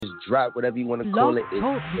drop, whatever you want to call it. It's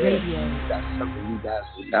here. Radio. That's something you guys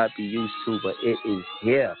will not be used to, but it is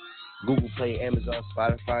here. Google Play, Amazon,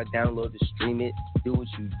 Spotify, download it, stream it, do what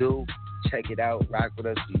you do, check it out, rock with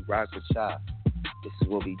us, we rock with y'all. This is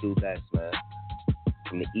what we do best, man.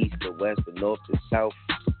 From the east to west, the north to south,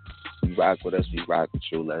 you rock with us, we rock with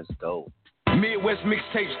you, let's go.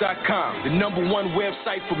 MidwestMixtapes.com, the #1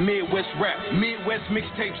 website for Midwest rap.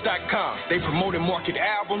 MidwestMixtapes.com. They promote and market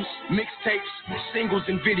albums, mixtapes, singles,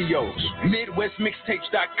 and videos.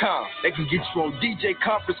 MidwestMixtapes.com. They can get you on DJ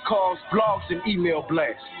conference calls, blogs, and email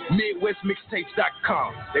blasts.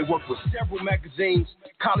 MidwestMixtapes.com. They work with several magazines,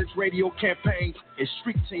 college radio campaigns, and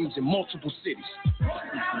street teams in multiple cities.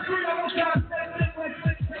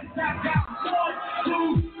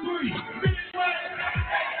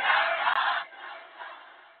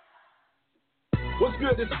 What's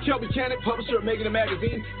good? This is Kelby Cannon, publisher of Making It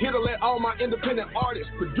Magazine, here to let all my independent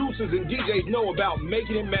artists, producers, and DJs know about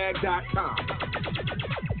MakingItMag.com.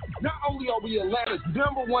 Not only are we Atlanta's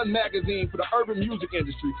 #1 magazine for the urban music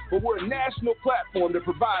industry, but we're a national platform that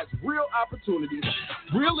provides real opportunities,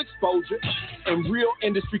 real exposure, and real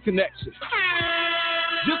industry connections.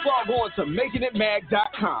 Just log on to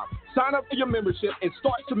MakingItMag.com. Sign up for your membership and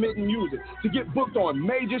start submitting music to get booked on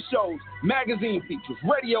major shows, magazine features,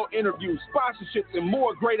 radio interviews, sponsorships, and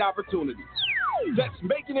more great opportunities. That's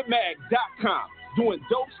MakingItMag.com. Doing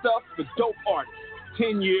dope stuff for dope artists.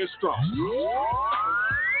 10 years strong.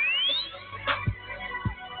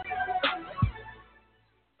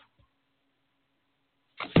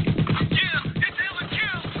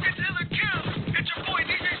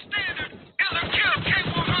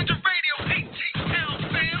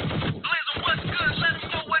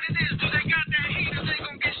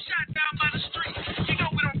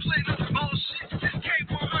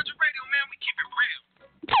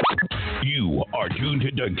 You are tuned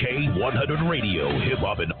to K100 Radio, Hip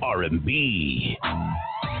Hop and R&B.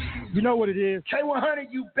 You know what it is? K100,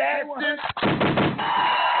 you bastard!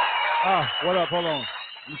 What up? Hold on.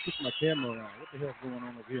 Let me switch my camera around. What the hell's going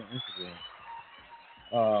on over here on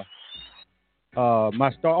Instagram?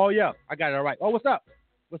 My star. Oh yeah, I got it all right. Oh, what's up?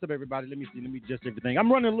 What's up, everybody? Let me see. Let me adjust everything.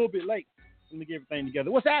 I'm running a little bit late. Let me get everything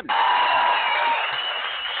together. What's happening?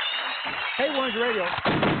 K100 Radio.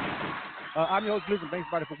 I'm your host, Blizzard. Thanks,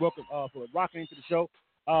 everybody, for rocking into the show.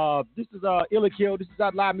 This is Illa Kill. This is our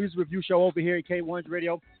live music review show over here at K100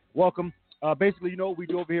 Radio. Welcome. Basically, you know what we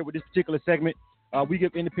do over here with this particular segment. We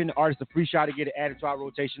give independent artists a free shot to get it added to our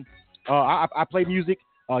rotation. I play music.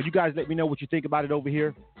 You guys let me know what you think about it over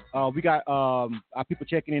here. We got our people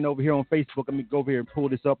checking in over here on Facebook. Let me go over here and pull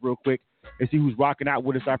this up real quick and see who's rocking out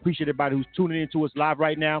with us. I appreciate everybody who's tuning in to us live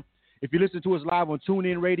right now. If you listen to us live on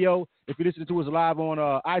TuneIn Radio, if you listen to us live on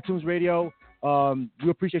iTunes Radio, we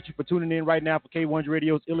appreciate you for tuning in right now for K100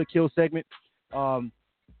 Radio's Illa Kill segment. The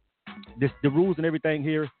rules and everything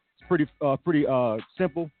here is pretty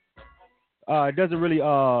simple. It doesn't really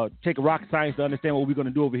take a rocket science to understand what we're going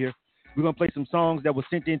to do over here. We're going to play some songs that were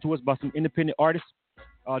sent in to us by some independent artists.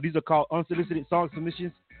 These are called unsolicited song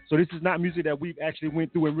submissions. So this is not music that we've actually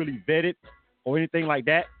went through and really vetted or anything like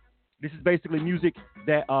that. This is basically music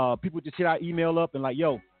that people just hit our email up and like,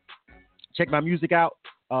 yo, check my music out.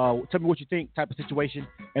 Tell me what you think type of situation.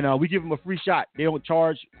 And we give them a free shot. They don't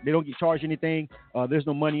get charged anything. There's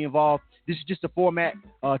no money involved. This is just a format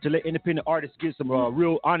to let independent artists get some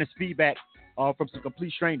real honest feedback from some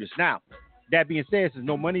complete strangers. Now, that being said, since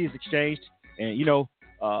no money is exchanged and, you know,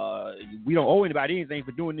 we don't owe anybody anything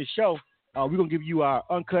for doing this show, we're going to give you our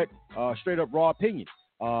uncut, straight up raw opinion.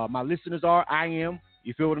 My listeners I am.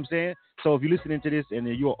 You feel what I'm saying? So if you're listening to this and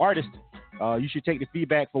you're an artist, you should take the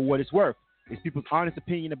feedback for what it's worth. It's people's honest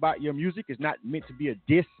opinion about your music. It's not meant to be a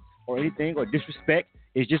diss or anything or disrespect.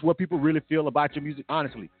 It's just what people really feel about your music,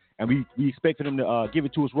 honestly. And we expect for them to give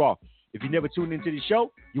it to us raw. If you never tuned into the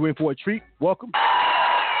show, you're in for a treat. Welcome.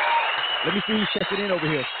 Let me see who's checking in over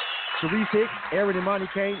here. Sharice Hicks, Aaron and Monty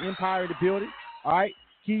Kane, Empire in the building. All right.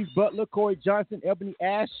 Keith Butler, Corey Johnson, Ebony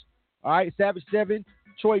Ash. All right. Savage 7,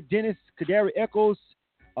 Troy Dennis, Kadari Echoes,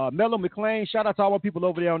 Mello McClain. Shout out to all my people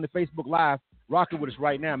over there on the Facebook Live rocking with us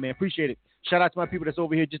right now, man. Appreciate it. Shout out to my people that's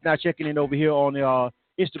over here just now checking in over here on the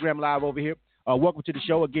Instagram Live over here. Welcome to the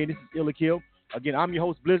show. Again, this is Illa Kill. Again, I'm your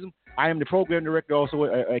host, Blizzard. I am the program director also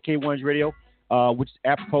at K100 Radio, which is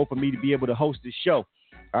apropos for me to be able to host this show.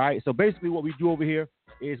 All right, so basically what we do over here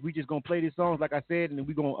is we just going to play these songs, like I said, and then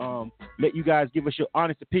we're going to let you guys give us your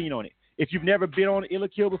honest opinion on it. If you've never been on Illa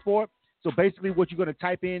Kill before, so basically what you're going to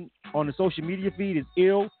type in on the social media feed is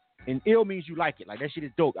ill, and ill means you like it. Like, that shit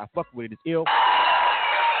is dope. I fuck with it. It's ill.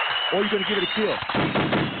 Or you're going to give it a kill.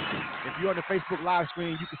 If you're on the Facebook live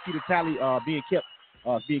screen, you can see the tally being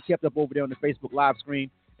kept up over there on the Facebook live screen.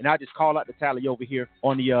 and I'll just call out the tally over here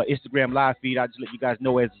on the Instagram live feed. I'll just let you guys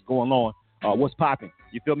know as it's going on what's popping.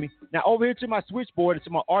 You feel me? Now, over here to my switchboard, and to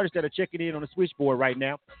my artists that are checking in on the switchboard right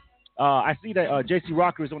now, I see that JC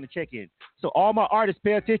Rocker is on the check-in. So all my artists,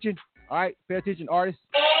 pay attention. All right? Pay attention, artists.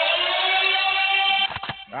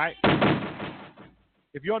 All right?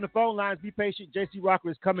 If you're on the phone lines, be patient. JC Rocker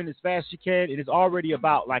is coming as fast as she can. It is already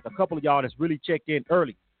about like a couple of y'all that's really checked in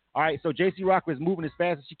early. All right, so JC Rocker is moving as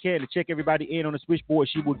fast as she can to check everybody in on the switchboard.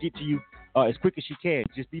 She will get to you as quick as she can.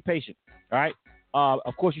 Just be patient. All right?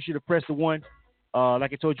 Of course, you should have pressed the 1,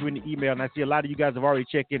 like I told you in the email, and I see a lot of you guys have already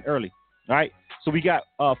checked in early. All right? So we got,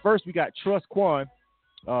 first we got Trust Quan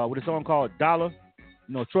with a song called Dollar.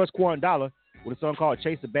 Trust Quan Dollar with a song called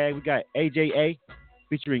Chase the Bag. We got AJA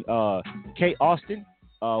featuring Kate Austin.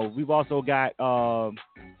 We've also got,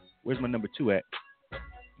 where's my number 2 at?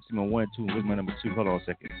 Let's see my 1 and 2. Where's my number 2? Hold on a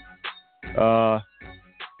second.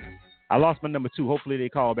 I lost my number 2. Hopefully they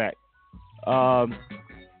call back.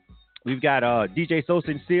 We've got DJ So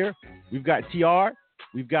Sincere. We've got TR.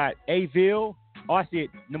 We've got Aville. Oh, I see it.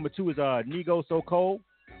 Number 2 is Nego So Cold.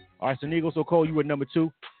 All right, so Nego So Cold, you were number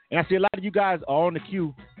 2. And I see a lot of you guys are on the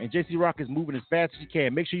queue, and JC Rock is moving as fast as you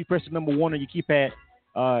can. Make sure you press the number 1 on your keypad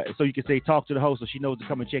so you can say talk to the host so she knows to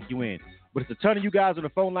come and check you in. But it's a ton of you guys on the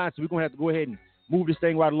phone line, so we're going to have to go ahead and move this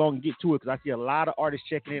thing right along and get to it because I see a lot of artists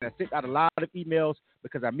checking in. I sent out a lot of emails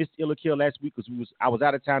because I missed Illa Kill last week because I was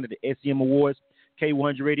out of town at the SEM Awards,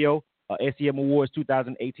 K100 Radio, SEM Awards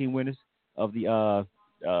 2018 winners of the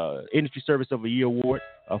Industry Service of the Year Award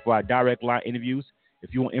for our direct line interviews.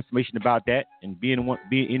 If you want information about that and being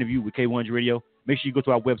interviewed with K100 Radio, make sure you go to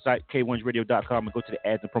our website, K100Radio.com, and go to the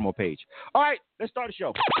ads and promo page. All right, let's start the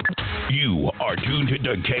show. You are tuned to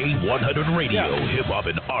K100 Radio, Hip Hop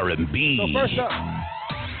and R&B. So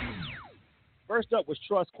first up was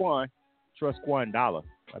Trust Quan Dollar.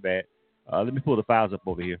 My bad. Let me pull the files up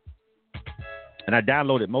over here. And I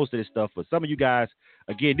downloaded most of this stuff for some of you guys.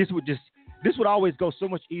 Again, this would always go so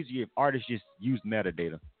much easier if artists just use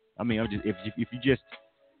metadata. I mean, if you just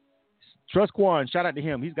Trust Quan, shout out to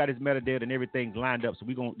him. He's got his metadata and everything's lined up. So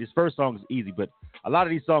this first song is easy, but a lot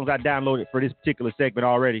of these songs I downloaded for this particular segment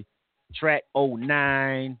already. Track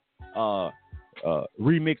 09,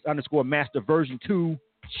 remix _ master version 2.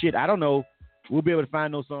 Shit, I don't know. We'll be able to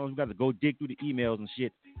find those songs. We got to go dig through the emails and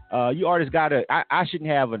shit. You artists I shouldn't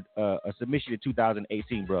have a submission in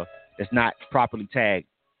 2018, bro. That's not properly tagged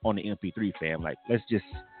on the MP3, fam. Like, let's just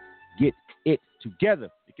get it together.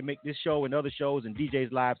 It can make this show and other shows and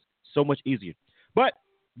DJs' lives so much easier. But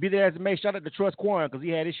be there as it may, shout out to Trust Quan because he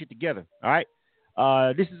had his shit together. All right.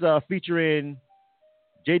 This is featuring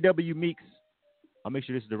JW Meeks. I'll make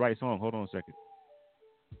sure this is the right song. Hold on a second.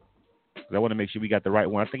 I want to make sure we got the right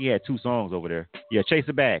one. I think he had 2 songs over there. Yeah, Chase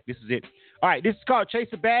the Bag. This is it. All right, this is called Chase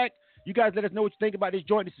the Bag. You guys let us know what you think about this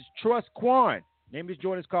joint. This is Trust Quan. Name of this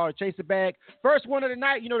joint is called Chase the Bag. First one of the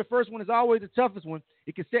night. You know the first one is always the toughest one.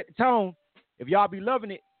 It can set the tone. If y'all be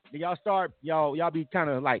loving it, then y'all be kind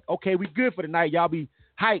of like, okay, we good for the night. Y'all be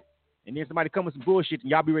hyped. And then somebody come with some bullshit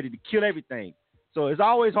and y'all be ready to kill everything. So it's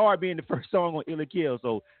always hard being the first song on Illa Kill.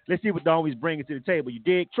 So let's see what the homies bringing to the table. You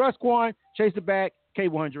dig? Trust Quan, Chase the Bag,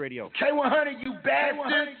 K100 Radio. K100, you bad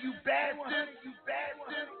one. You bad one. You bad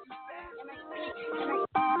one.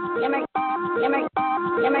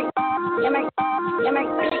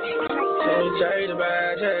 Chase the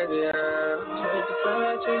bag,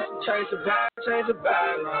 chase the bag, chase the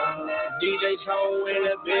bag. DJ Toe in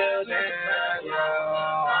the building,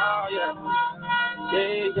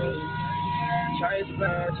 Chase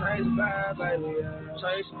the bag, baby.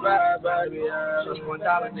 Chase the bag, baby. Just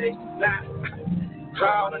 $1 chase the bag.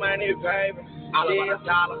 Call money, baby. $1.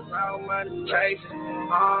 Call money, chase it.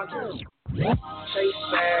 Chase the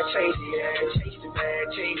bag, chase it. Chase the bag,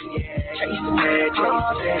 chase it. Chase the bag,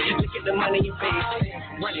 chase it. Look at the money in your face.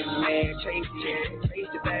 Running man, chase it.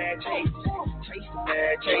 Chase the bag, chase it. Chase the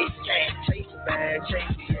bag, chase it. Chase the bag,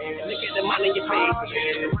 chase it. Look at the money in your face.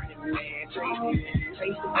 Running man, chase it.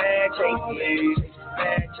 Chase the bag, chase it.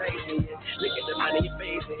 Bad chasing, look at the money in your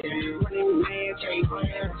face, running man chasing,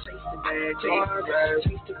 chase the bad chasing,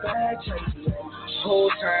 chase the bad chasing. Whole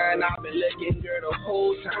time I've been looking, girl, the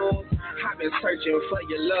whole time. I've been searching for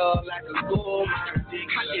your love like a gold mine.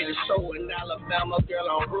 I did a show in Alabama, girl,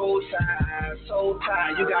 on roadside. So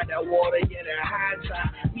tired, you got that water, yeah, that high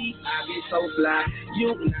tide. Me, I be so fly.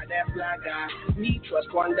 You not that fly guy. Me trust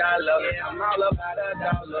 $1. I'm all about $1.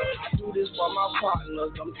 I do this for my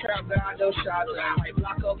partners. I'm trap guy, no shot. Like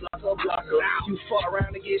blocker. You fuck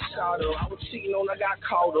around and get shot up. I was cheating on, I got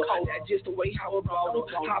caught up. That's just the way how it brought up.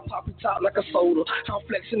 Hot poppin' top like a soda. I'm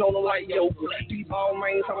flexing on them like yoga. Deep ball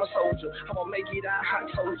mains, I'm a soldier. I'ma make it out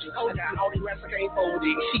hot soldier. I got all the rest, I can't fold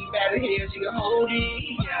it. She bad in here, she can hold it.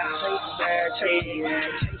 Chase the bad,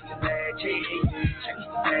 chase it.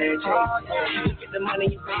 Look at the money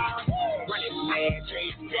you pay. Running mad,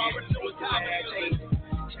 chase the bad, chase the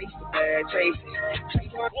bad, chase it.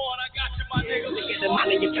 I got you, my nigga. Look at the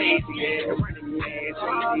money you pay. Yeah, running mad,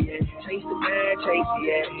 chase the bad, chase the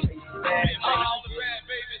bad, all the bad,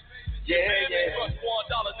 baby.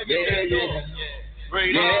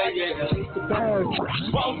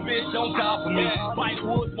 Boss bitch don't call for me. Fight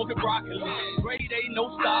wood, smoking broccoli. Grade ain't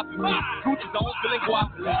no stopping me. Gucci's on feeling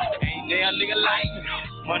guapo. Ain't there a nigga like me.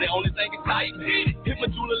 Money only thing excites me. Hit my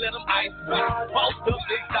jeweler, let him ice me. Bossed up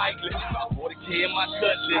big cycling. 40K in my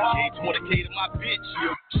cutlet. Gave 20K to my bitch.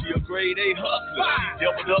 She a grade A hustler.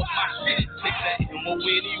 Doubled up my shit. Take that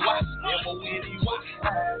M-O-N-E-Y. M-O-N-E-Y.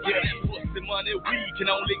 Yeah, that pussy money weed can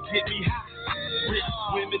only get me high. Rich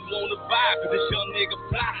women wanna buy, cause this young nigga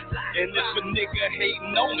fly. And if a nigga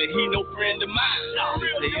hating on me, he no friend of mine.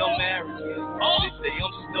 They say I'm married, they say I'm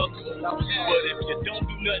stuck. But if you don't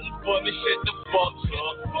do nothing for me, shut the fuck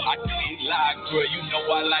up. I can't lie, girl, you know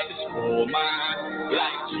I like to spoil mine.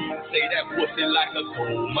 Like Jesus say that pussy like a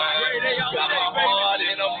gold mine. Got my heart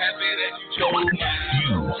and I'm happy that you chose mine.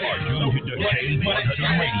 You are tuned to K100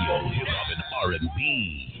 Radio, hip hop and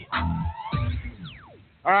R&B.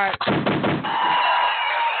 All right.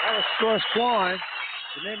 That was Trust Quan.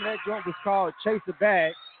 The name of that joint was called Chase the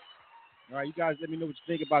Bag. All right, you guys let me know what you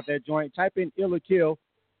think about that joint. Type in Ill or Kill.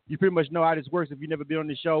 You pretty much know how this works if you've never been on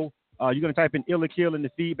the show. You're going to type in Ill or Kill in the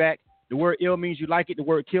feedback. The word ill means you like it. The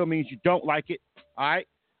word kill means you don't like it. All right?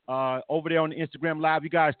 Over there on the Instagram Live, you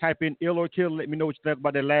guys type in Ill or Kill. Let me know what you think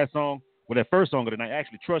about that last song. Well, that first song of the night.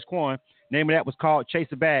 Actually, Trust Quan. Name of that was called Chase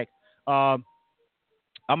the Bag. I'm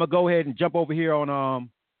going to go ahead and jump over here on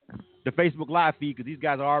the Facebook Live feed because these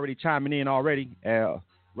guys are already chiming in already,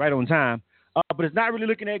 right on time. But it's not really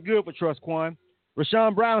looking that good for Trust Quan.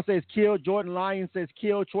 Rashawn Brown says kill. Jordan Lyon says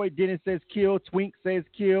kill. Troy Dennis says kill. Twink says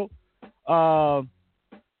kill.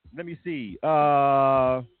 Let me see.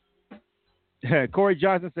 Corey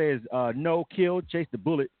Johnson says no, kill. Chase the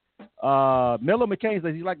bullet. Mello McCain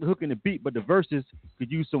says he liked the hook and the beat, but the verses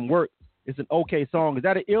could use some work. It's an okay song. Is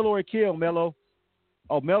that an ill or a kill, Mello?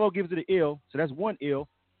 Oh, Mello gives it an ill, so that's one ill.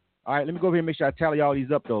 All right, let me go over here and make sure I tally all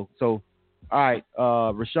these up, though. So, all right,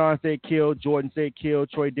 Rashawn said kill. Jordan said kill.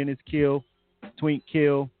 Troy Dennis kill. Twink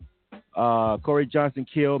kill. Corey Johnson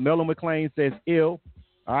kill. Mello McClain says ill.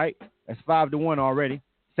 All right, that's 5-1 already.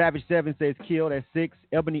 Savage 7 says kill. That's 6.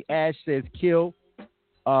 Ebony Ash says kill.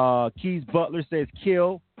 Keys Butler says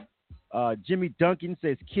kill. Jimmy Duncan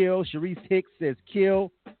says kill. Sharice Hicks says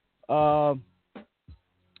kill. Let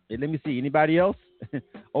me see. Anybody else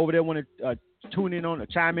over there want to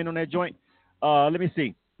chime in on that joint? Let me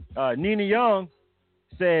see. Nina Young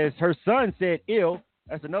says her son said ill.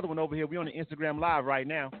 That's another one over here. We're on the Instagram Live right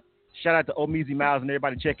now. Shout out to Omeezy Miles and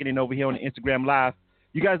everybody checking in over here on the Instagram Live.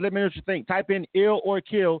 You guys let me know what you think. Type in ill or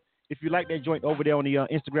kill if you like that joint over there on the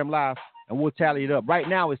Instagram Live, and we'll tally it up. Right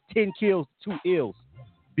now it's 10 kills, 2 ills.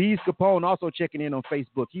 Bees Capone also checking in on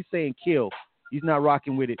Facebook. He's saying kill. He's not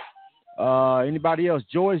rocking with it. Anybody else?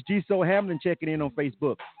 George G. So Hamlin checking in on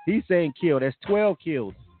Facebook. He's saying kill. That's 12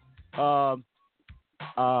 kills. I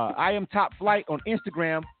Am Top Flight on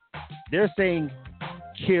Instagram. They're saying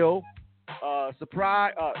kill.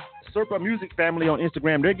 Surprise. Serpa Music Family on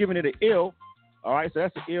Instagram. They're giving it an ill. All right, so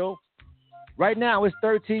that's an ill. Right now it's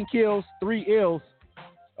 13 kills, 3 ills.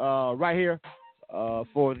 Right here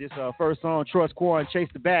for this first song, Trust Quan, Chase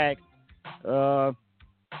the Bag.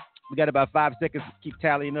 We got about 5 seconds to keep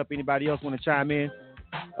tallying up. Anybody else want to chime in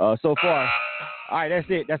so far? All right, that's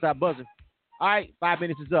it. That's our buzzer. All right, 5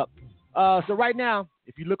 minutes is up. So right now,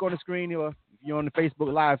 if you look on the screen or if you're on the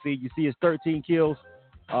Facebook Live feed, you see it's 13 kills,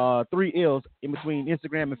 3 ills in between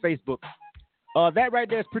Instagram and Facebook. That right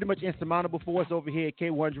there is pretty much insurmountable for us over here at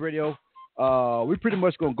K100 Radio. We're pretty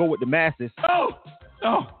much going to go with the masses.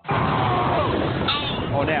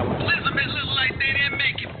 On that one. Elizabeth look like they didn't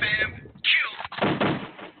make it, fam.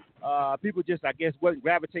 Kill. People just, I guess, wasn't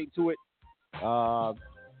gravitating to it. I'll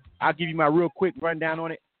give you my real quick rundown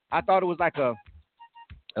on it. I thought it was like a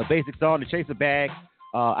basic song to chase a bag.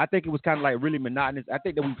 I think it was kind of like really monotonous. I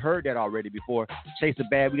think that we've heard that already before. Chase a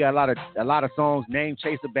bag. We got a lot of songs named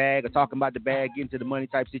Chase a Bag or talking about the bag, getting to the money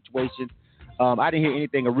type situation. I didn't hear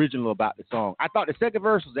anything original about the song. I thought the second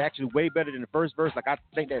verse was actually way better than the first verse. Like I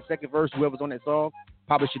think that second verse, whoever's on that song,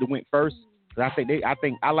 probably should have went first. Cause I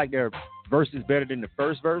think I like their verses better than the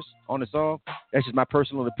first verse on the song. That's just my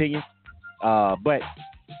personal opinion. But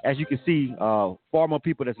as you can see, far more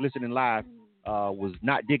people that's listening live was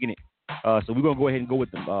not digging it. So we're gonna go ahead and go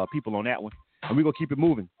with the people on that one, and we're gonna keep it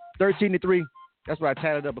moving. 13-3. That's why I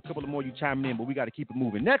tallied up a couple of more you chiming in, but we got to keep it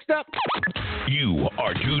moving. Next up, you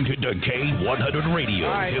are tuned to K100 Radio,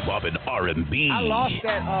 right. Hip Hop and R&B. I lost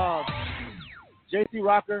that JC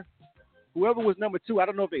Rocker. Whoever was number 2, I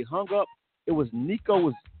don't know if they hung up. It was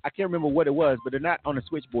Nico. I can't remember what it was, but they're not on the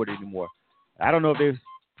switchboard anymore. I don't know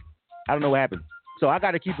what happened. So I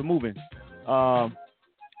got to keep it moving. I'm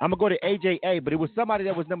gonna go to AJA, but it was somebody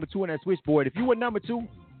that was number 2 on that switchboard. If you were number 2,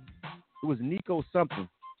 it was Nico something.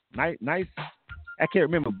 Nice. I can't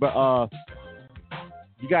remember, but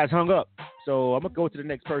you guys hung up. So I'm going to go to the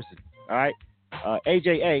next person. All right?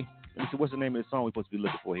 AJA. Let me see, what's the name of the song we're supposed to be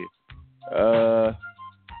looking for here?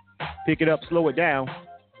 Pick It Up, Slow It Down.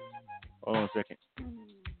 Hold on a second.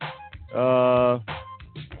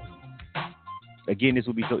 Again, this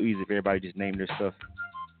would be so easy if everybody just named their stuff.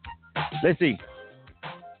 Let's see.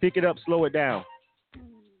 Pick It Up, Slow It Down.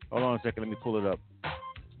 Hold on a second. Let me pull it up.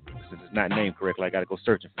 Since it's not named correctly, I got to go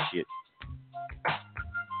searching for shit.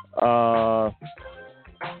 All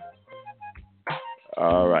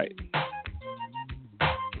right.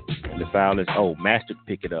 And the file is Master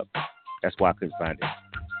Pick It Up. That's why I couldn't find it.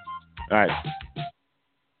 All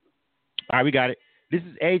right, we got it. This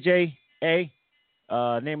is AJA.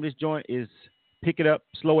 Name of this joint is Pick It Up,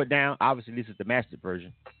 Slow It Down. Obviously, this is the mastered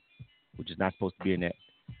version, which is not supposed to be in that.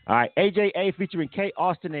 All right, AJA featuring K.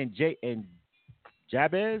 Austin and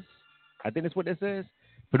Jabez. I think that's what that says.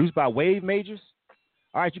 Produced by Wave Majors.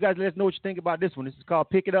 All right, you guys, let us know what you think about this one. This is called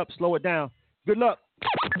Pick It Up, Slow It Down. Good luck.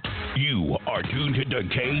 You are tuned to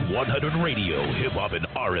K100 Radio, Hip Hop and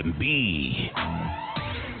R&B.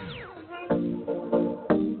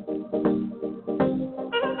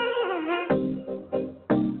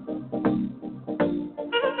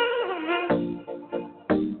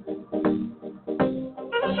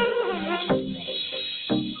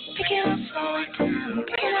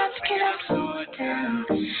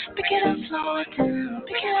 Slow it down,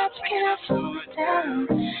 pick it up, slow it down.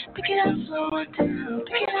 Pick it up, slow it down.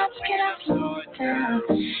 Pick it up, slow it down.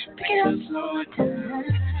 Pick it up, slow it down.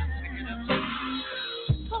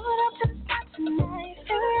 Pull it up to the spot tonight.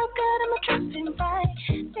 Feel real good, I'm a drifting right.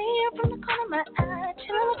 See you from the corner of my eye.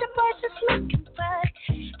 Chillin' with your boys, just looking right.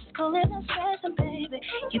 Just call it no stressing, baby.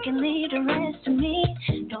 You can leave the rest to me.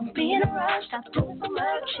 Don't be in a rush, stop doing so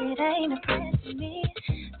much. It ain't impressing me.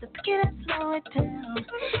 So pick it up, slow it down.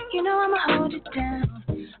 You know I'ma hold it down.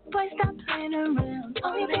 Boy, stop playing around.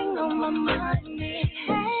 Only thing on my mind is,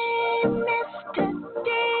 hey, Mr.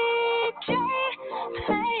 DJ,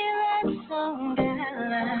 play that song that I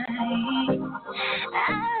like. I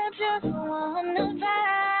just wanna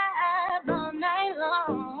vibe all night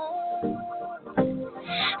long.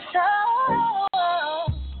 So,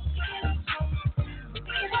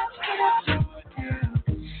 pick it up, slow it down.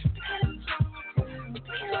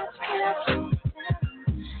 Pick it up, slow it down.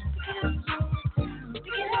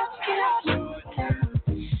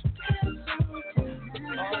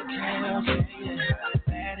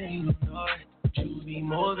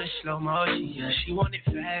 More than slow motion, yeah. She want it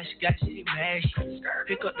fast, got shit mad.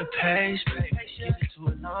 Pick up the pace, baby. Give it to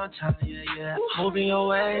a long time, yeah. Moving your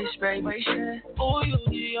ways, baby. Oh, you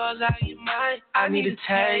do yours, I get mine. I need a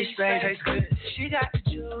taste, baby. She got the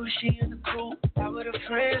juice, she in the coupe. Out with her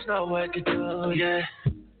friends, know what to do, yeah.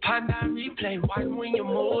 Panda replay, watch when you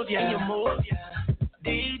move, yeah.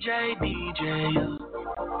 DJ, yeah.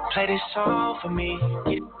 Play this song for me.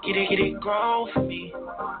 Get it grown for me.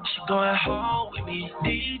 She going home with me.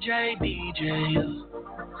 DJ, yeah.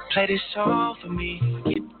 Play this song for me.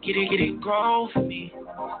 Get it grown for me.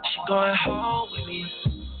 She going home with me.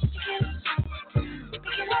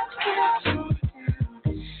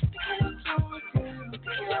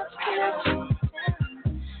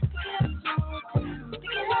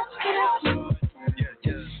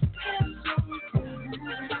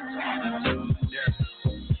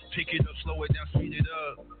 Pick it up, slow it down, speed it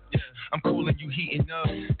up. Yeah, I'm cool and you heating up.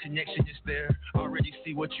 Connection is there. Already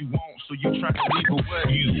see what you want, so you trying to leave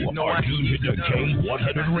away. You are tuned to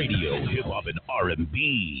K100 Radio, Hip Hop and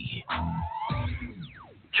R&B.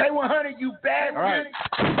 K100, you bad. All right.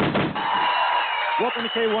 Welcome to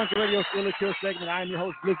K100 Radio, still a kill segment. I am your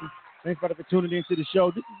host, Blizzard. Thanks for tuning into the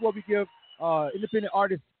show. This is where we give independent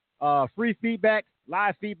artists free feedback,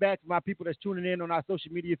 live feedback from our people that's tuning in on our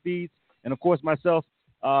social media feeds, and of course myself.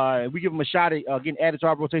 We give them a shot at getting added to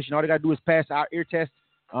our rotation. All they got to do is pass our ear test,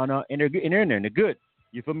 and they're good, and they're in there, and they're good.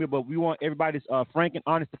 You feel me? But we want everybody's frank and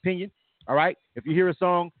honest opinion. All right? If you hear a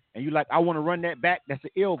song and you like, I want to run that back, that's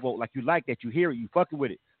an ill vote. Like you like that, you hear it, you fucking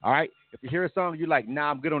with it. All right? If you hear a song, you like,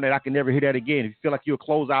 nah, I'm good on that. I can never hear that again. If you feel like you'll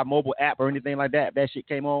close our mobile app or anything like that, if that shit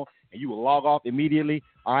came on and you will log off immediately,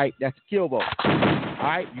 all right, that's a kill vote. All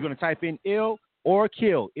right? You're going to type in ill or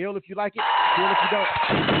kill. Ill if you like it, kill if you don't.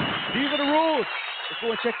 These are the rules. Let's go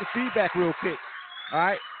and check the feedback real quick. All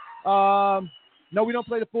right? No, we don't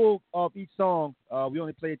play the full of each song. We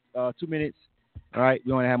only play 2 minutes. All right?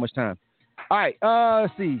 We don't have much time. All right,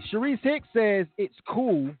 let's see. Sharice Hicks says it's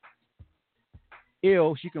cool.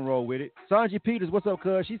 Ill, she can roll with it. Sanji Peters, what's up,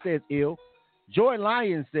 cuz? She says ill. Joy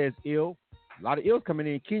Lyons says ill. A lot of ills coming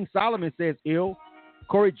in. King Solomon says ill.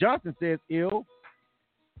 Corey Johnson says ill.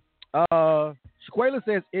 Shaquela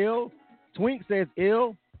says ill. Twink says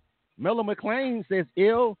ill. Melo McClain says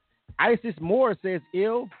ill. Isis Moore says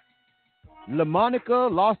ill.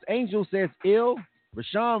 LaMonica Los Angeles says ill.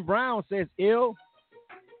 Rashawn Brown says ill.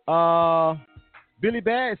 Billy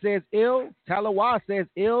Bad says ill. Talawa says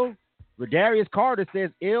ill. Radarius Carter says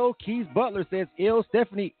ill. Keith Butler says ill.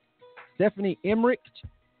 Stephanie Emmerich,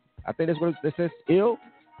 I think that's what it says, ill.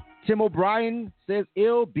 Tim O'Brien says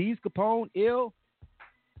ill. Bees Capone, ill.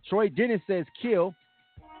 Troy Dennis says kill.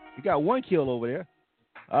 You got one kill over there.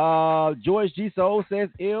 George G. Soul says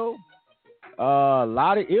ill. A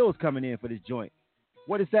lot of ills coming in for this joint.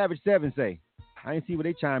 What did Savage 7 say? I didn't see what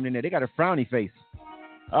they chimed in there. They got a frowny face.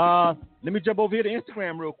 Let me jump over here to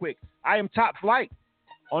Instagram real quick. I am Top Flight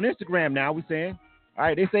on Instagram now, we saying. All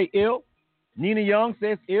right, they say ill. Nina Young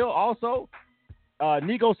says ill also.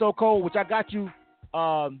 Nigo So Cold, which I got you.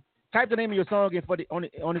 Type the name of your song in on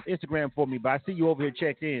this Instagram for me, but I see you over here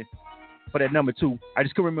checked in for that number 2. I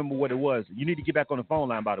just couldn't remember what it was. You need to get back on the phone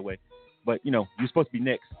line, by the way. But, you know, you're supposed to be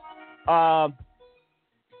next. But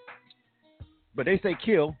they say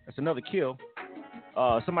kill. That's another kill.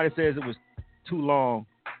 Somebody says it was too long.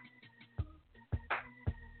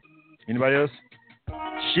 Anybody else?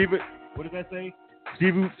 Shiva, what does that say?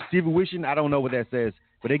 Steve Wishing, I don't know what that says,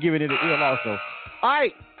 but they're giving it an ill also. All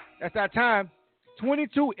right, that's our time.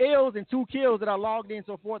 22 ills and 2 kills that I logged in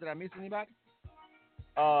so far. Did I miss anybody?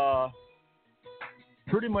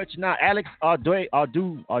 Pretty much not. Alex Auday. I'll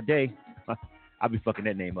be fucking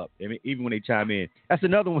that name up, even when they chime in. That's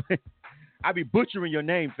another one. I be butchering your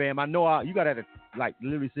name, fam. I know you gotta like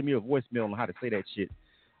literally send me a voicemail on how to say that shit.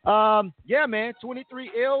 Yeah, man.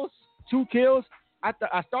 23 ills, 2 kills. I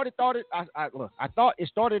thought it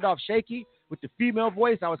started off shaky with the female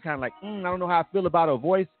voice. I was kind of like, I don't know how I feel about her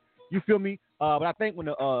voice. You feel me? But I think when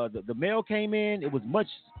the male came in, it was much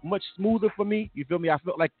smoother for me. You feel me? I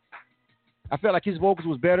felt like his vocals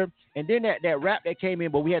was better. And then that rap that came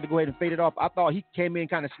in, but we had to go ahead and fade it off. I thought he came in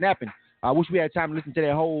kind of snapping. I wish we had time to listen to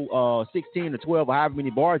that whole 16 or 12 or however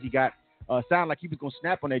many bars he got. Sound like he was going to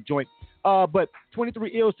snap on that joint. But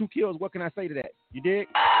 23 ills, 2 kills. What can I say to that? You dig?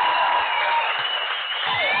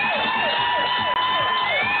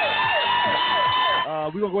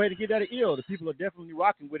 We're going to go ahead and get that an ill. The people are definitely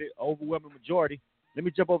rocking with it, overwhelming majority. Let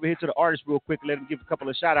me jump over here to the artist real quick and let them give a couple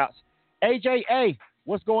of shout-outs. AJA,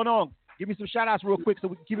 what's going on? Give me some shout-outs real quick so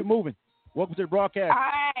we can keep it moving. Welcome to the broadcast. All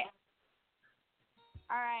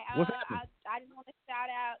right. What's happening? I just want to shout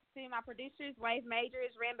out to my producers, Wave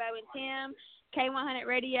Majors, Rambo and Tim, K100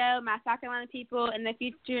 Radio, my South Carolina people, and the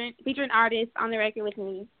featuring artists on the record with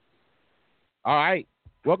me. All right.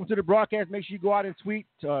 Welcome to the broadcast. Make sure you go out and tweet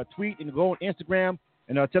and go on Instagram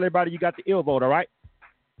and tell everybody you got the ill vote, all right?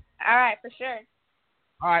 All right, for sure.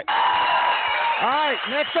 All right. All right,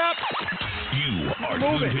 next up. You are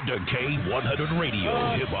tuned to K100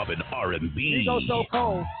 Radio, Hip Hop and R&B. Nigo So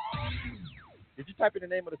Cold. Did you type in the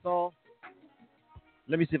name of the song?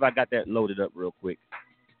 Let me see if I got that loaded up real quick.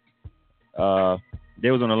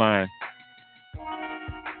 They was on the line.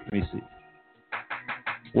 Let me see.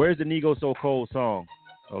 Where's the Nigo So Cold song?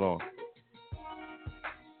 Hold on.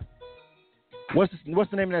 What's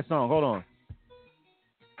the name of that song? Hold on.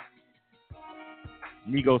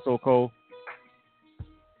 Nigo So Cold.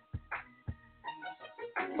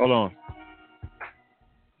 Hold on.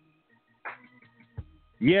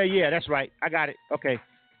 Yeah, that's right. I got it. Okay.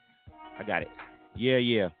 I got it.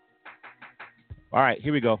 Yeah. All right,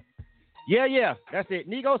 here we go. Yeah, that's it.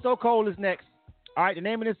 Nigo So Cold is next. All right, the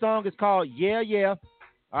name of this song is called Yeah.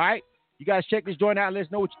 All right, you guys check this joint out and let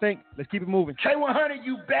us know what you think. Let's keep it moving. K100,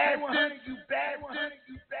 you bastard.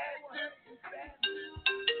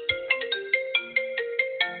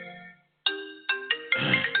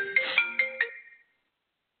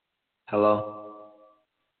 Hello?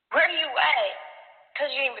 Where are you at?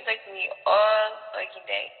 Because you ain't been texting me all fucking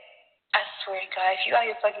day. I swear to God, if you out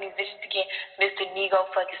here fucking these bitches again, Mr. Nego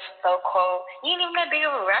fucking so cold. You ain't even that big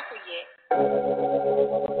of a rapper yet.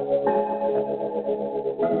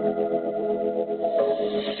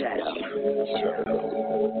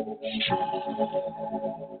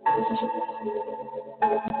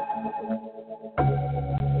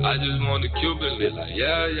 I just want the Cuban lit like,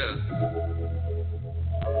 yeah, yeah.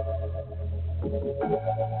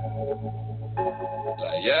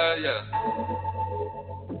 Like, yeah, yeah.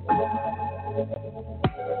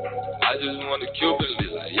 I just want the Cuban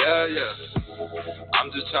lit like, yeah, yeah.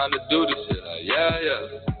 I'm just trying to do this shit like, yeah, yeah.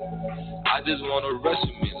 I just want to rush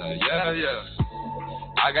with me like, yeah, yeah.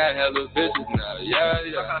 I got hella bitches now, yeah,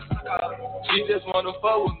 yeah. She just want to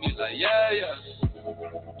fuck with me like, yeah, yeah.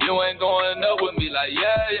 You ain't going up with me like,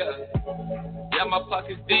 yeah, yeah. Yeah, my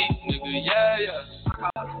pocket's deep, nigga, yeah, yeah.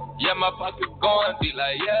 Yeah, my pocket's going deep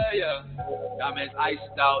like, yeah, yeah. Diamonds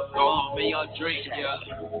iced out, throw me a drink, yeah.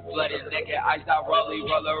 Flooded naked, iced out,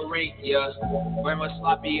 roller ring, yeah. Grandma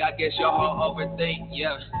sloppy, I guess your whole overthink,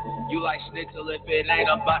 yeah. You like schnitzel if it ain't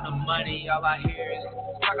about the money, all I hear is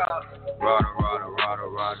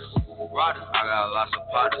Rada. I got lots of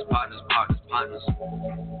partners.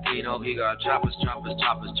 You know he got choppers.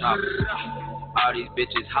 All these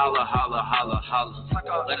bitches holla.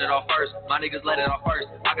 Let it off first, my niggas let it off first.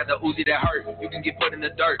 I got the Uzi that hurt, you can get put in the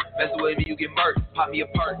dirt. Mess with me, you get murked. Pop me a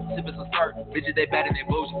perk, sippin' some skirt. Bitches, they bad and they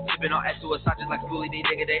bougie. Sippin' on S to a side just like Schoolie. These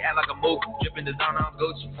niggas, they act like a movie. Drippin' designer on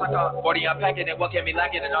Gucci. 40 I'm packing and what can me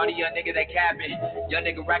lacking? And all these young niggas, they capping. Young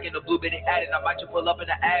nigga racking the blue bitty adding. I might just pull up in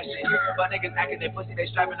the action. My niggas acting, they pussy, they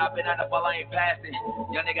strapping. I been at the ball, I ain't passing.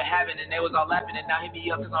 Young nigga having and they was all laughing. And now hit me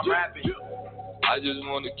up cause I'm rapping. I just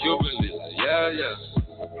want the Cuban lit like, yeah, yeah.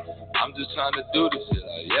 I'm just trying to do this shit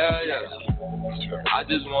like, yeah, yeah. I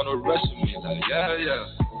just want to rush with me like, yeah, yeah.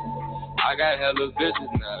 I got hella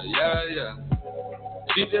bitches now, yeah, yeah.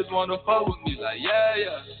 She just want to fuck with me like, yeah,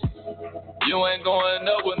 yeah. You ain't going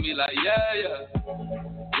up with me like, yeah, yeah.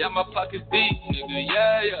 Yeah, my pocket's deep, nigga,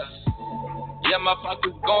 yeah, yeah. Yeah, my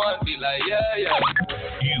pocket's going be like, yeah, yeah.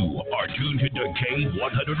 You are tuned to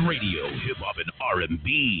K100 Radio, Hip Hop and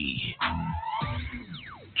R&B.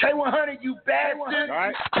 K100, you bastard! All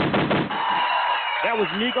right. That was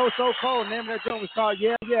Nego So Cold. The name of that joint was called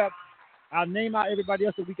Yeah, Yeah. I'll name out everybody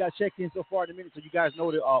else that we got checked in so far in a minute so you guys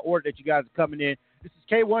know the order that you guys are coming in. This is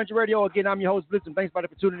K100 Radio. Again, I'm your host, Blitzen. Thanks, everybody,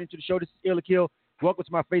 for tuning into the show. This is Illa Kill. Welcome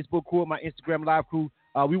to my Facebook crew and my Instagram live crew.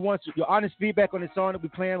 We want your honest feedback on the song that we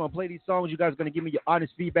playing. I'm going to play these songs. You guys are going to give me your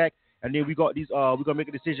honest feedback. And then we got these. We're going to make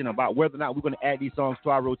a decision about whether or not we're going to add these songs to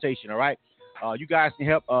our rotation, all right? You guys can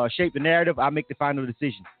help shape the narrative. I'll make the final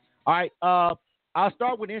decision. All right. I'll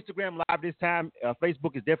start with Instagram Live this time.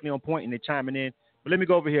 Facebook is definitely on point and they're chiming in. But let me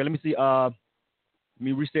go over here. Let me see. Let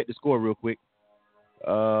me reset the score real quick.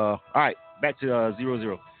 All right. Back to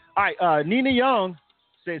 0-0. All right. Nina Young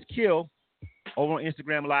says kill over on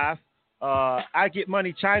Instagram Live. I Get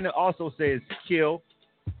Money China also says kill.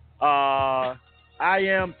 I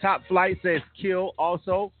Am Top Flight says kill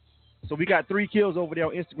also. So we got 3 kills over there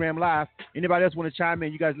on Instagram Live. Anybody else want to chime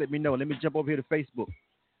in? You guys let me know. Let me jump over here to Facebook.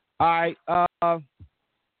 All right.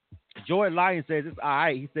 Joy Lyon says it's all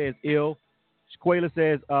right. He says ill. Shaquela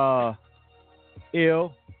says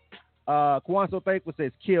ill. Kwanso Thankful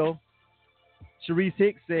says kill. Sharice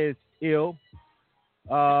Hicks says ill.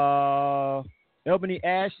 Albany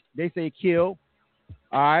Ash, they say kill.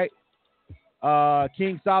 All right.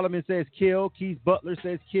 King Solomon says kill. Keith Butler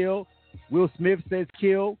says kill. Will Smith says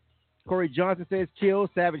kill. Corey Johnson says kill.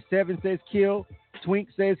 Savage 7 says kill. Twink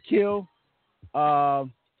says kill.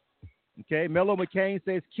 Okay. Mello McCain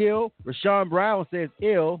says kill. Rashawn Brown says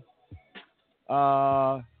ill.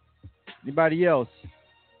 Anybody else?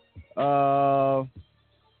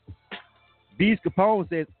 Beast Capone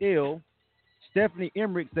says ill. Stephanie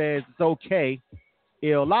Emmerich says it's okay.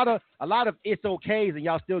 Ill. A lot of it's okays and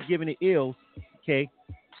y'all still giving it ills. Okay.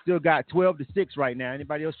 Still got 12-6 right now.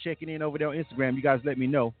 Anybody else checking in over there on Instagram? You guys let me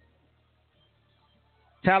know.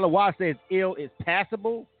 Talawa says ill is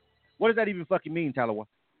passable. What does that even fucking mean, Talawa?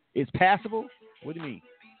 It's passable? What do you mean?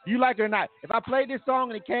 Do you like it or not? If I played this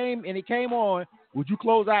song and it came on, would you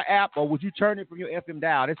close our app or would you turn it from your FM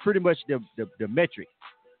dial? That's pretty much the metric.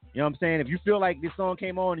 You know what I'm saying? If you feel like this song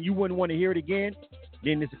came on and you wouldn't want to hear it again,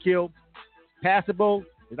 then it's a kill. Passable,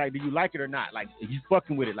 it's like, do you like it or not? Like, are you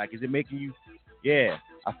fucking with it? Like, is it making you, yeah,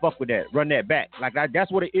 I fuck with that. Run that back. Like,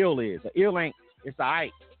 that's what an ill is. An ill ain't, it's all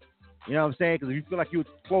right. You know what I'm saying? Because if you feel like you would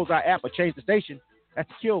close our app or change the station, that's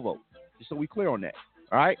a kill vote. Just so we clear on that.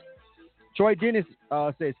 All right? Troy Dennis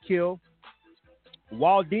says kill.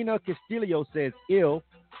 Waldina Castillo says ill.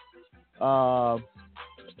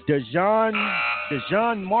 Dejan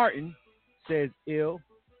Martin says ill.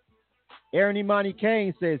 Aaron Imani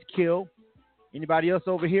Kane says kill. Anybody else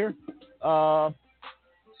over here? Surp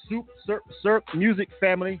Music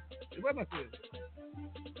Family. What am I saying?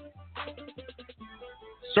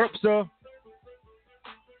 Surpsa.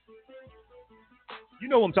 You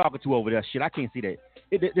know who I'm talking to over there. Shit, I can't see that.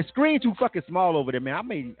 The screen too fucking small over there, man. I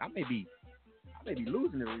may be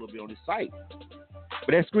losing it a little bit on this site.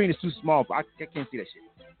 But that screen is too small. I can't see that shit.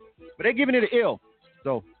 But they're giving it an ill.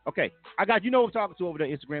 So, okay. I got, you know who I'm talking to over there,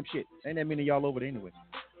 Instagram shit. Ain't that many of y'all over there anyway.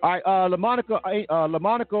 All right,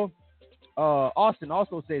 LaMonica Austin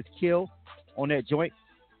also says kill on that joint.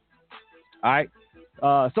 All right.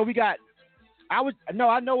 So we got, I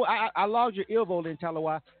logged your Ilvo in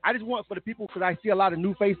Talawa. I just want for the people, because I see a lot of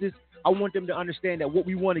new faces, I want them to understand that what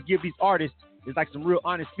we want to give these artists is like some real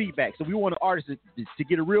honest feedback. So we want the artists to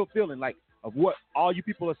get a real feeling like of what all you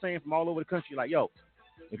people are saying from all over the country. Like, yo,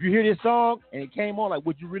 if you hear this song and it came on, like,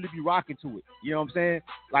 would you really be rocking to it? You know what I'm saying?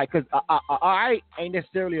 Like, because All Right ain't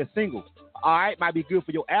necessarily a single. All Right might be good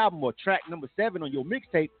for your album or track number 7 on your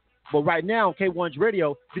mixtape. But right now on K1's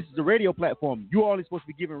radio, this is a radio platform. You're only supposed to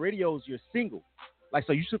be giving radios your single. Like,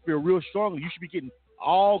 so you should feel real strongly. You should be getting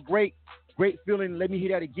all great feeling. Let me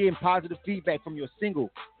hear that again. Positive feedback from your single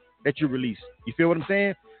that you release. You feel what I'm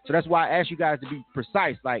saying? So that's why I asked you guys to be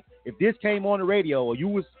precise. Like, if this came on the radio or you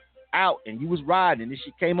was out and you was riding and this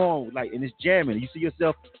shit came on, like, and it's jamming, and you see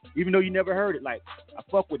yourself, even though you never heard it, like, I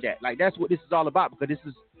fuck with that. Like, that's what this is all about, because this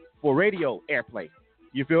is for radio airplay.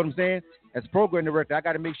 You feel what I'm saying? As a program director, I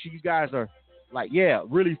got to make sure you guys are, like, yeah,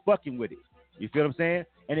 really fucking with it. You feel what I'm saying?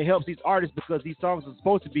 And it helps these artists because these songs are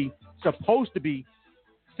supposed to be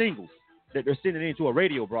singles that they're sending into a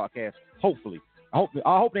radio broadcast, hopefully. I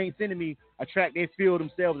hope they ain't sending me a track they feel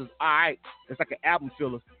themselves as all right. It's like an album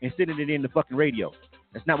filler and sending it in the fucking radio.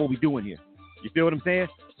 That's not what we're doing here. You feel what I'm saying?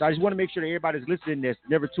 So I just want to make sure that everybody's listening that's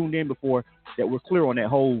never tuned in before, that we're clear on that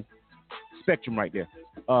whole spectrum right there.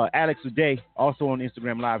 Alex Uday, also on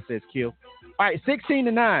Instagram Live, says kill. All right,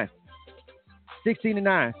 16-9.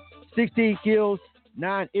 16-9. 16 kills,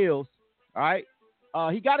 9 ills. All right.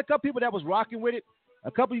 He got a couple people that was rocking with it. A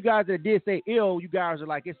couple of you guys that did say ill, you guys are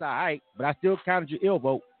like, it's all right, but I still counted your ill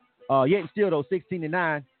vote. Yet and still, though,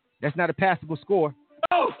 16-9. That's not a passable score.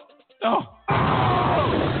 Oh!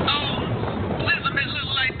 Elizabeth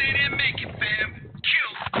look like they didn't make it, fam.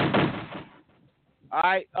 Kill. All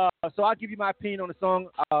right, so I'll give you my opinion on the song.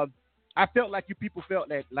 I felt like you people felt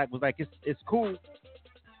that, like, was like, it's cool.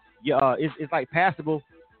 Yeah, it's like passable.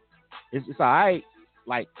 It's all right.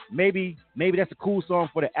 Like, maybe that's a cool song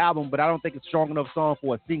for the album, but I don't think it's a strong enough song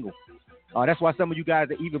for a single. That's why some of you guys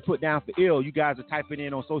that even put down for ill, you guys are typing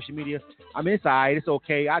in on social media. I mean, it's all right. It's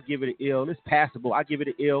okay. I give it an ill. It's passable. I give it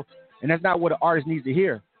an ill. And that's not what an artist needs to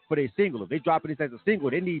hear for their single. If they drop it as a single,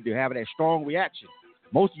 they need to have that strong reaction.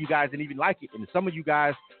 Most of you guys didn't even like it. And some of you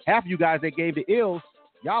guys, half of you guys that gave the ills,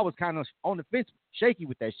 y'all was kind of on the fence, shaky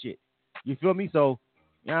with that shit. You feel me? So,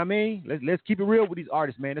 you know what I mean? Let's keep it real with these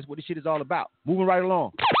artists, man. That's what this shit is all about. Moving right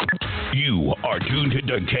along. You are tuned to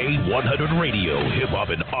K100 Radio, Hip Hop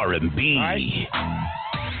and R&B. Right.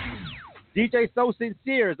 DJ So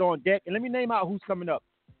Sincere is on deck, and let me name out who's coming up.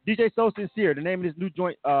 DJ So Sincere. The name of this new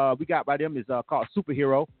joint we got by them is called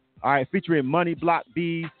Superhero. All right, featuring Money, Block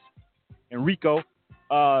Bees, and Rico.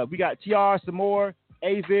 We got TR, some more,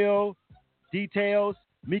 Avil, Details,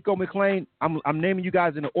 Miko McLean. I'm naming you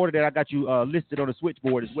guys in the order that I got you listed on the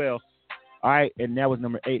switchboard as well. All right, and that was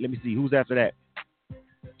number 8. Let me see who's after that.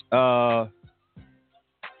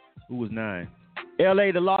 Who was 9?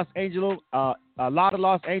 LA, the Lost Angel. La the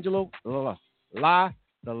Lost Angel. La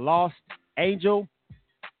the Lost Angel.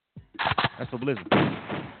 That's for Blizzard.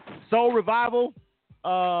 Soul Revival.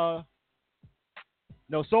 Soul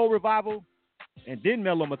Revival, and then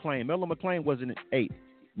Mellow McLean. Mellow McLean was in 8.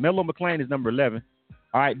 Mellow McLean is number 11.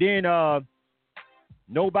 All right, then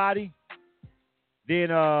Nobody. Then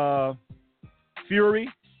Fury.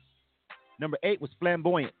 Number 8 was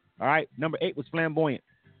Flamboyant. All right, number 8 was Flamboyant.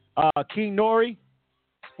 King Nori,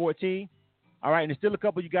 14. All right, and there's still a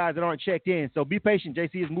couple of you guys that aren't checked in, so be patient.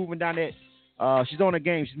 JC is moving down that. She's on the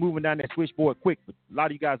game. She's moving down that switchboard quick, but a lot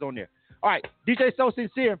of you guys on there. All right, DJ So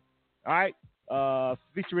Sincere. All right,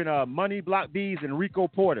 featuring Money, Block Bees, and Rico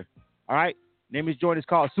Porter. All right, name of his joint is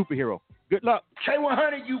called Superhero. Good luck.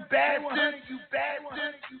 K100, you bastard. You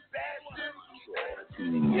bastard. You bastard.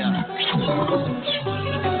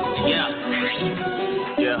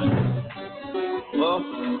 Yeah. Well,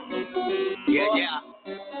 yeah.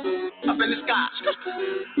 Up in the sky.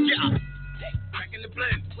 Yeah. Cracking the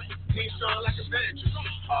blend. Team strong like a veteran.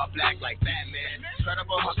 All black like Batman.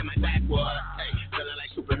 Incredible hawking my backwood. Hey, feeling like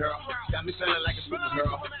Superman. superhero. Got me feeling like a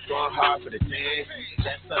superhero. Going hard for the team.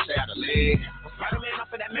 That's such out of league. Spider-Man up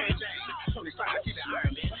for that Mary Jane. Tony Stark, I keep it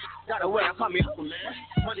Iron Man. Got away, I call me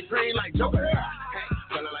Aquaman. Money green like Joker. Hey,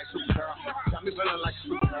 feeling like superhero. Got me feeling like a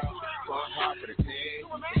superhero. Going hard for the team.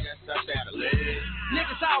 That's such out of league.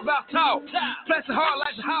 Niggas all about talk. Pressing hard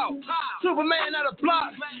like the hawk. Superman at a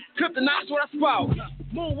block. Kryptonite's what I spot.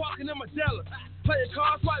 Moonwalking in my Della. Playing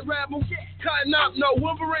cards, white rebel. Cutting up, no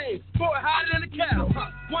Wolverine. Boy, higher than a cow.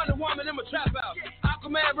 Wonder Woman in my trap house.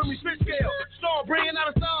 Aquaman bring me fish scale. Storm bringing out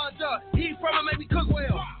a thunder. Heat from it make me cook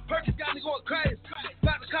well. Perkins got me going crazy.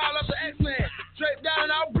 About to call up the X-Man. Straight down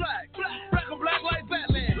and all black. Black and black like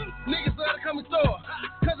Batman. Niggas love to come in store.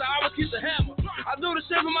 Cause I always keep the hammer. I do the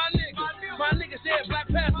shit for my niggas. My niggas said Black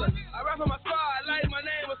Panther. I rap on my squad like my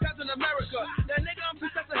name was Captain America. That nigga I'm 2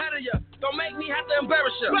 steps ahead of you. Don't make me have to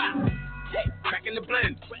embarrass you. Back in the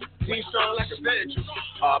blend. Team strong like a village.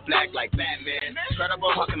 All black like Batman. Incredible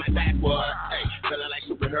hucking my backwood. Hey, feeling like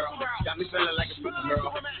superhero. Got me feeling like a superhero.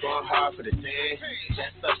 Going hard for the team.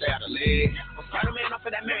 That's such out of league. I'm Spider-Man up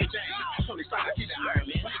for that Mary Jane. Tony Stark, I keep it Iron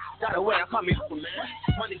Man. Got away, I call me Aquaman.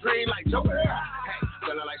 Money green like Joker. Hey,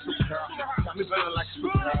 feeling like superhero. Got me feeling like a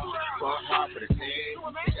superhero. Going hard for the team.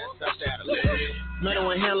 That's such out of league. Metal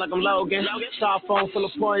in hand like I'm Logan. Star phone full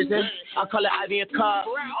of poison. I call it Ivy and Cobb.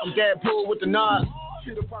 I'm Deadpool with the nod.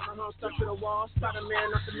 See the partner home stuck to the wall. Spider-Man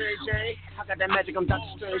up to Mary Jane. I got that magic, I'm Dr.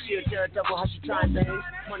 Strange. She a daredevil, how she trying things.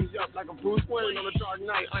 Money's up like a Bruce Wayne on a dark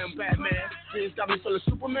night. I am Batman. Dreams got me full of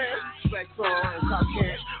Superman. Black Thor, I am Top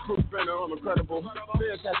Can. Bruce Banner, I'm incredible.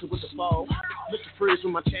 Fantastic with the ball. Mr. Freeze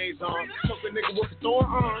with my chains on. Took a nigga with the Thor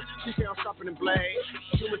on. She say I'm stopping and blade.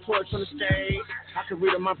 Human Torch on the stage. I can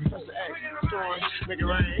read on my Professor X. Storm, make it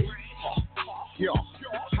rain. Yo,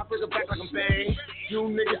 I bring it back like I'm Bane. You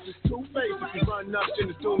niggas is two-faced if you run up in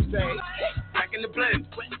the doomsday. Back in the blend,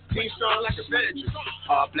 team strong like a village.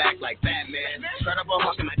 All black like Batman. Incredible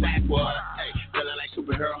hucking my backwood. Hey, feeling like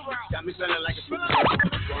superhero. Got me feeling like a superhero.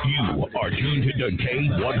 You are tuned to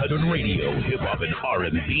K100 Radio, Hip Hop and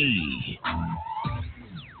R&B.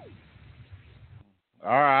 All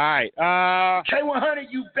right. K100,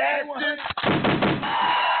 you bastard.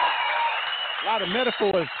 A lot of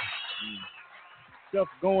metaphors. Stuff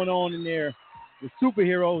going on in there with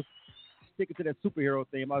superheroes. Sticking to that superhero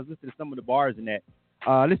theme. I was listening to some of the bars in that.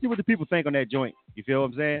 Let's see what the people think on that joint. You feel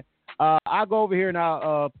what I'm saying? I'll go over here and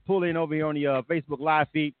I'll pull in over here on the Facebook Live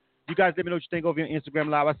feed. You guys let me know what you think over here on Instagram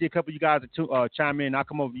Live. I see a couple of you guys chime in. I'll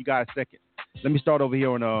come over to you guys second. Let me start over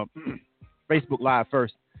here on Facebook Live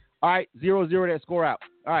first. All right, 0-0 that score out.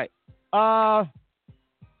 All right.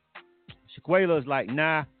 Shaquela is like,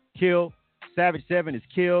 nah, kill. Savage 7 is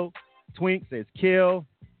kill. Twink says kill.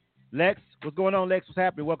 Lex, what's going on, Lex? What's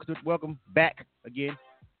happening? Welcome back again.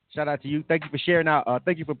 Shout out to you. Thank you for sharing out.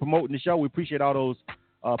 Thank you for promoting the show. We appreciate all those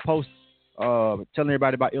posts telling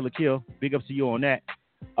everybody about Illa Kill. Big ups to you on that.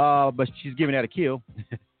 But she's giving that a kill.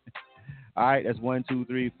 All right, that's 1, 2,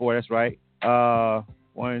 3, 4. That's right.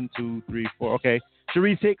 1, 2, 3, 4. Okay.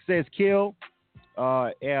 Sharice Hicks says kill.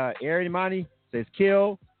 Aaron Imani says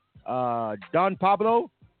kill. Don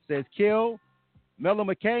Pablo says kill. Mello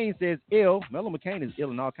McCain says ill. Mello McCain is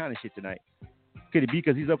ill and all kind of shit tonight. Could it be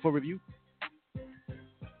because he's up for review?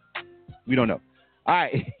 We don't know. All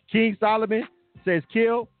right. King Solomon says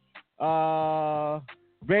kill.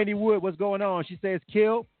 Brandy Wood, what's going on? She says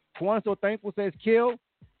kill. Kwan So Thankful says kill.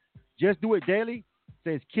 Just Do It Daily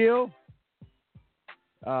says kill.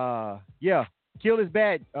 Yeah. Kill is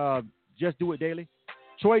bad. Just Do It Daily.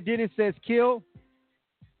 Troy Dennis says kill.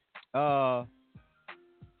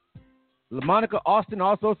 LaMonica Austin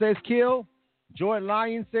also says kill. Jordan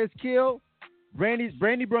Lyons says kill. Brandy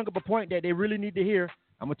brought up a point that they really need to hear.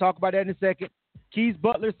 I'm going to talk about that in a second. Keys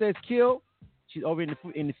Butler says kill. She's over in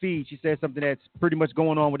the feed. She says something that's pretty much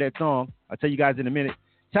going on with that song. I'll tell you guys in a minute.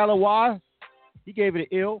 Talawa, he gave it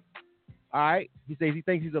an ill. All right. He says he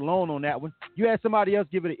thinks he's alone on that one. You had somebody else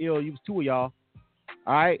give it an ill. It was two of y'all.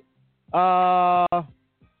 All right.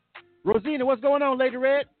 Rosina, what's going on, Lady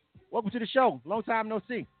Red? Welcome to the show. Long time no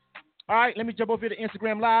see. All right, let me jump over here to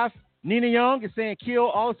Instagram Live. Nina Young is saying kill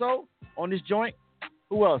also on this joint.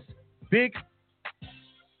 Who else? Big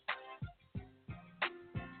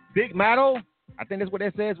Matto. I think that's what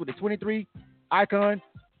that says with the 23 icon.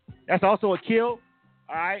 That's also a kill.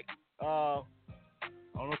 All right. I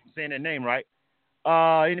don't know if I'm saying that name right.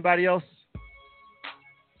 Anybody else?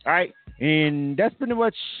 All right. And that's pretty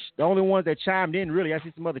much the only ones that chimed in, really. I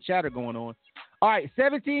see some other chatter going on. All right.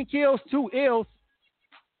 17 kills, 2 ills.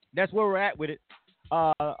 That's where we're at with it.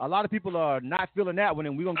 A lot of people are not feeling that one,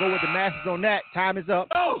 and we're going to go with the masses on that. Time is up.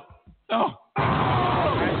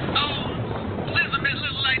 Elizabeth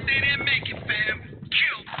look like they didn't make it, fam.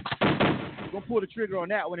 Kill. pull the trigger on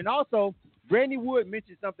that one. And also, Brandy Wood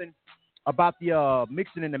mentioned something about the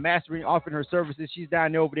mixing and the mastering, offering her services. She's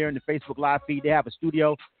down there over there in the Facebook Live feed. They have a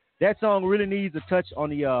studio. That song really needs a touch on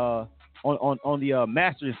the on the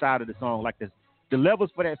mastering side of the song. Like the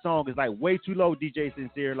levels for that song is like way too low, DJ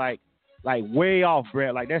Sincere. Like way off,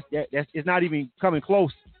 Brad. Like that's it's not even coming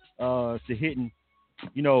close to hitting,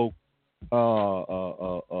 you know,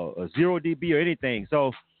 a 0 dB or anything.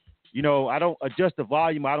 So, you know, I don't adjust the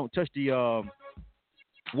volume. I don't touch the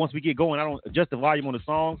once we get going, I don't adjust the volume on the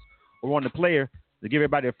songs or on the player to give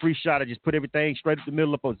everybody a free shot. I just put everything straight up the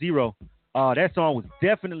middle up on 0. That song was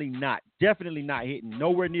definitely not hitting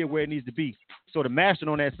nowhere near where it needs to be. So the mastering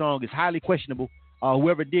on that song is highly questionable.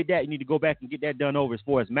 Whoever did that, you need to go back and get that done over as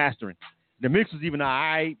far as mastering. The mix was even all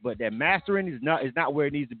right, but that mastering is not where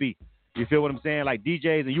it needs to be. You feel what I'm saying? Like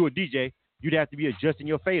DJs, and you a DJ, you'd have to be adjusting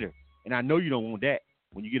your fader. And I know you don't want that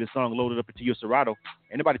when you get a song loaded up into your Serato.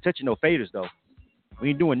 Ain't nobody touching no faders, though. We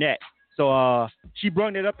ain't doing that. So she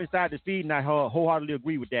brought it up inside the feed, and I wholeheartedly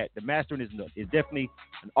agree with that. The mastering is definitely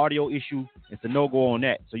an audio issue. It's a no-go on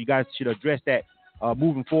that. So you guys should address that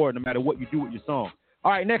moving forward, no matter what you do with your song.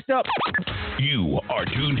 All right, next up. You are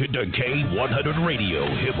tuned to K100 Radio,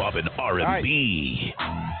 Hip Hop and R&B. Right.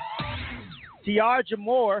 T.R.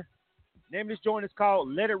 Jamore, name of this joint is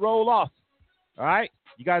called Let It Roll Off. All right,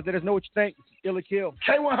 you guys let us know what you think. Still a kill.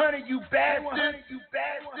 K100, you bastard. You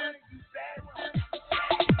bastard.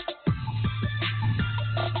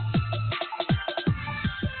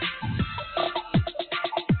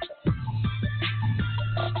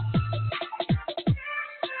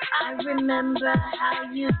 I remember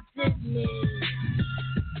how you did me.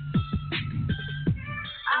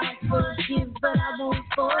 I forgive, but I won't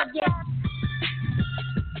forget.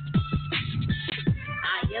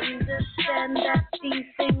 I understand that these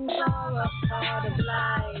things are a part of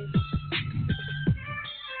life.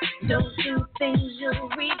 Don't do things you'll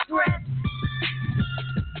regret.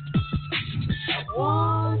 I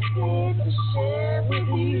wanted to share with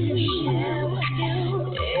you,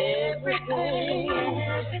 everything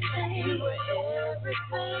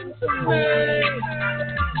to me.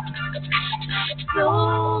 So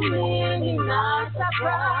many nights I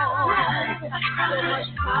cried, so much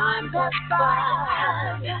time passed by.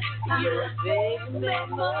 You're a big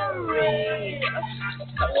memory,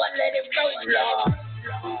 so I let it roll off.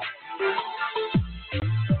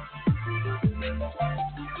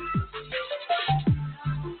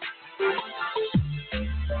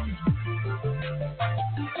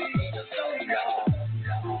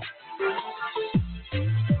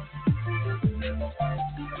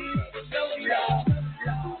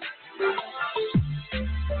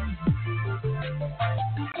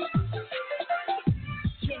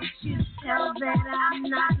 That I'm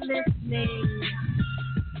not listening.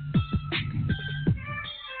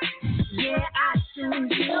 Yeah, I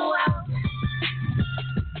tuned you out.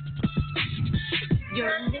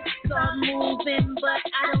 Your lips are moving, but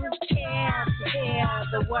I don't care to hear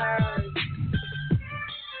the words.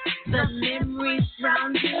 The memories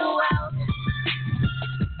drown you out.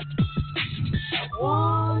 I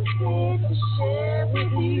wanted to share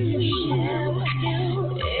with you,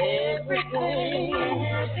 everything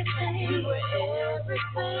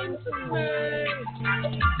to me.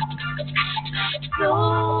 So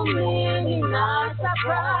many nights I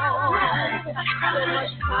cried, so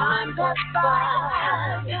much time passed by.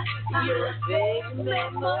 You're a big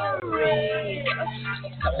memory,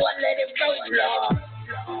 so I let it roll off.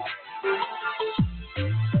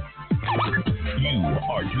 You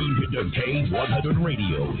are tuned to K100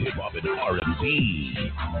 Radio, Hip Hop and R&B.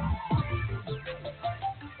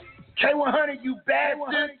 K100, you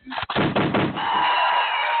bastard.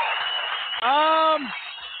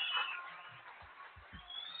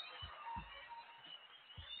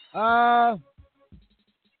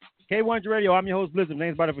 K100 Radio. I'm your host, Blizzard.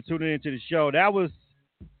 Thanks, everybody, for tuning into the show. That was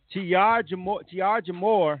T.R.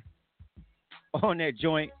 Jamore on that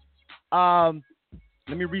joint.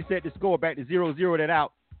 Let me reset the score back to 0-0 that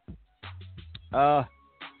out.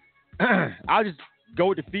 I'll just go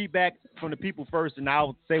with the feedback from the people first, and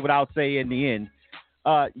I'll say what I'll say in the end.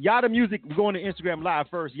 Yada Music, we're going to Instagram Live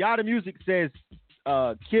first. Yada Music says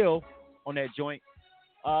kill on that joint.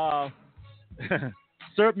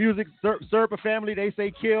 Serp Music, Serpa Family, they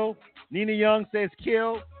say kill. Nina Young says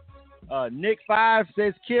kill. Nick 5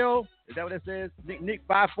 says kill. Is that what it says? Nick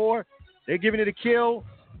 5-4, they're giving it a kill.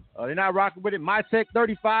 They're not rocking with it. MyTech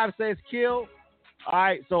 35 says kill. All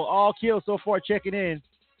right, so all kills so far checking in.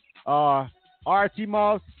 RT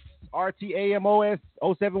Moss, RTAMOS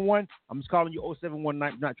 071. I'm just calling you 071,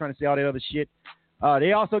 not trying to say all that other shit.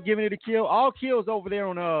 They also giving it a kill. All kills over there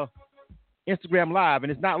on Instagram Live,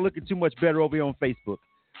 and it's not looking too much better over here on Facebook.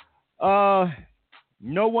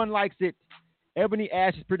 No one likes it. Ebony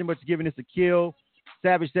Ash is pretty much giving this a kill.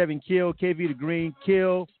 Savage 7 kill. KV the Green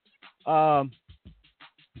kill.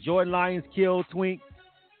 Jordan Lyons kill. Twink.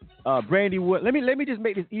 Brandy Wood. Let me just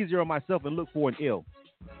make this easier on myself and look for an ill,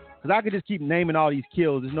 because I could just keep naming all these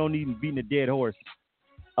kills. There's no need in beating a dead horse.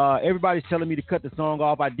 Everybody's telling me to cut the song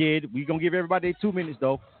off. I did. We're going to give everybody 2 minutes,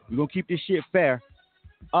 though. We're going to keep this shit fair.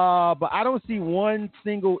 But I don't see one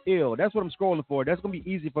single ill. That's what I'm scrolling for. That's going to be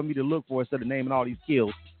easy for me to look for instead of naming all these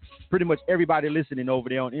kills. Pretty much everybody listening over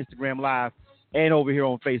there on Instagram Live and over here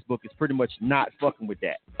on Facebook is pretty much not fucking with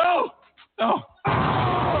that.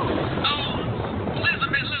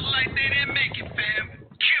 Elizabeth look like they didn't make it, fam.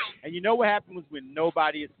 Kill. And you know what happens when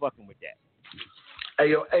nobody is fucking with that?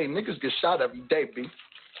 Hey, yo, niggas get shot every day, B.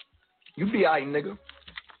 You be alright, nigga.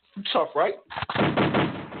 You tough, right?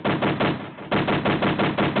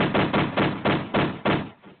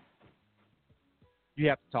 You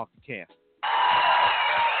have to talk to Cam.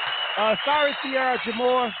 Sorry, Sierra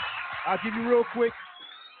Jamore. I'll give you real quick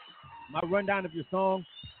my rundown of your song.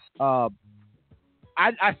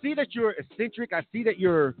 I see that you're eccentric. I see that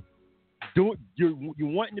you're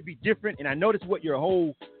wanting to be different, and I notice what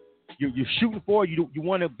you're shooting for. You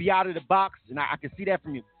want to be out of the box, and I can see that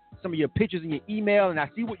from some of your pictures in your email, and I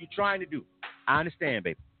see what you're trying to do. I understand,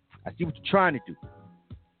 baby. I see what you're trying to do,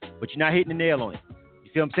 but you're not hitting the nail on it.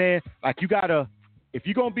 You feel what I'm saying? Like, if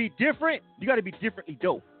you're gonna be different, you got to be differently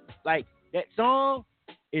dope. Like, that song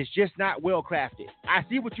is just not well crafted. I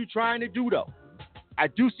see what you're trying to do, though. I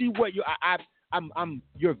do see what I'm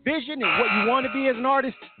your vision and what you want to be as an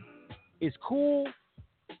artist is cool,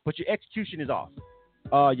 but your execution is off.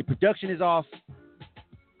 Your production is off.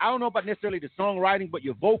 I don't know about necessarily the songwriting, but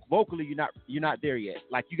your vocally you're not there yet.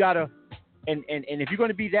 Like, you gotta, and if you're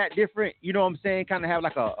gonna be that different, you know what I'm saying, kind of have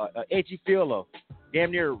like a edgy feel, or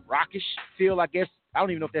damn near rockish feel, I guess. I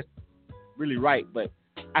don't even know if that's really right, but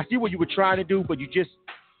I see what you were trying to do, but you just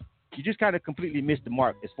kind of completely missed the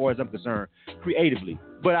mark as far as I'm concerned, creatively.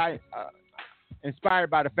 But I inspired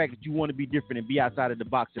by the fact that you want to be different and be outside of the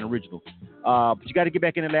box and original. But you got to get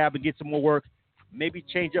back in the lab and get some more work. Maybe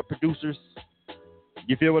change up producers.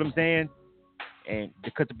 You feel what I'm saying? And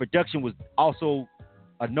because the production was also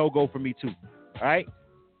a no-go for me too. All right?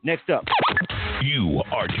 Next up. You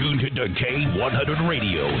are tuned to K100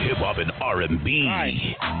 Radio, Hip Hop and R&B. All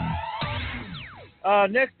right.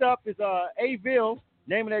 Next up is A-Ville.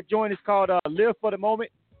 Name of that joint is called Live for the Moment.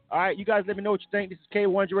 All right, you guys let me know what you think. This is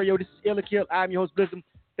K100 Radio. This is Illa Kill. I'm your host, Blizzard.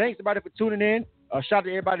 Thanks, everybody, for tuning in. Shout out to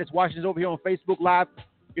everybody that's watching us over here on Facebook Live.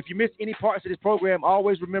 If you missed any parts of this program,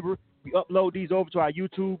 always remember we upload these over to our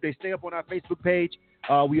YouTube. They stay up on our Facebook page.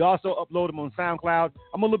 We also upload them on SoundCloud.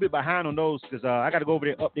 I'm a little bit behind on those because I got to go over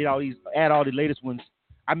there and update all these, add all the latest ones.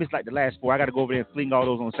 I missed like the last 4. I got to go over there and fling all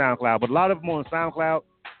those on SoundCloud. But a lot of them on SoundCloud.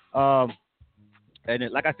 And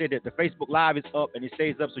then, like I said, the Facebook Live is up and it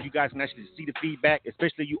stays up so you guys can actually see the feedback,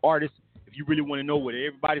 especially you artists, if you really want to know what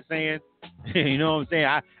everybody's saying. You know what I'm saying?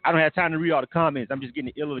 I don't have time to read all the comments. I'm just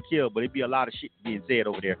getting the Illa Kill, but it'd be a lot of shit being said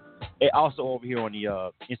over there. And also over here on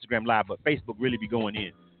the Instagram Live, but Facebook really be going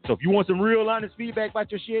in. So if you want some real honest feedback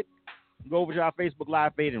about your shit, go over to our Facebook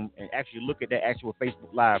Live page and actually look at that actual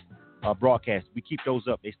Facebook Live broadcast. We keep those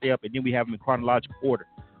up. They stay up, and then we have them in chronological order,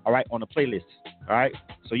 all right, on the playlist. All right?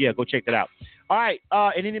 So, yeah, go check that out. All right,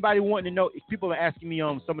 and anybody wanting to know, if people are asking me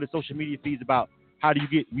on some of the social media feeds about how do you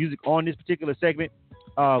get music on this particular segment,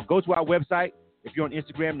 go to our website. If you're on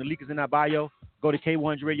Instagram, the link is in our bio. Go to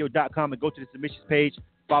K100radio.com and go to the submissions page.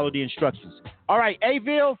 Follow the instructions. All right,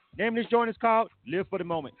 A-Ville, name of this joint is called Live for the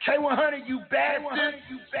Moment. K100, you bastard.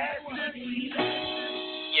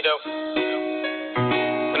 You know,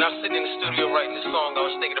 when I was sitting in the studio writing this song, I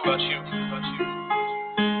was thinking about you.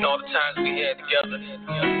 And all the times we had together.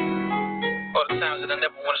 All the times that I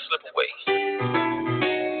never want to slip away.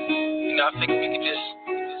 You know, I think we could just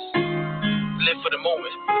live for the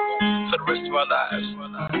moment, for the rest of our lives.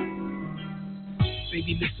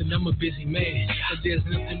 Baby, listen, I'm a busy man, but there's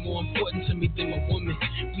nothing more important to me than my woman.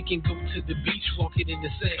 We can go to the beach, walk it in the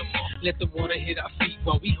sand. Let the water hit our feet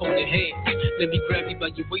while we hold your hands. Let me grab you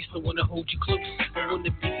by your waist, I wanna hold you close. I wanna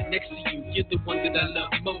be next to you, you're the one that I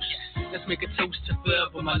love most. Let's make a toast to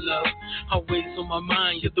forever, my love. Always on my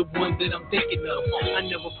mind, you're the one that I'm thinking of. I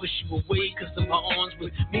never push you away, cause in my arms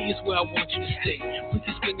with me is where I want you to stay. We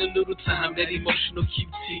can spend a little time, that emotional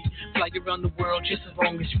QT. Fly around the world just as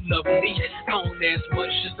long as you love me. I don't ask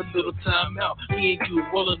much, just a little time out. We ain't do it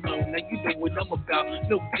well alone, now you know what I'm about.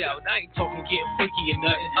 No doubt, I ain't talking getting freaky or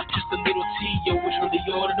nothing. Just a little tea, yo, it's really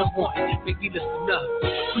all that I want. Baby, listen up.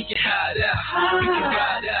 We can hide out, we can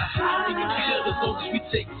ride out, we can chill as long as we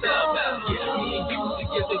take time out. out. Yeah, me and you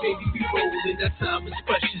together, baby, we rollin'. That time is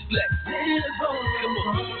precious. Let's come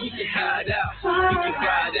on, we can hide out, we can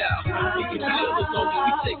ride out, we can chill as long as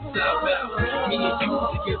we take time out. Me and you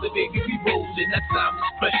together, baby, we rollin'. That time is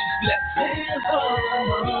precious. Let's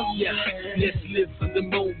let's live for the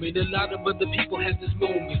moment. A lot of other people have this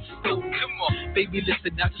moment. So come on, baby,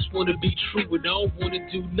 listen. I just wanna be true, and I don't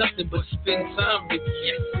wanna do nothing but spend time with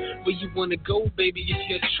you. Where you wanna go, baby, it's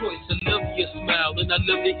your choice. I love your smile, and I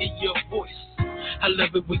love to hear your voice. I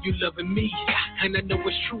love it when you loving me, and I know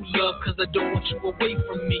it's true love, cause I don't want you away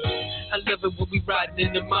from me. I love it when we riding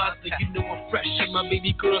in the Mazda, you know I'm fresh, and my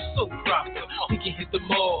baby girl so proper. We can hit the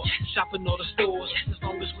mall, shopping all the stores, as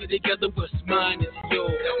long as we're together, what's mine is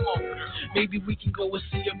yours. Maybe we can go and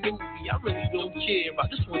see a movie, I really don't care, I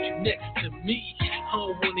just want you next to me. I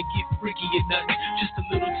don't wanna get freaky or nothing, just a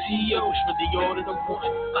little T.O. is really all that I want.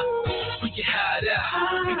 We can hide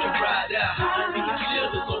out, we can ride out, we can chill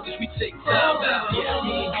as long as we take time out. Yeah,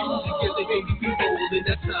 me and you together, baby, we rollin'.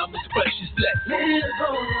 That time is precious. Let's come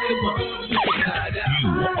on, we can hide out. You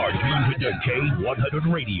are tuned to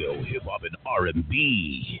K100 Radio, hip hop and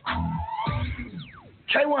R&B.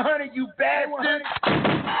 K100, you bastard!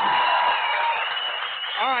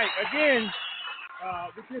 All right, again,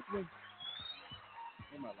 with this one.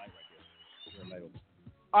 My light right there.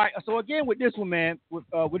 All right, so again with this one, man,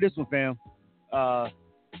 with this one, fam.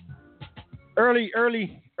 Early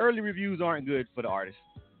reviews aren't good for the artist.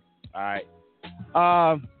 All right.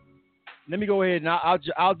 Let me go ahead and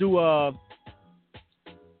I'll do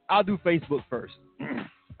Facebook first.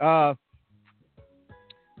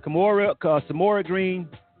 Samora Green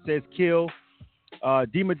says kill.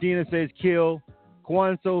 D Medina says kill.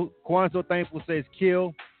 Kwanso Thankful says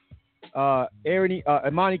kill.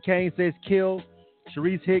 Imani Kane says kill.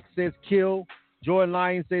 Sharice Hicks says kill. Jordan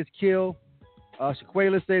Lyons says kill.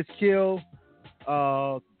 Shaquela says kill.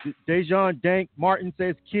 Dejan Dank Martin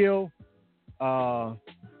says kill.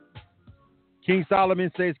 King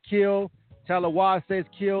Solomon says kill. Talawa says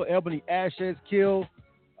kill. Ebony Ash says kill.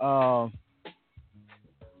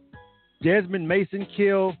 Desmond Mason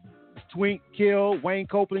kill. Twink kill. Wayne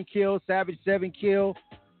Copeland kill. Savage 7 kill.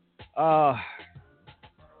 I'm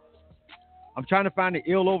trying to find the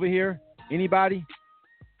ill over here. Anybody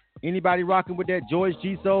rocking with that? George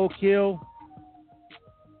G Soul kill.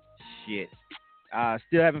 Shit.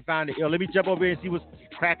 Still haven't found it. Yo, let me jump over here and see what's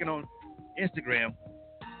cracking on Instagram.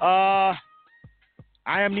 I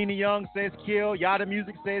Am Nina Young says kill. Yada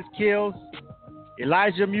Music says kills.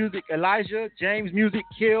 Elijah James Music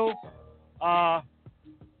kill.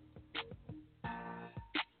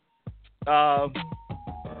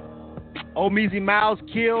 Omeezy Miles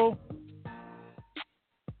kill.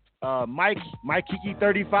 Mike Kiki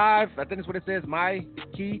 35. I think that's what it says. My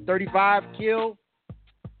Key 35 kill.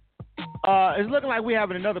 It's looking like we're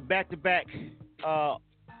having another back-to-back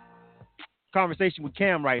conversation with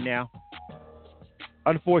Cam right now.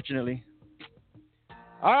 Unfortunately.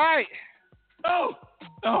 All right. Oh.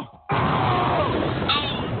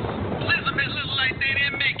 Elizabeth look like they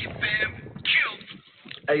didn't make it, fam.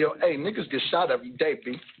 Killed. Hey, niggas get shot every day,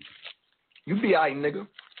 B. You be alright, nigga.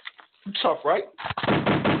 You tough, right?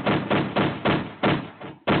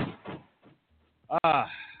 All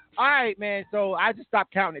right, man. So I just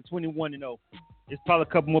stopped counting at 21-0. There's probably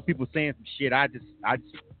a couple more people saying some shit. I just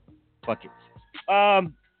fuck it.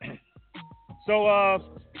 So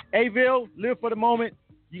Aville, live for the moment.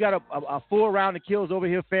 You got a full round of kills over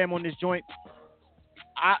here, fam, on this joint.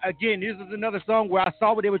 Again, this is another song where I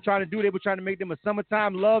saw what they were trying to do. They were trying to make them a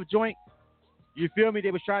summertime love joint. You feel me?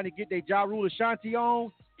 They was trying to get their Ja Rule Ashanti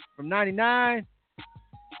on from 99,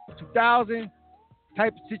 2000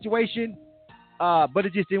 type of situation. But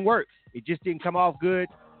it just didn't work. It just didn't come off good.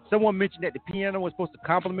 Someone mentioned that the piano was supposed to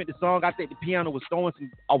complement the song. I think the piano was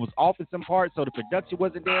was off in some parts, so the production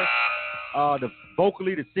wasn't there.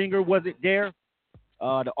 Vocally, the singer wasn't there.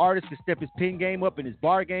 The artist could step his pen game up and his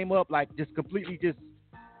bar game up, like just completely just.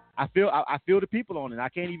 I feel the people on it. I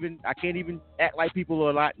can't even act like people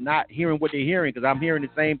are not hearing what they're hearing because I'm hearing the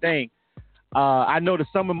same thing. I know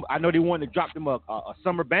they wanted to drop them a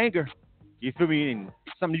summer banger. You feel me? And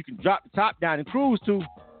something you can drop the top down and cruise to.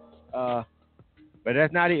 But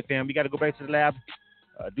that's not it, fam. We got to go back to the lab,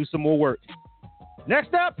 do some more work.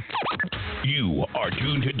 Next up. You are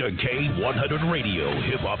tuned to K100 Radio,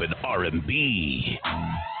 hip hop and R&B.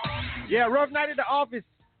 Yeah, rough night at the office.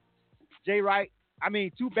 Jay Wright.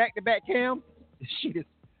 2 back-to-back Cam. Shit is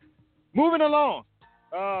moving along.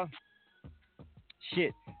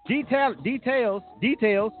 Shit. Details. I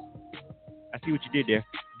see what you did there.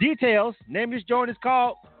 Details. Name of this joint is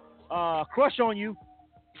called Crush on You.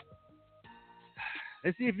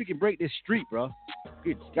 Let's see if we can break this streak, bro.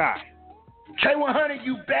 Good God. K100,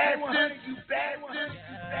 you bastard.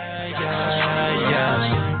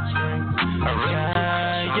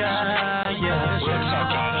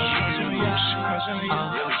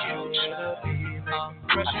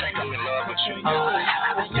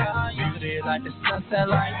 Like the sunset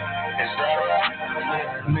light.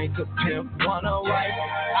 Make a pimp wanna wife.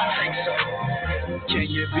 I think so. Can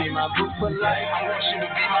you be my boo for life? I want you to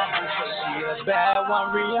be my boo for life. She a bad one,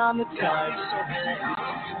 Rihanna type.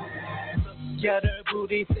 Get her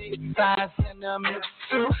booty thick, thighs and a mix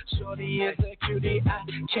too. Shorty is a cutie, I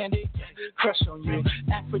candy crush on you.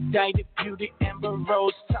 Aphrodite beauty, Amber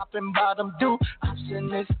Rose, top and bottom do.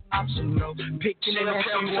 Option is optional, picking it as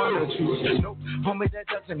you wanna choose. Nope, homie, that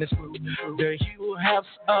doesn't exclude the hue halves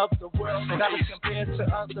of the world. And I was compared to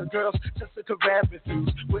other girls, Jessica Rabbit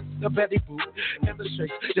views with the belly boot.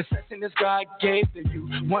 Illustrates the sexiness God gave to you.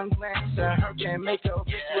 One glance at her can make a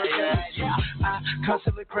I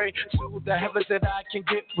constantly pray to the heavens that I can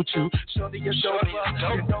get with you. Shorty, you're dope up,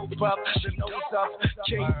 you know up, the nose up.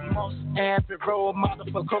 Kate Moss and the role model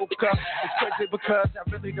for Coca. It's crazy because I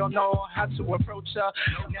really don't know how to approach her.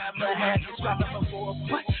 Never had this problem before,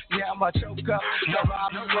 but now I'm a choke up. Never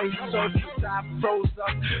I'm away, so since I froze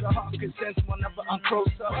up. The heart can sense whenever I'm close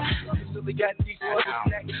up. Usually got these for the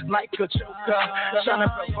neck like a choker. Trying to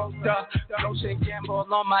provoke her. Ocean gamble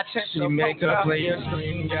on my chest. She make a player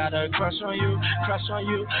scream, got a crush on you, crush on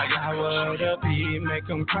you. I would be, make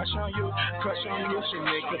them crush on you, crush on you. She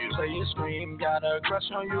make a player scream, got a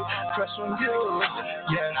crush on you, crush on you.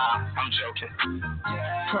 Yeah, I'm joking.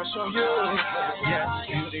 Crush on you. Yeah,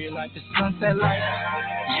 beauty like the sunset light.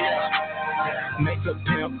 Yeah, make a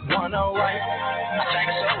pimp wanna wife. I think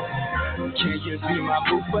so. Can you be my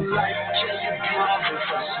boo for life? Can you be my boo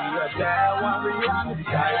for life? She a bad one, Rihanna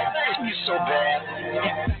type. You so bad.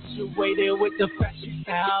 Infatuated with the fashion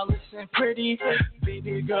style, listen pretty.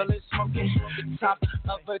 Baby girl is smoking top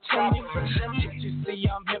of a chimney. Can't you see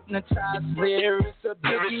I'm hypnotized? Lyrics a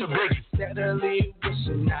biggie. Steadily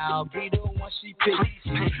wishing I'll be the one she picks.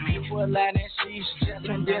 You a lad and she's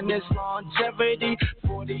jumping in this longevity.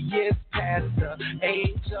 40 years past the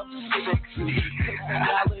age of 60.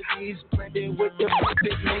 Technologies blended with the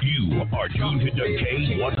fitness. You are tuned to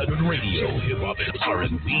K100 Radio, Hip Hop and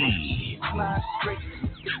R&B.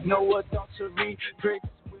 No adultery, bricks.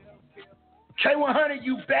 K100,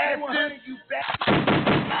 you bastard.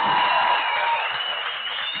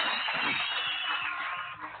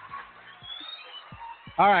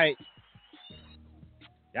 All right.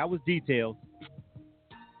 That was detailed.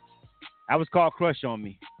 That was called Crush on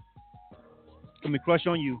Me. Crush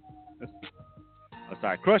on You.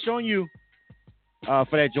 Crush on You for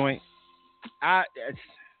that joint.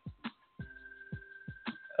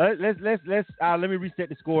 Let me reset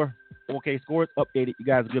the score. Okay, score is updated. You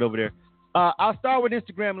guys are good over there. I'll start with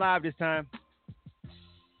Instagram Live this time.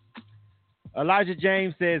 Elijah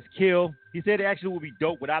James says kill. He said it actually would be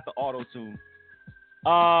dope without the auto-tune.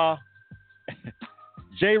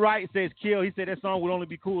 Jay Wright says kill. He said that song would only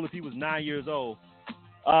be cool if he was 9 years old.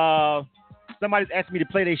 Somebody's asked me to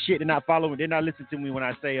play their shit. They're not following. They're not listening to me when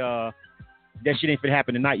I say that shit ain't finna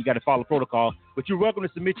happen tonight. You got to follow protocol. But you're welcome to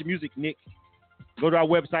submit your music, Nick. Go to our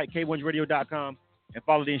website, k1radio.com, and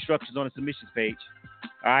follow the instructions on the submissions page.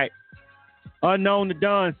 All right. Unknown to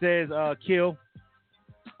Don says kill.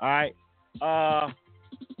 All right.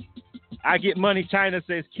 I Get Money China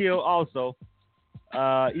says kill also.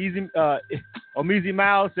 Omizi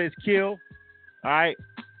Miles says kill. All right.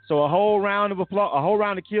 So a whole round of applause, a whole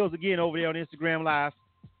round of kills again over there on Instagram Live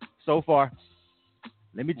so far.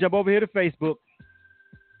 Let me jump over here to Facebook.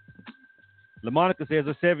 LaMonica says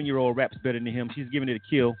a 7-year-old raps better than him. She's giving it a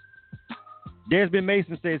kill. Desmond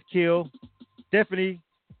Mason says kill. Stephanie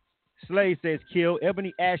Slay says kill.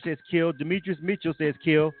 Ebony Ash says kill. Demetrius Mitchell says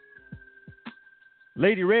kill.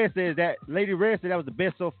 Lady Red said that was the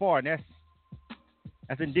best so far, and that's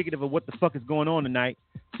indicative of what the fuck is going on tonight.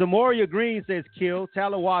 Samoria Green says kill.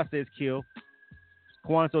 Talawa says kill.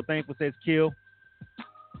 Quan So Thankful says kill.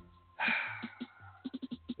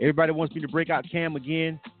 Everybody wants me to break out Cam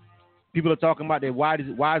again. People are talking about that. Why does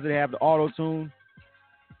it have the auto tune?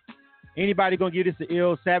 Anybody gonna give this a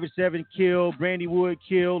ill? Savage 7 kill. Brandy Wood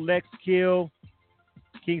kill. Lex kill.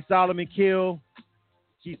 King Solomon kill.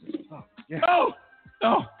 Jesus. Oh, yeah.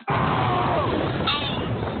 Oh.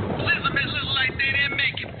 Elizabeth looks like they didn't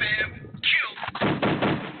make it, fam. Kill.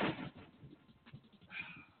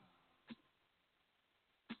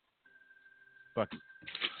 Fuck it.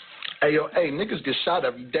 Hey, niggas get shot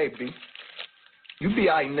every day, B. You be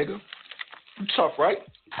aight, nigga. You tough, right?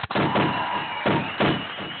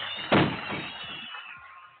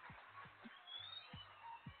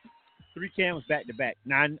 3 cams back to back.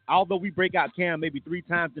 Now, although we break out cam maybe 3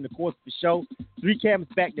 times in the course of the show, 3 cams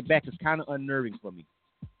back to back is kind of unnerving for me.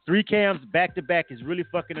 3 cams back to back is really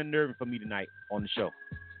fucking unnerving for me tonight on the show.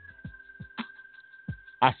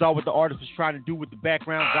 I saw what the artist was trying to do with the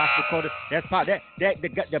background gospel coda. That's probably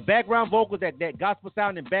the background vocals, that gospel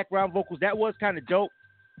sound and background vocals, that was kind of dope.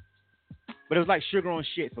 But it was like sugar on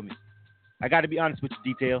shit for me. I got to be honest with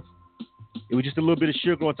you, details. It was just a little bit of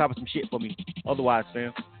sugar on top of some shit for me. Otherwise,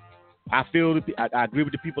 fam, I feel I agree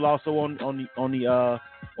with the people also on the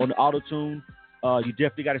auto tune. You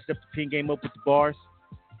definitely got to step the pin game up with the bars.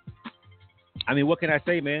 I mean, what can I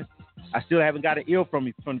say, man? I still haven't got an ill from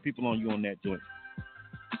the people on you on that joint.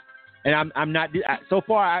 And I'm not so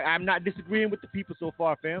far. I'm not disagreeing with the people so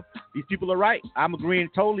far, fam. These people are right. I'm agreeing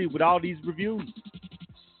totally with all these reviews.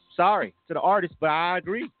 Sorry to the artist, but I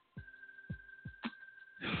agree.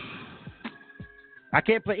 I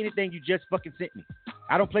can't play anything you just fucking sent me.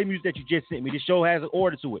 I don't play music that you just sent me. This show has an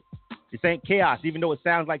order to it. This ain't chaos, even though it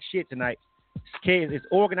sounds like shit tonight. It's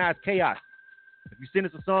organized chaos. If you send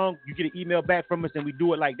us a song, you get an email back from us, and we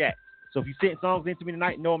do it like that. So if you send songs into me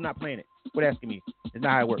tonight, no, I'm not playing it. Quit asking me. It's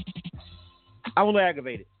not how it works. I'm a little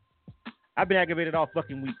aggravated. I've been aggravated all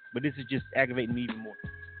fucking week, but this is just aggravating me even more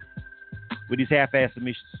with these half-ass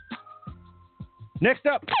submissions. Next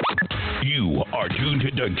up. You are tuned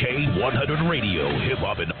to K100 Radio, Hip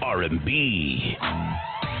Hop and R&B.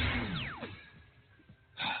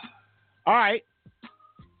 All right.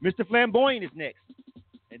 Mr. Flamboyant is next.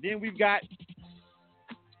 And then we've got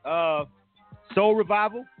Soul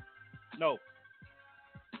Revival. No.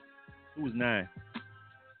 Who was 9?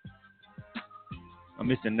 I'm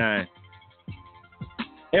missing 9.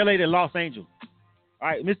 LA to Los Angeles. All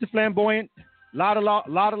right, Mr. Flamboyant, Lotta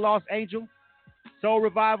Los Angel, Soul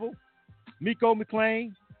Revival, Miko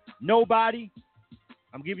McLean, Nobody.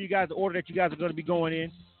 I'm giving you guys the order that you guys are going to be going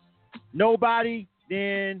in. Nobody,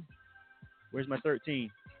 then where's my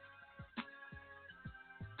 13?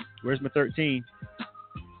 Where's my 13?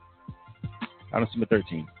 I don't see my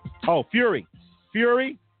 13. Oh, Fury,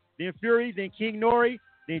 then King Nori,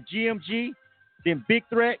 then GMG, then Big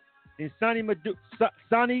Threat, then Sonny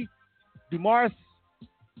Dumaris,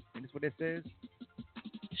 and that's what that says.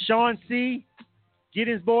 Sean C,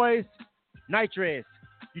 Giddens Boys, Nitrez.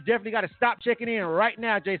 You definitely got to stop checking in right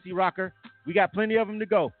now, JC Rocker. We got plenty of them to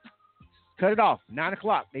go. Cut it off. 9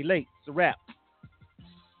 o'clock. They late. It's a wrap.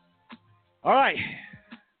 All right.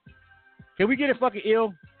 Can we get it fucking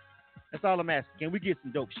ill? That's all I'm asking. Can we get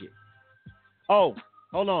some dope shit? Oh,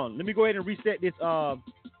 hold on. Let me go ahead and reset this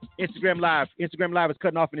Instagram Live. Instagram Live is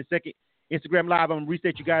cutting off in a second. Instagram Live, I'm going to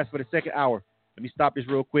reset you guys for the second hour. Let me stop this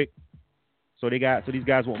real quick so these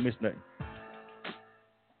guys won't miss nothing.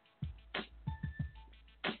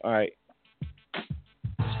 All right.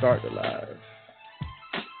 Start the live.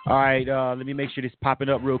 All right. Let me make sure this is popping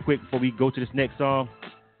up real quick before we go to this next song. I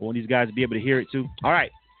want these guys to be able to hear it too. All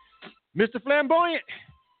right. Mr. Flamboyant.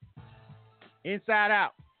 Inside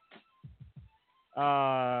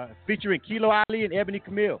Out. Featuring Kilo Ali and Ebony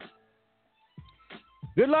Camille.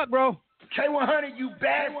 Good luck, bro. K100, you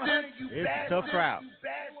bastard. It's a tough crowd.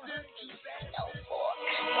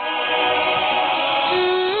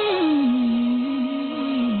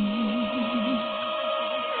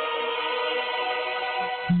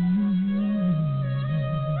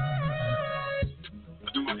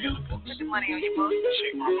 Put the money on your book.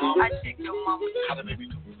 I check your mama. How the baby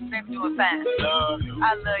do? Baby doing fine. Love you.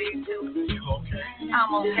 I love you too. You okay?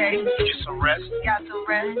 I'm okay. Get some rest. Got some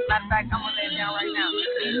rest. Matter of fact, I'm gonna lay down right now.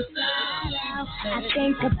 I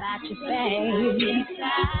think about you, babe.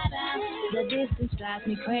 The distance drives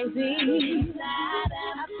me crazy.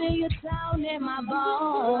 I feel your tone in my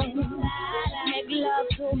bones. Make love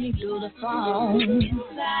to me through the phone.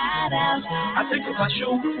 I think about you.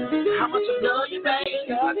 How much I love you,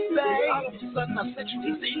 babe. All of a sudden I sent you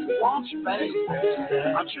these things. Want you, babe.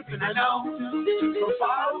 I'm tripping, I know. From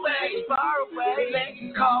far away. Let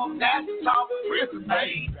you call, that's the talk. Prison,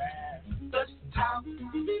 babe. Touch the top.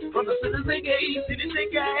 From the citizen gate.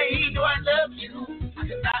 No, I love you. I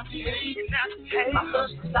cannot behave. I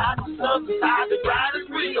hush the side, the grind is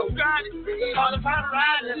real. All the power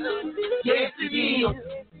riding. Yes, it is.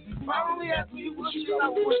 Finally after you wish you, I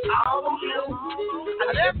wish all of you.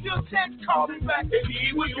 I left your text, called me back, and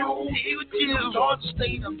he was you. Georgia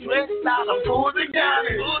State, I'm dressed out, I'm pulling down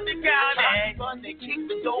it. Fun, they kick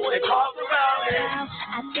the door and call around it.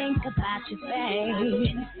 I think about you,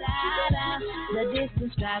 babe. The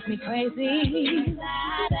distance drives me crazy.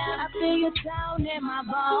 I feel your tone in my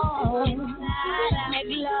bones.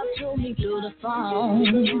 Make love to me through the phone.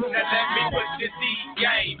 Now let me put this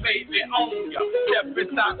game, baby, on ya. Step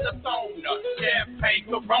inside the persona. Champagne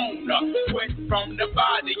Corona, sweat from the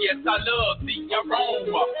body. Yes, I love the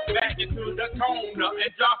aroma. Back into the corner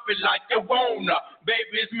and drop it like you wanna.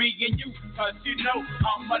 Baby, it's me and you, cause you know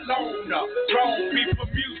I'm a loner. Grown people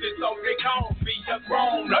music, so they call me a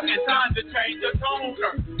groaner. It's time to change the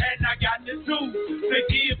toner, and I got the tools to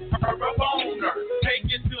give her a boner.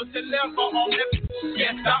 Take it to the level on the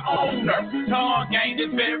yes, I own her. Tongue game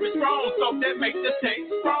is very strong, so that makes the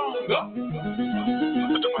taste stronger.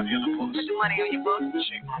 Put the money on the books. Put the money on your books.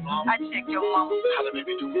 Check my mama. I check your mama. How the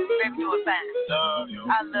baby do? Baby do it fine. Love you.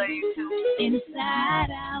 I love you too.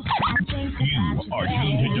 Inside out. You are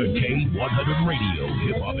tuned to K100 Radio,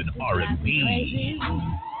 Hip Hop and R&B.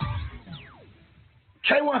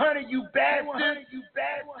 K100, you bad one. You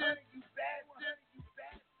bad one. You bad one.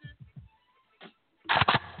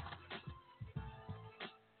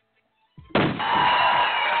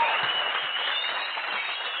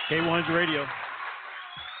 K100 Radio.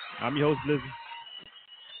 I'm your host, Lizzie.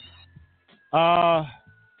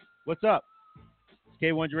 What's up? It's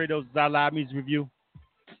K100 Radio's live music review.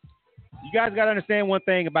 You guys got to understand one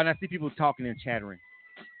thing about, I see people talking and chattering.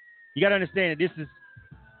 You got to understand that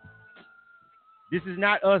this is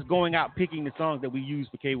not us going out picking the songs that we use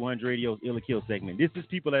for K100 Radio's Ill or Kill segment. This is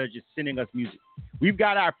people that are just sending us music. We've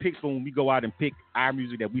got our picks for when we go out and pick our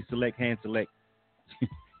music that we select, hand select.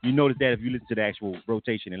 You notice that if you listen to the actual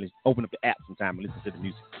rotation and open up the app sometime and listen to the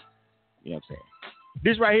music. You know what I'm saying?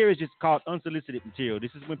 This right here is just called unsolicited material.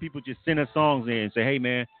 This is when people just send us songs in and say, hey,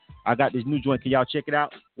 man, I got this new joint. Can y'all check it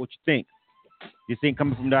out? What you think? This ain't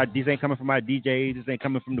coming from our DJs. This ain't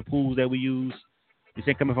coming from the pools that we use. This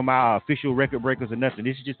ain't coming from our official record breakers or nothing.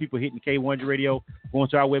 This is just people hitting K100 Radio, going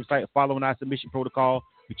to our website, following our submission protocol.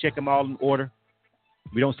 We check them all in order.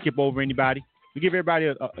 We don't skip over anybody. We give everybody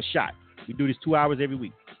a shot. We do this 2 hours every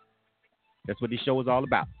week. That's what this show is all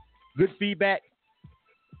about. Good feedback.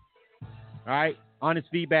 All right? Honest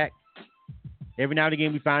feedback. Every now and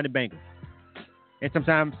again, we find a banger. And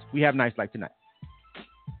sometimes we have nights like tonight.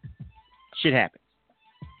 Shit happens.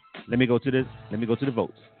 Let me go to the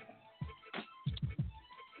votes.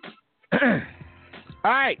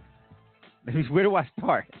 All right. Where do I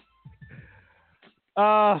start?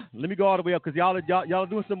 Let me go all the way up because y'all are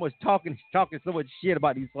doing so much talking so much shit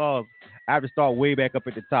about these songs. I have to start way back up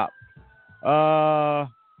at the top. All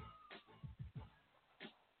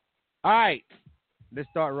right. Let's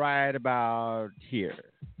start right about here.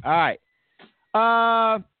 All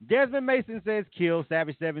right. Desmond Mason says kill.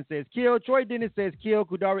 Savage 7 says kill. Troy Dennis says kill.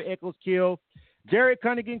 Kudari Echoes kill. Derek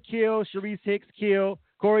Cunningham kill. Sharice Hicks kill.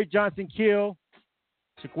 Corey Johnson kill.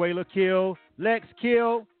 Shaquela kill. Lex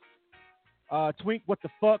kill. Twink what the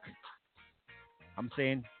fuck? I'm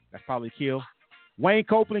saying that's probably kill. Wayne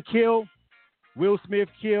Copeland kill. Will Smith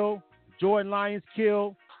kill. Jordan Lyons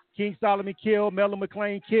kill. King Solomon kill. Melon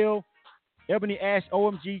McClain kill. Ebony Ash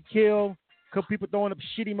OMG kill. Couple people throwing up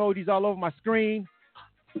shit emojis all over my screen.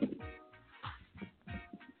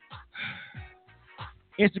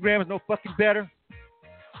 Instagram is no fucking better.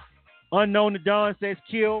 Unknown to Dawn says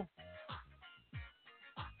kill.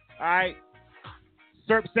 Alright.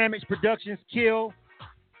 Serp Sandwich Productions kill.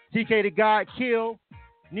 TK the God kill.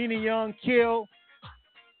 Nina Young kill.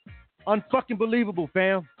 Unfucking believable,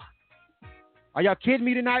 fam. Are y'all kidding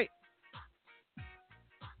me tonight?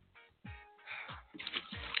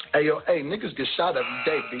 Hey, yo, niggas get shot every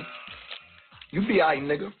day, B. You be aight,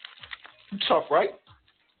 nigga. You tough, right?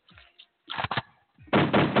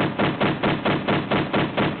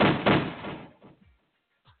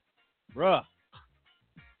 Bruh.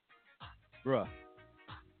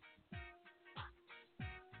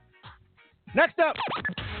 Next up.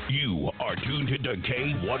 You are tuned to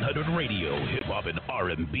K100 Radio, Hip Hop and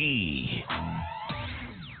R&B.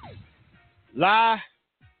 Lie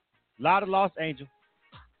to Los Angeles.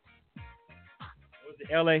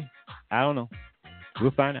 LA, I don't know. We'll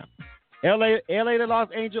find out. LA to Los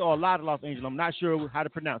Angeles or Lie to Los Angeles. I'm not sure how to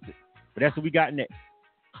pronounce it, but that's what we got next.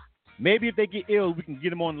 Maybe if they get ill, we can get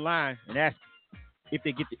them on the line and ask if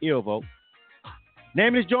they get the ill vote.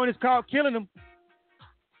 Name of this joint is called Killing Them.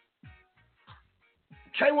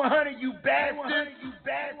 K100, you bad one. You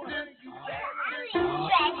bad one. You bad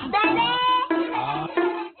one.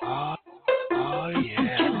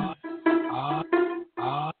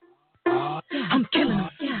 I'm killing them.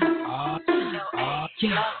 Yeah.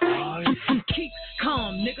 I'm keep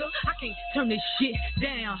calm, nigga. I can't turn this shit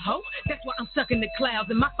down, ho. That's why I'm stuck in the clouds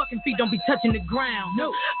and my fucking feet don't be touching the ground.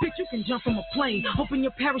 No, bitch, you can jump from a plane, open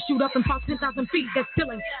your parachute up and fall 10,000 feet. That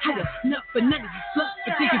still ain't high enough for none of you sluts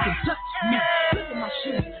to think you can touch me. Look at my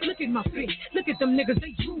shoes, look at my feet, look at them niggas,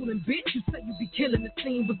 they drooling, bitch. You say you be killing the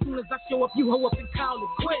scene, but soon as I show up, you hoe up and call it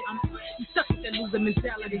quit. You stuck with that loser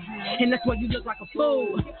mentality, and that's why you look like a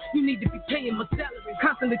fool. You need to be paying my salary,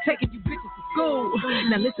 constantly taking you bitches to school.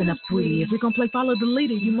 Now listen up, sweetie, if we're gonna play follow the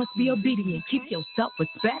leader, you must be obedient. Keep your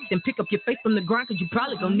self-respect and pick up your face from the ground, cause you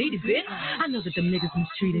probably gonna need it, bitch. I know that them niggas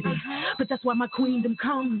mistreated it, but that's why my queendom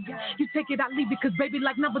comes. You take it, I leave it, cause baby,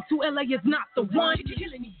 like number 2, LA is not the one.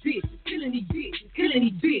 Killing these bitches, killing these bitches, killing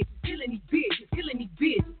these bitches, killing these bitches, killing these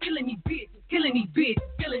bitches, killing these bitches, killing these bitches,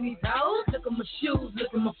 killing these hoes. Look at my shoes,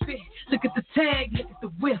 look at my fit, look at the tag, look at the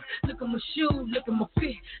whip, look at my shoes, look at my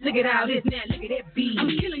fit, look at all this now, look at that beat. I'm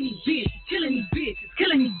killing these bitches, killing these bitches,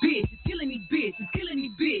 killing these bitches, killing these bitches, killing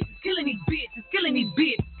these bitches, killing these bitches, killing these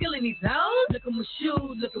bitches, killing these hoes. Look at my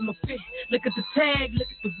shoes, look at my fit, look at the tag, look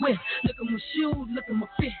at the whip, look at my shoes, look at my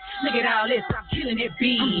fit, look at all this, I'm killing that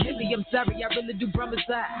beat. I'm sorry, I really do promise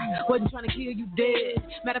I wasn't trying to kill you dead.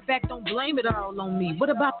 Matter of fact, don't blame it all on me. What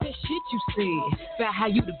about that shit you said about how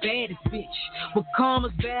you the baddest bitch? Well,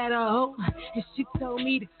 karma's bad, oh, and she told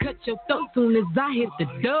me to cut your throat soon as I hit the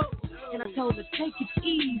door. And I told her, take it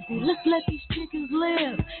easy, let's let these chickens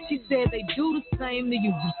live. She said they do the same to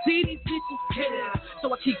you. You see these bitches kill.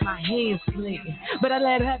 So I keep my hands clean, but I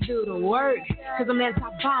let her do the work, cause I'm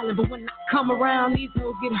anti-violent, but when I come around, these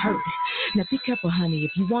hoes get hurt. Now be careful, honey,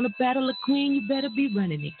 if you want to battle a queen, you better be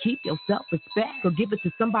running it. Keep your self-respect or give it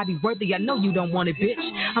to somebody worthy. I know you don't want it, bitch.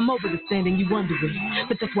 I'm over the standing, you wondering,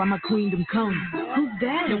 but that's why my queendom comes. Who's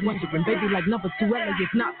that? You're wondering, baby, like number 2, LA is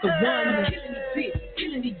not the one.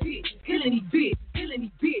 Killing these bitches, killing these bitches, killing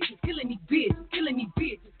these bitches, killing these bitches, killing these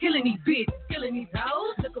bitches, killing these bitches, killing these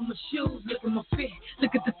hoes. Look at my shoes, look at my fit,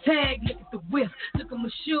 look at the tag, look at the whip, look at my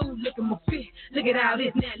shoes, look at my fit, look at all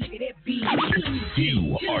this now, look at that beat.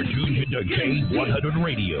 You are tuned to K100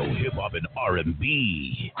 Radio, Hip Hop and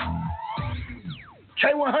R&B.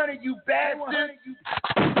 K100, you bastard!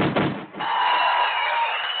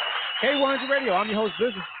 K100 Radio, I'm your host,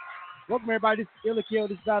 Blizzard. Welcome, everybody. This is Illa Kill.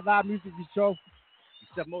 This is our live music review show.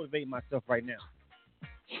 I'm self-motivating myself right now.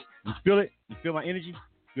 You feel it? You feel my energy?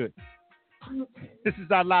 Good. This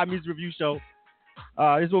is our live music review show.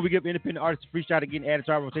 This is where we give independent artists a free shot at getting added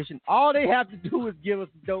to our rotation. All they have to do is give us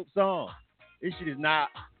a dope song. This shit is not.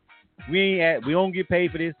 We don't get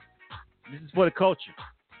paid for this. This is for the culture.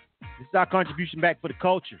 This is our contribution back for the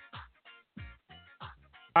culture.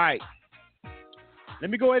 All right. Let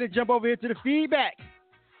me go ahead and jump over here to the feedback.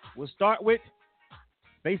 We'll start with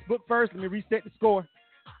Facebook first. Let me reset the score.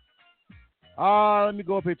 Let me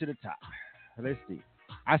go up here to the top. Let's see.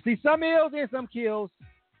 I see some ills and some kills.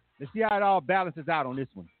 Let's see how it all balances out on this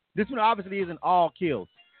one. This one obviously isn't all kills.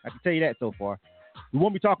 I can tell you that so far. We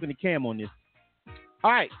won't be talking to Cam on this.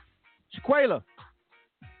 All right. Shaquela.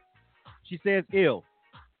 She says ill.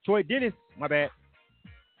 Troy Dennis, my bad.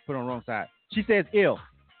 Put it on the wrong side. She says ill.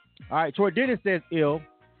 All right. Troy Dennis says ill.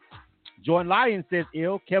 Jordan Lyons says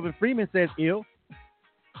ill. Kevin Freeman says ill.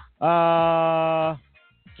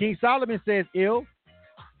 King Solomon says ill.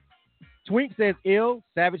 Twink says ill.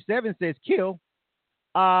 Savage 7 says kill.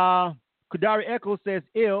 Kadari Echo says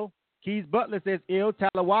ill. Keys Butler says ill.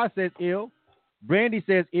 Talawa says ill. Brandy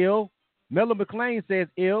says ill. Mello McLean says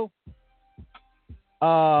ill.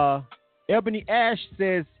 Ebony Ash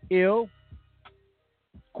says ill.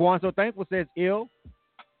 Quan So Thankful says ill.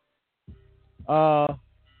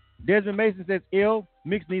 Desmond Mason says ill.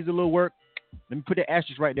 Mix needs a little work. Let me put the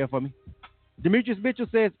asterisk right there for me. Demetrius Mitchell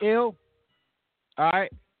says ill. All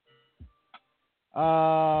right.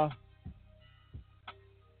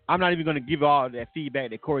 I'm not even going to give all that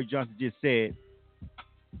feedback that Corey Johnson just said.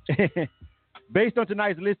 Based on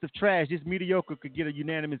tonight's list of trash, this mediocre could get a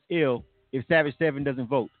unanimous ill if Savage 7 doesn't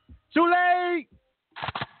vote. Too late!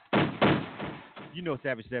 You know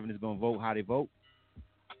Savage 7 is going to vote how they vote.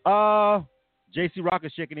 JC Rock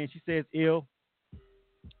is checking in. She says ill.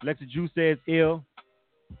 Lexa Jew says ill.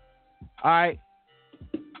 All right.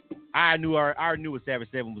 I knew what Savage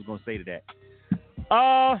 7 was going to say to that.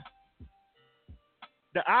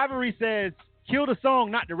 The Ivory says, kill the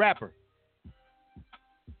song, not the rapper.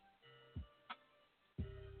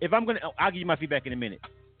 I'll give you my feedback in a minute.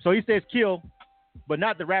 So he says kill, but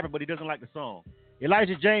not the rapper, but he doesn't like the song.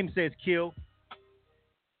 Elijah James says kill.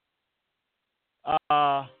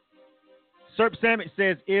 Serp Samet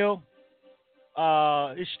says ill.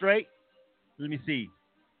 It's straight. Let me see.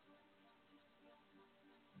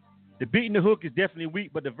 The beat in the hook is definitely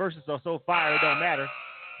weak, but the verses are so fire it don't matter.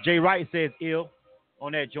 Jay Wright says ill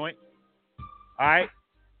on that joint. All right.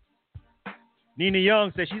 Nina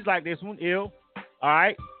Young says she's like this one. Ill. All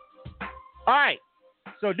right. All right.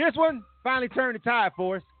 So this one finally turned the tide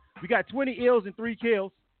for us. We got 20 ills and 3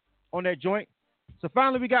 kills on that joint. So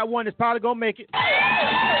finally we got one that's probably going to make it.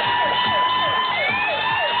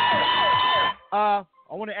 I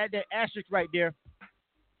want to add that asterisk right there.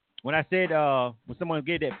 When I said, when someone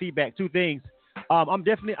gave that feedback, 2 things. I'm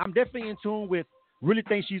definitely in tune with, really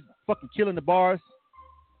think she's fucking killing the bars.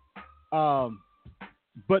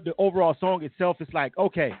 But the overall song itself is like,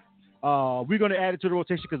 okay, we're going to add it to the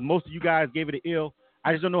rotation because most of you guys gave it an ill.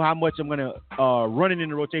 I just don't know how much I'm going to run it in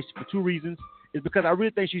the rotation for 2 reasons. It's because I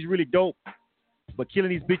really think she's really dope, but killing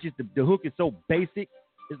these bitches, the hook is so basic.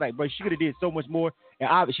 It's like, bro, she could have did so much more.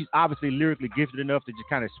 And she's obviously lyrically gifted enough to just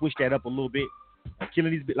kind of switch that up a little bit.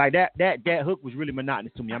 Killing these, like that hook was really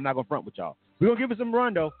monotonous to me. I'm not going to front with y'all. We're going to give her some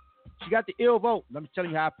run, though. She got the ill vote. I'm just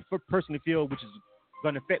telling you how I personally feel, which is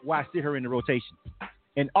going to affect why I sit her in the rotation.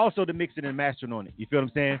 And also the mixing and mastering on it. You feel what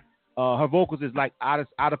I'm saying? Her vocals is like out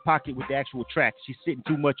of pocket with the actual track. She's sitting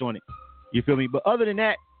too much on it. You feel me? But other than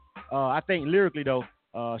that, I think lyrically, though,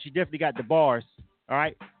 she definitely got the bars. All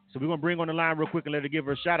right? So we're going to bring on the line real quick and let her give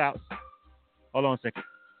her a shout-out. Hold on a second.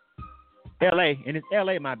 L.A., and it's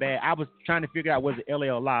L.A., my bad. I was trying to figure out was it L.A.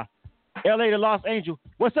 or La. L.A. to Los Angeles.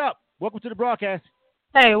 What's up? Welcome to the broadcast.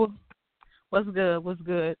 Hey, what's good? What's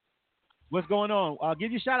good? What's going on?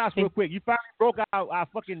 Give you shout-outs real quick. You finally broke out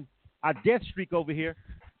our death streak over here.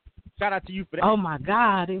 Shout out to you for that. Oh, my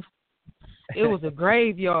God. It was a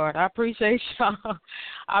graveyard. I appreciate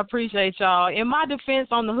y'all. In my defense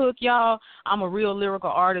on the hook, y'all, I'm a real lyrical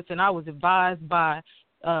artist, and I was advised by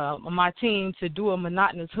my team to do a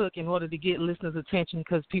monotonous hook in order to get listeners' attention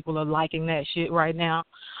because people are liking that shit right now.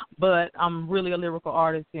 But I'm really a lyrical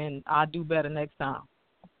artist, and I'll do better next time.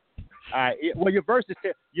 All right. Well, your verses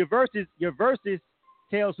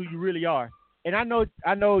tells who you really are. And I know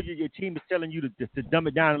your team is telling you to dumb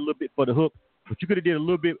it down a little bit for the hook, but you could have did a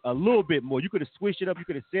little bit more. You could have switched it up. You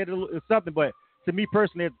could have said a little something. But to me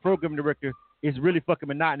personally, as the program director, it's really fucking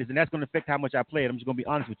monotonous, and that's going to affect how much I play it. I'm just going to be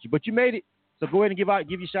honest with you. But you made it, so go ahead and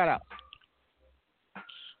give your shout out.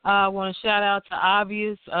 I want to shout out to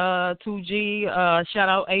Obvious, 2G, shout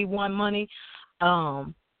out A1 Money,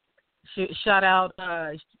 shout out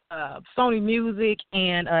Sony Music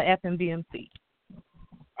and FMBMC.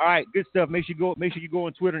 All right, good stuff. Make sure you go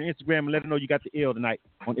on Twitter and Instagram and let them know you got the ill tonight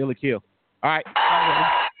on Ill or Kill. All right.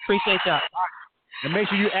 Appreciate y'all. And make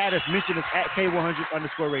sure you add us, mention us at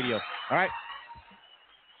K100_radio. All right.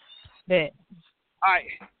 Bet. All right.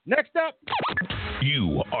 Next up.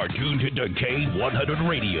 You are tuned to K100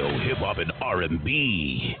 Radio, hip hop and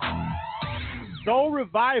R&B. Soul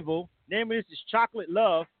Revival. Name of this is Chocolate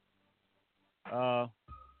Love. Did I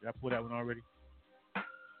pull that one already?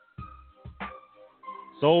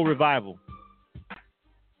 Soul Revival.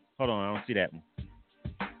 Hold on, I don't see that one.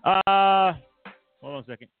 Hold on a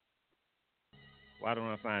second. Why don't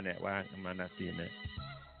I find that? Why am I not seeing that?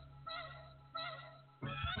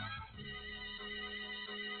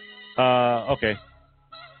 Okay.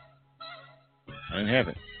 I didn't have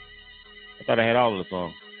it. I thought I had all of the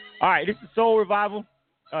songs. All right, this is Soul Revival.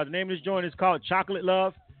 The name of this joint is called Chocolate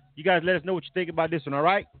Love. You guys let us know what you think about this one, all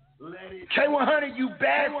right? K100, you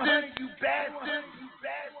bastard. You bastard.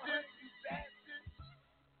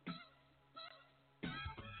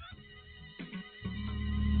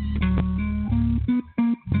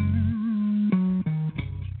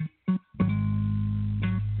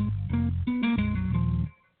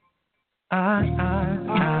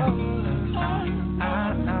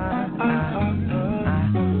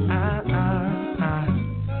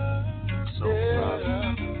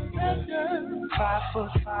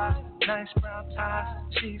 Nice brown eyes,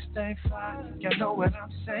 she stay fly. Y'all know what I'm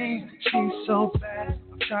saying? She's so bad.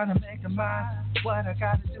 I'm trying to make her mine. What I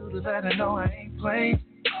gotta do to let her know I ain't playing?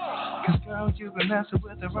 Cause girl, you've been messing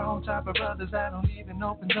with the wrong type of brothers that don't even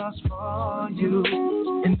open doors for you.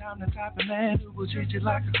 And I'm the type of man who will treat you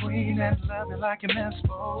like a queen and love you like a man's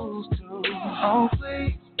supposed to. Oh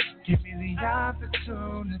please, give me the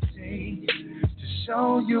opportunity to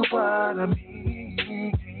show you what I mean.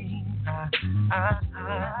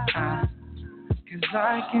 Cause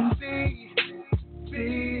I can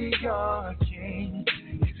be your king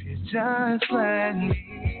if you just let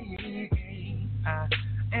me.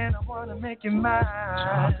 And I wanna make you mine.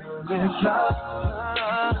 Chocolate love.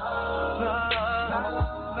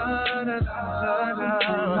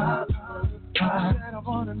 I said I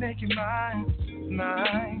wanna make you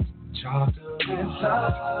mine. Chocolate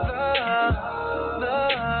love.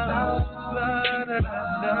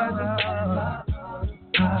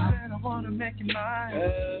 I said I wanna make you mine.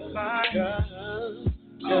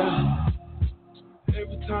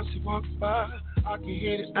 time she walks by, I can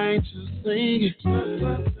hear the angels singing.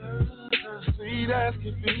 Sweet as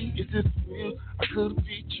can be, is this real? I could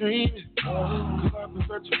be dreaming. Cause I've been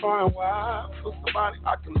searching far and wide for somebody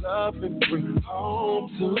I can love and bring home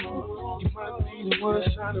to. You might be the one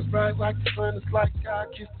shining bright like the sun. It's like God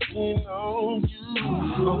kissed the skin on you.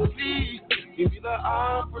 Oh, please give me the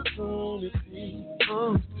opportunity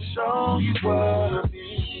to show you what I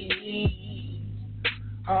need.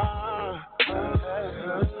 Cause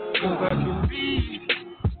I can be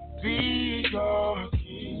your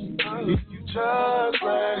king if you just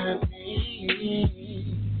let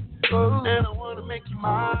me. And I wanna make you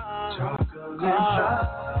mine. Chocolate love.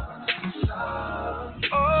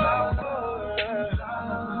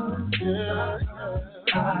 You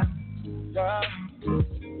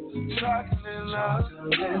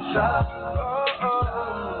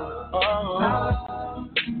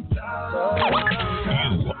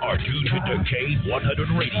are tuned to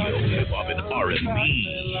K100 Radio, Hip Hop and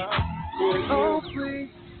R&B. Oh, please.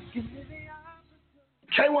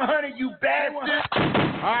 K100, you bastard!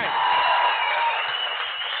 Alright.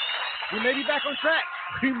 We may be back on track.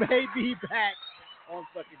 We may be back on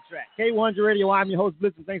fucking track. K100 Radio, I'm your host,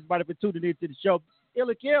 Bliss, and thanks everybody for tuning in to the show.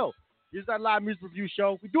 Illa Kill. This is our live music review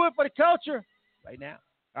show. We do it for the culture right now.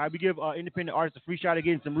 All right, we give independent artists a free shot at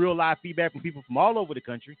getting some real live feedback from people from all over the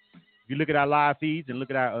country. If you look at our live feeds and look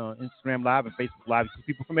at our Instagram Live and Facebook Live, you see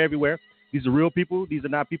people from everywhere. These are real people. These are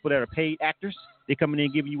not people that are paid actors. They coming in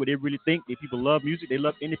and giving you what they really think. If people love music, they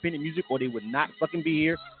love independent music, or they would not fucking be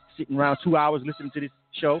here sitting around 2 hours listening to this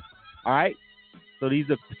show. All right? So these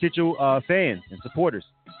are potential fans and supporters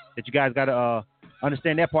that you guys got to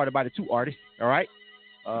understand that part about the two artists. All right?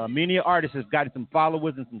 Many artists have gotten some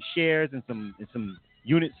followers and some shares and some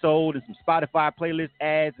units sold and some Spotify playlist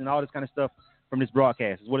ads and all this kind of stuff from this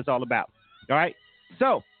broadcast. Is what it's all about. All right?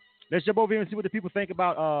 So let's jump over here and see what the people think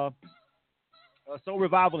about Soul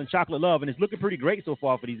Revival and Chocolate Love, and it's looking pretty great so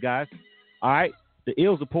far for these guys. All right, the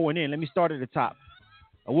ills are pouring in. Let me start at the top.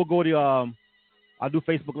 We'll go to I'll do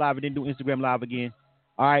Facebook Live and then do Instagram Live again.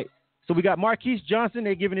 All right, so we got Marquise Johnson.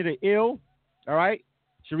 They're giving it an ill. All right,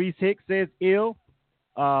 Sharice Hicks says ill.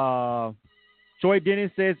 Troy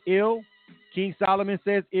Dennis says ill. King Solomon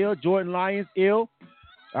says ill. Jordan Lyons ill.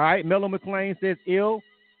 All right, Mello McClain says ill.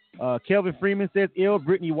 Kelvin Freeman says ill.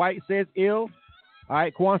 Brittany White says ill. All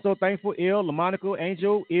right, Quan So Thankful, ill. LaMonica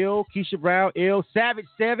Angel, ill. Keisha Brown, ill. Savage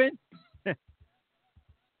 7.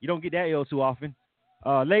 You don't get that ill too often.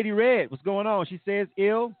 Lady Red, what's going on? She says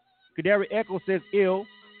ill. Kadari Echo says ill.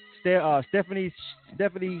 Stephanie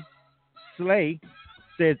Slay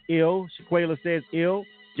says ill. Shaquela says ill.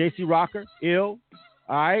 JC Rocker, ill.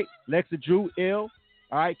 All right, Lexa Drew, ill.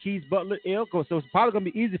 All right, Keys Butler, ill. So it's probably going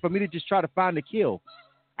to be easy for me to just try to find the kill.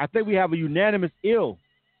 I think we have a unanimous ill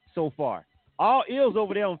so far. All ills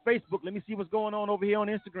over there on Facebook. Let me see what's going on over here on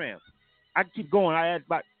Instagram. I can keep going. I add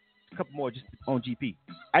about a couple more just on GP.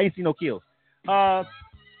 I ain't see no kills.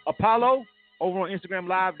 Apollo over on Instagram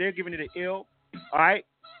Live. They're giving it an ill. All right.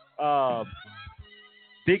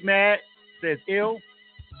 Big Mad says ill.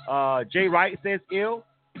 Jay Wright says ill.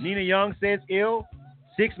 Nina Young says ill.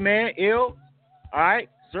 6 Man ill. All right.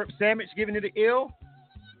 Serp Sandwich giving it an ill.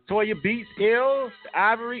 Toya Beats ill. The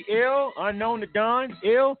Ivory ill. Unknown to Don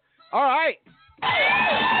ill. All right. Right.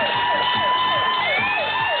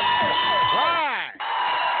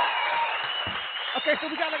 Okay, so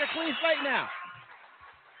we got like a clean slate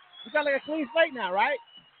now. Right?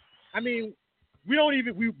 I mean, we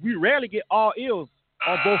rarely get all ills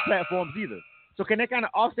on both platforms either. So can they kind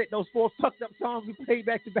of offset those 4 fucked up songs we played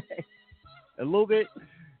back to back a little bit?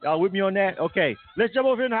 Y'all with me on that? Okay, let's jump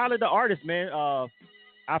over here and holler at the artist, man. Our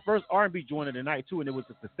first R&B joiner tonight too, and it was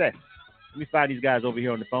a success. Let me find these guys over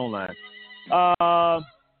here on the phone line. Hold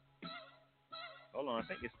on, I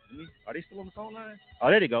think are they still on the phone line? Oh,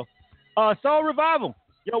 there they go. Soul Revival.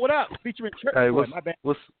 Yo, what up? Featuring Church Boy. My bad.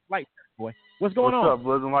 What's going on? What's up,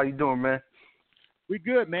 Blizzard? How you doing, man? We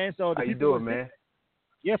good, man. So how you doing, man?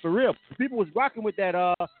 Yeah, for real. People was rocking with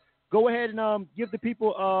that. Go ahead and give the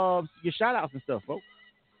people your shout outs and stuff, folks.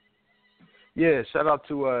 Yeah, shout out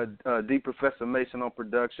to D Professor Mason on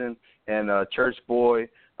production and Church Boy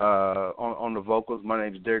on the vocals. My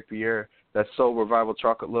name is Derek Pierre. That's Soul Revival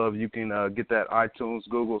Chocolate Love. You can get that iTunes,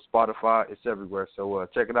 Google, Spotify. It's everywhere. So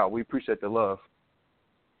check it out. We appreciate the love.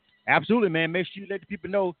 Absolutely, man. Make sure you let the people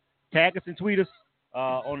know. Tag us and tweet us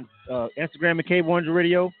on Instagram at K100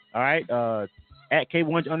 Radio. All right. At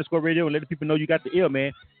K100_radio, and let the people know you got the ill,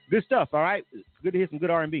 man. Good stuff. All right. It's good to hear some good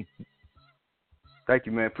R&B. Thank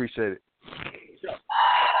you, man. Appreciate it.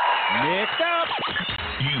 Next up.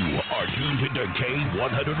 You are tuned into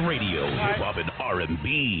K100 Radio, Hip Hop and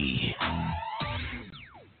R&B.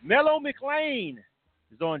 Mellow McLean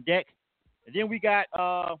is on deck. And then we got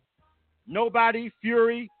Nobody,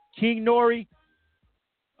 Fury, King Nori.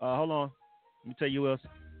 Hold on. Let me tell you who else.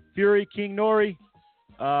 Fury, King Nori,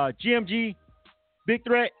 GMG, Big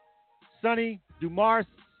Threat, Sonny Dumar.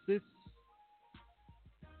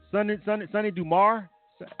 Sonny Dumar.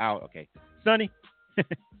 Oh, okay. Sonny.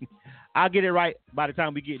 I'll get it right by the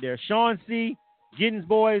time we get there. Sean C., Giddens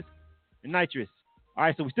Boys, and Nitrous. All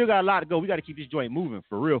right, so we still got a lot to go. We got to keep this joint moving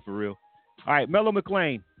for real, for real. All right, Mellow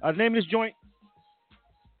McLean. The name of this joint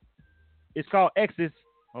is called Exes.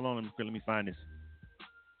 Hold on, let me find this.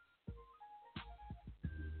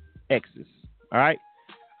 Exes. All right.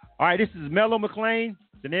 All right, this is Mellow McLean.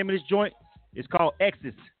 The name of this joint is called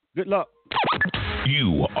Exes. Good luck.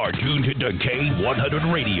 You are tuned to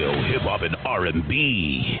K100 Radio, Hip Hop and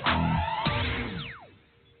R&B.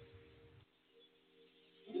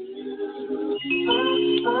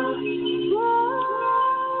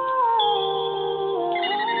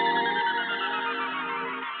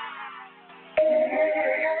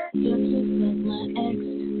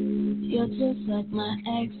 You're just like my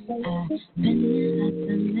ex. I've been there, I've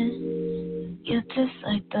done this. You're just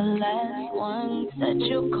like the last one. Said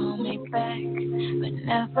you call me back, but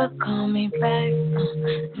never call me back.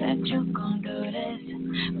 Said you gon' do this,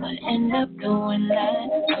 but end up doing that.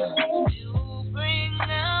 You bring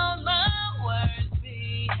out my worst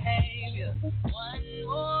behavior. One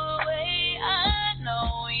more way, I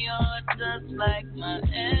know you're just like my ex.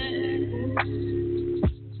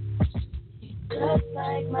 Just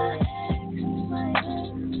like my ex.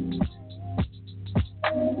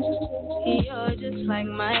 You're just like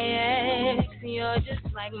my ex. You're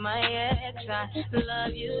just like my ex. I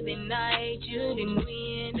love you, then I hate you, then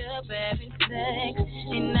we end up having sex.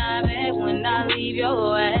 And I bet when I leave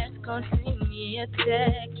your ass, gon' send me a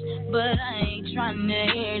text. But I ain't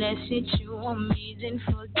tryna hear that shit you want me, then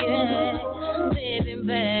forget. Living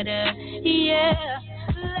better, yeah.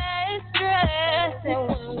 Less stress. And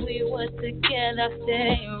when we were together, I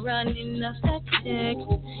stay running up that check.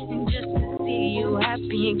 And just to see you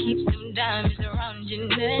happy and keep them diamonds around your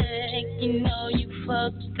neck. You know you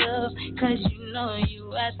fucked up, cause you know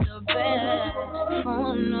you at the best.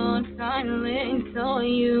 Phone on silent, so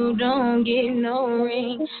you don't get no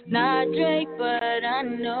ring. Not Drake, but I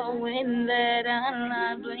know when that I'm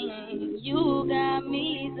not bling. You got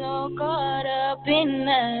me so caught up in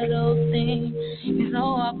that old thing. It's so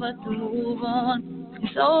hard but to move on.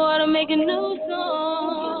 It's so hard to make a new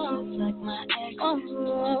song. Just like my ex. Oh, you're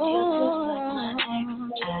just like my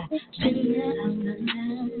ex.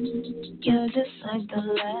 You're just like the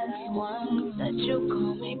last one. Said you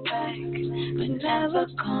call me back, but never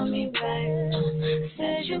call me back.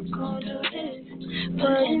 Said you gon' do this,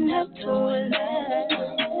 but end up doing that.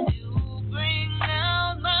 You bring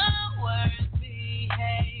out my worst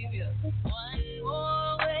behavior. One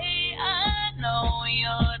more way, I know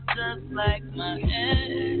you're just like my ex.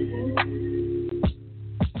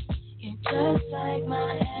 You're just like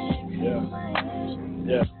my ex.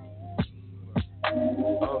 Yeah.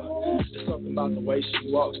 There's something about the way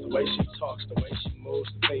she walks, the way she talks, the way she moves,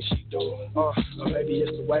 the things she do. Or maybe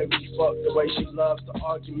it's the way we fuck, the way she loves, the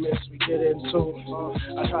arguments we get into.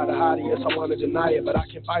 I try to hide it, yes, I want to deny it, but I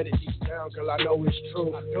can fight it deep down, girl, I know it's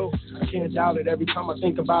true. I do. I can't doubt it. Every time I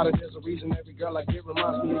think about it, there's a reason every girl I get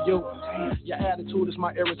reminds me of you. Your attitude is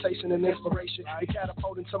my irritation and inspiration. You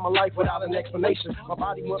catapult into my life without an explanation. My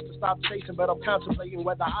body wants to stop chasing, but I'm contemplating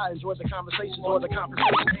whether I enjoy the conversations or the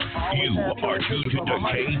conversation. You are tuned to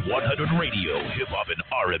K100 Radio, Hip Hop and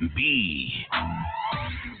R&B.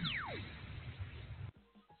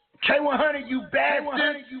 K100, you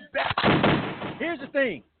bastard. Here's the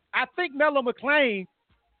thing. I think Mellow McLean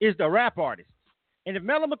is the rap artist. And if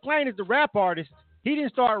Mellow McLean is the rap artist, he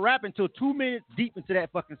didn't start rapping until 2 minutes deep into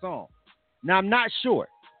that fucking song. Now, I'm not sure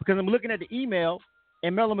because I'm looking at the email,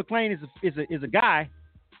 and Mellow McLean is a guy.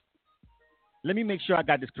 Let me make sure I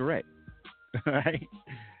got this correct. All right.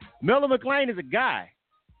 Mellow McLean is a guy,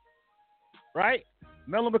 right?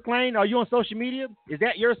 Mellow McLean, are you on social media? Is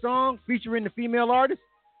that your song featuring the female artist?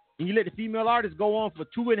 And you let the female artist go on for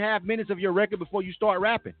 2.5 minutes of your record before you start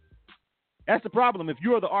rapping. That's the problem if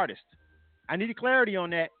you're the artist. I need clarity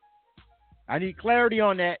on that. I need clarity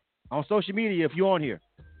on that on social media if you're on here.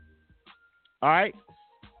 All right?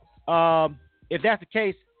 If that's the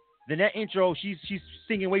case, then that intro, she's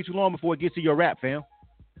singing way too long before it gets to your rap, fam.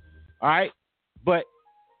 All right? But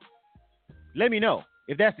let me know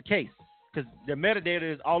if that's the case, because the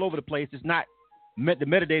metadata is all over the place. It's not, the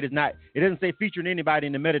metadata is not, it doesn't say featuring anybody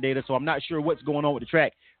in the metadata, so I'm not sure what's going on with the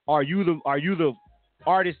track. Are you the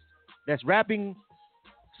artist that's rapping,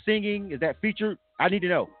 singing? Is that featured? I need to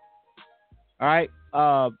know. All right.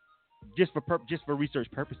 just for research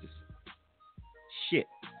purposes. Shit.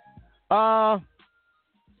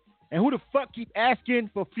 And who the fuck keep asking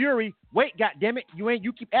for Fury? Wait, goddammit,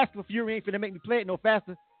 you keep asking for Fury, ain't finna make me play it no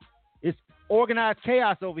faster. It's organized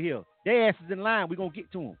chaos over here. Their ass is in line. We gonna get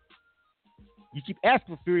to them. You keep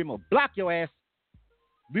asking for Fury, I'm gonna block your ass.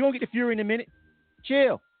 We gonna get to Fury in a minute.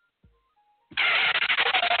 Chill.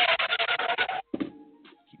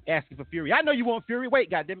 Keep asking for Fury. I know you want Fury. Wait,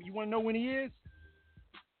 goddammit, you wanna know when he is?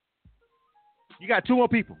 You got 2 more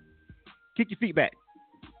people. Kick your feet back.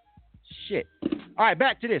 Shit. All right,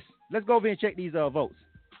 back to this. Let's go over and check these votes.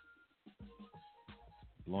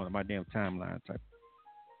 Blowing up my damn timeline type.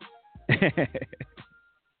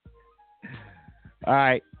 All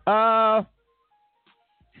right.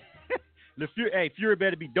 The Fury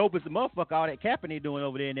better be dope as a motherfucker. All that capping they doing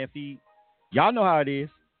over there in that feed. Y'all know how it is.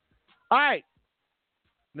 All right.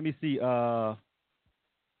 Let me see. So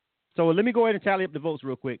let me go ahead and tally up the votes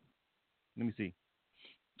real quick. Let me see.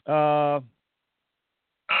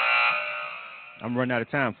 I'm running out of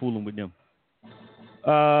time fooling with them.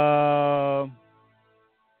 All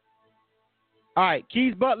right.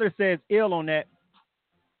 Keys Butler says ill on that.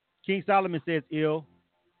 King Solomon says ill.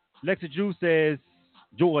 Lexa Drew says,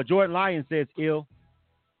 Jordan Lyon says ill.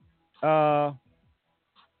 Let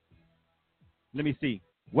me see.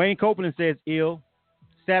 Wayne Copeland says ill.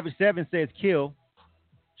 Savage 7 says kill.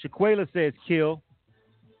 Shaquela says kill.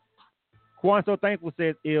 Quan So Thankful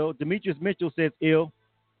says ill. Demetrius Mitchell says ill.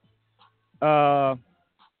 Let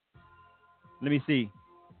me see.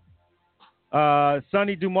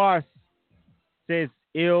 Sonny Dumars says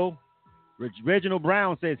ill. Reginald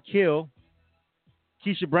Brown says kill.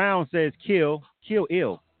 Keisha Brown says kill. Kill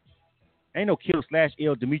ill. Ain't no kill /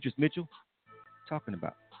 ill. Demetrius Mitchell. Talking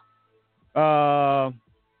about.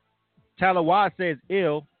 Tyler Watt says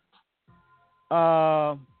ill.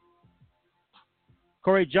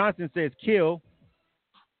 Corey Johnson says kill.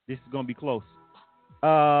 This is gonna be close.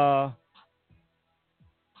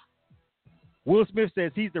 Will Smith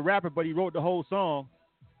says he's the rapper, but he wrote the whole song.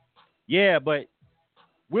 Yeah, but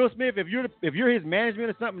Will Smith, if you're his management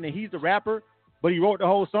or something, and he's the rapper, but he wrote the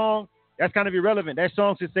whole song, that's kind of irrelevant. That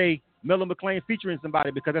song should say Miller McLean featuring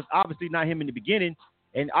somebody, because that's obviously not him in the beginning.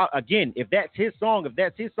 And again, if that's his song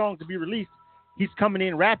to be released, he's coming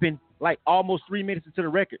in rapping like almost 3 minutes into the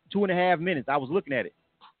record, 2.5 minutes. I was looking at it.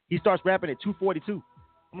 He starts rapping at 2:42.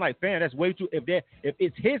 I'm like, fam, that's way too. If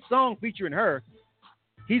it's his song featuring her,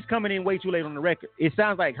 he's coming in way too late on the record. It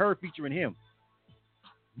sounds like her featuring him.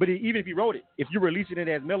 But even if he wrote it, if you're releasing it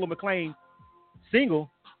as Miller McLean single,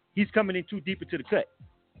 he's coming in too deep into the cut.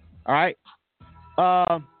 All right.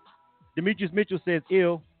 Demetrius Mitchell says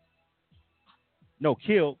ill. No,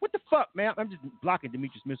 kill. What the fuck, man? I'm just blocking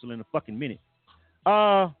Demetrius Mitchell in a fucking minute.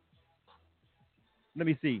 Let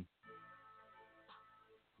me see.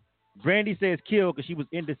 Brandy says kill because she was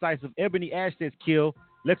indecisive. Ebony Ash says kill.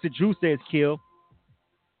 Lexa Drew says kill.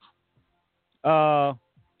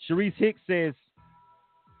 Sharice Hicks says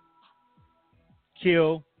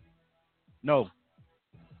kill. No.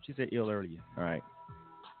 She said ill earlier. All right.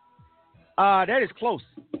 That is close.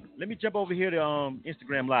 Let me jump over here to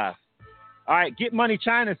Instagram Live. All right. Get Money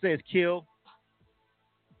China says kill.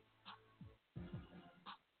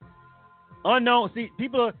 Unknown. See,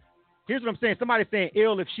 people are, here's what I'm saying. Somebody's saying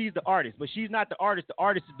ill if she's the artist, but she's not the artist. The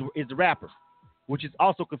artist is the rapper, which is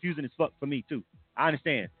also confusing as fuck for me, too. I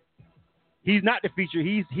understand. He's not the feature.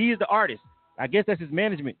 He is the artist. I guess that's his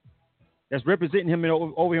management that's representing him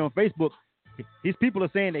over here on Facebook. His people are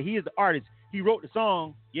saying that he is the artist. He wrote the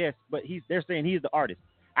song, yes, but they're saying he's the artist.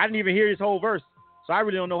 I didn't even hear his whole verse, so I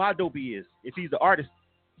really don't know how dope he is if he's the artist,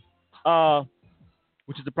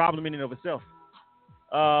 which is a problem in and of itself.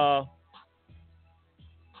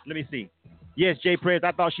 Let me see. Yes, Jay Prez,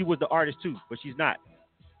 I thought she was the artist too, but she's not.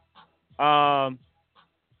 Toya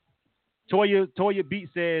Beat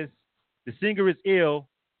says the singer is ill,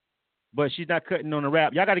 but she's not cutting on the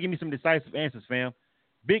rap. Y'all got to give me some decisive answers, fam.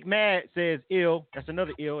 Big Mad says ill. That's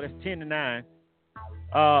another ill. That's 10-9.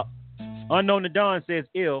 Unknown to Dawn says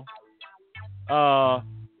ill.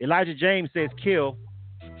 Elijah James says kill.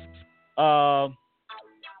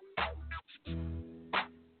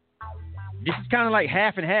 This is kind of like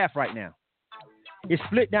half and half right now. It's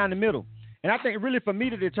split down the middle. And I think really for me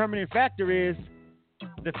the determining factor is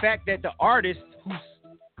the fact that the artist, who's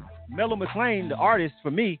Mello McLean, the artist, for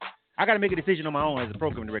me, I got to make a decision on my own as a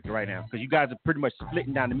program director right now, because you guys are pretty much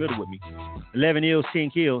splitting down the middle with me. 11 ills, 10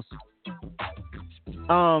 kills.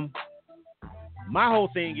 My whole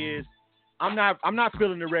thing is I'm not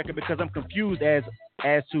feeling the record because I'm confused as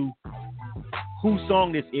to whose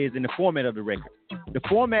song this is in the format of the record. The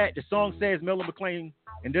format, the song says Mello McLean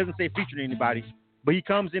and doesn't say featuring anybody. but he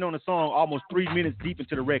comes in on the song almost 3 minutes deep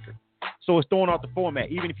into the record. So it's throwing off the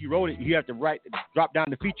format. Even if you wrote it, you have to drop down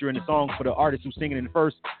the feature in the song for the artist who's singing in the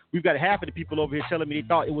verse. We've got half of the people over here telling me they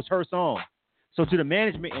thought it was her song. So to the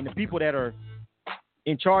management and the people that are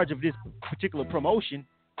in charge of this particular promotion,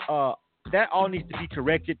 that all needs to be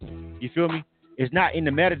corrected. You feel me? It's not in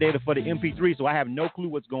the metadata for the MP3, so I have no clue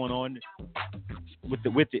what's going on with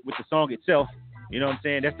the song itself. You know what I'm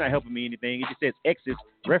saying? That's not helping me anything. It just says X's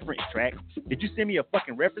reference track. Did you send me a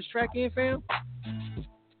fucking reference track in, fam?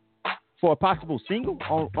 For a possible single?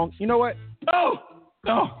 On you know what? Oh!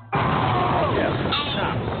 Yeah.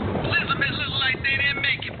 Elizabeth look like they didn't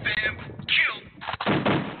make it, fam.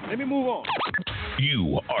 Let me move on.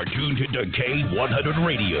 You are tuned to K100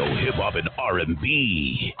 Radio, Hip Hop and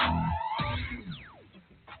R&B.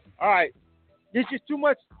 All right. There's just too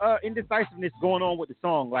much indecisiveness going on with the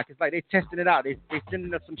song. Like, it's like they testing it out. They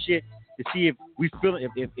sending us some shit to see if we feel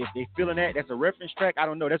if they feeling that. That's a reference track. I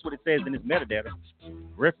don't know. That's what it says in this metadata.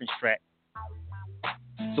 Reference track.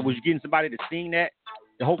 So was you getting somebody to sing that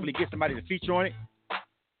to hopefully get somebody to feature on it?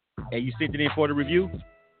 And you sent it in for the review?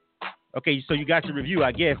 Okay, so you got your review,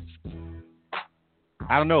 I guess.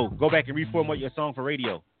 I don't know. Go back and reformat your song for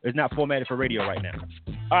radio. It's not formatted for radio right now.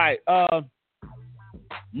 All right.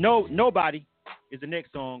 Nobody is the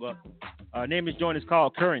next song up. Name is joint is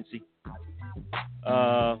called Currency.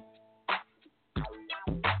 Where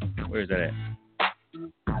is that at?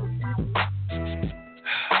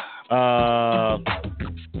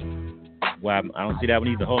 Well, I don't see that one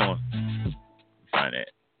either. Hold on. Find that.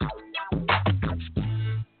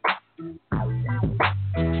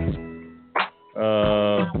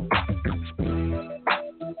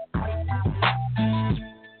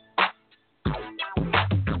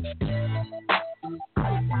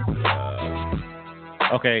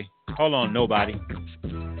 Okay, hold on, Nobody.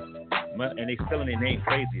 And they spelling their name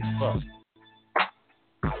crazy as fuck.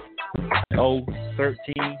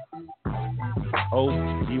 O13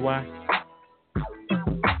 ODY.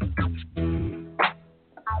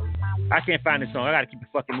 I can't find this song. I gotta keep it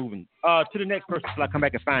fucking moving. To the next person till I come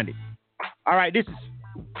back and find it. All right, this is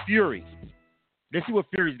Fury. Let's see what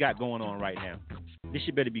Fury's got going on right now. This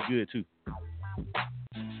shit better be good too.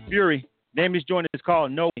 Fury. Name is joint is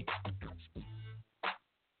called No Way.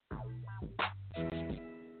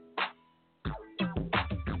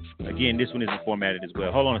 Again, this one isn't formatted as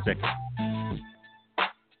well. Hold on a second.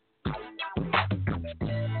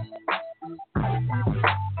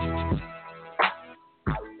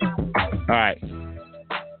 All right.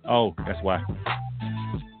 Oh, that's why.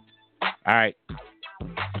 All right.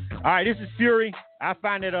 All right, this is Fury. I'll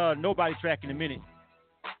find that Nobody track in a minute.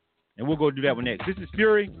 And we'll go do that one next. This is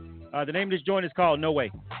Fury. The name of this joint is called No Way.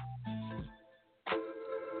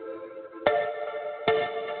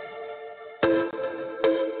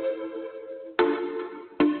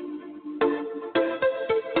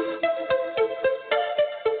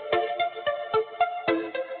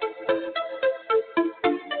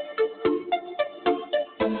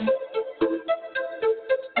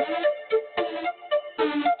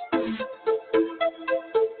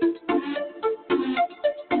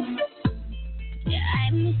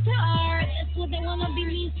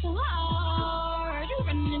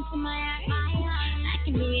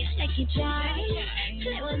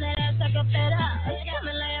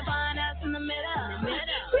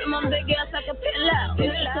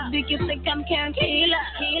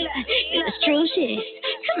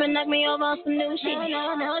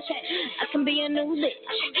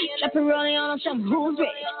 Some who's rich,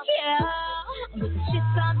 yeah. With the shit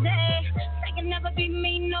all day, they can never be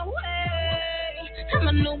me, no way. I'm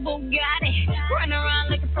a new Bugatti, running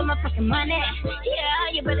around looking for my fucking money.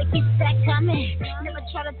 Yeah, you better keep that coming. Never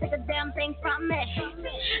try to take a damn thing from me.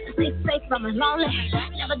 Stay safe, I'm lonely.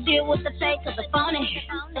 Never deal with the fake or the phony.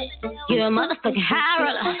 You're a motherfucking high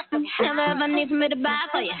roller. Never ever need for me to buy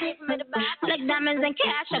for you. Like diamonds and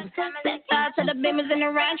cash. Set fire to the beamers and the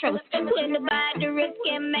Range Rovers. We in the buy the risk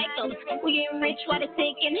and makeovers. We get rich while they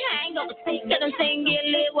taking hangovers. Let them sing, get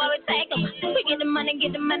lit while we take them. We get the money,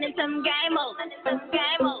 some game over.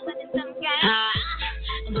 Game over, some game over.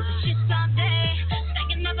 And with the shit all day,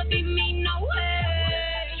 they can never be me, no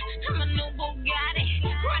way. I'm a new Bugatti,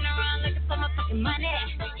 running around looking for my fucking money.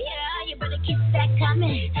 Yeah, you better keep that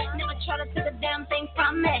coming. Never try to take a damn thing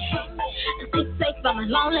from me. Stay safe, I'm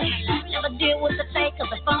lonely. Never deal with the fake or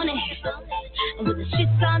the phony. And with the shit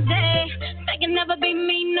all day, they can never be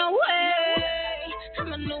me, no way.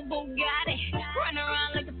 I'm a new Bugatti, running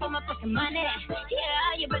around looking for my fucking money.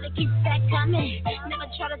 Yeah, you better keep that coming. Never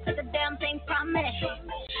try to take a damn thing from me.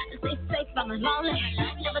 Stay safe, I'm lonely.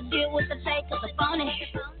 Never deal with the fake or the phony.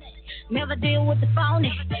 Never deal with the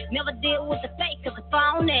phony. Never deal with the fake of the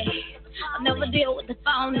phony. I never deal with the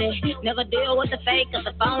phony. Never deal with the fake of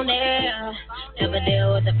the phony. Never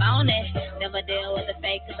deal with the phony. Never deal with the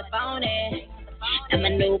fake of the phony. I'm a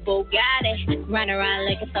new Bugatti. Run around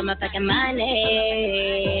looking for my fucking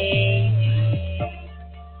money.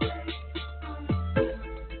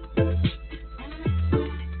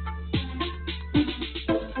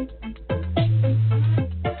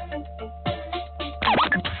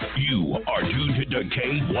 You are tuned to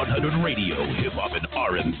K100 Radio, Hip Hop and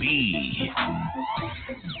R&B.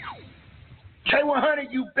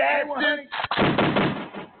 K100, you bastard!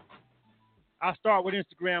 I'll start with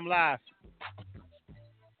Instagram Live.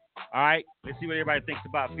 All right, let's see what everybody thinks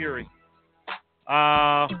about Fury.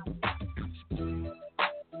 Let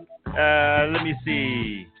me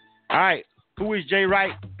see. All right, Who is Jay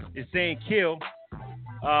Wright is saying kill.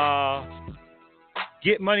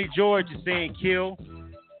 Get Money George is saying kill.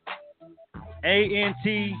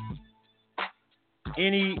 ANTNEMAC,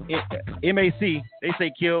 they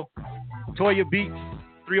say kill. Toya Beats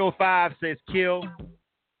 305 says kill.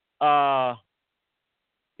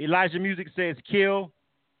 Elijah Music says kill.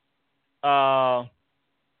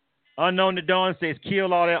 Unknown to Dawn says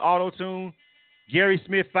kill all that auto-tune. Gary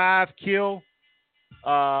Smith 5 kill.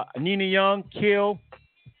 Nina Young kill.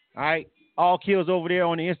 All right, all kills over there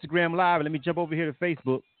on the Instagram Live. Let me jump over here to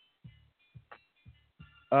Facebook.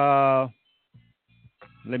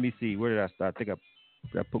 Let me see. Where did I start? I think I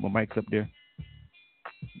put my mics up there.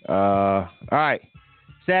 All right.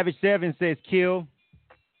 Savage 7 says kill.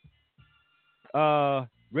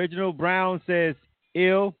 Reginald Brown says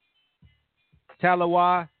ill.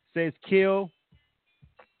 Talawa says kill.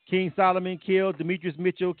 King Solomon kill. Demetrius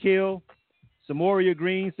Mitchell kill. Samoria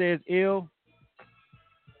Green says ill.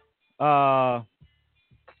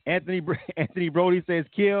 Anthony Brody says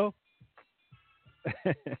kill.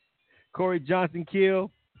 Corey Johnson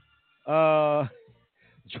kill.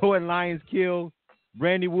 Jordan Lyons kill.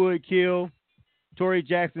 Brandy Wood kill. Tori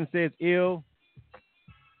Jackson says ill.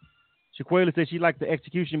 Shaquela says she liked the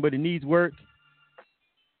execution, but it needs work.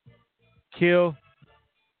 Kill.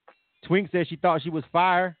 Twink says she thought she was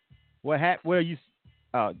fire. What happened? Where you?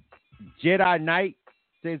 Jedi Knight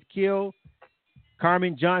says kill.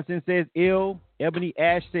 Carmen Johnson says ill. Ebony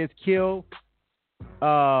Ash says kill.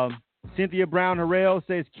 Cynthia Brown Harrell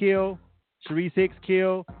says kill. Sharice Hicks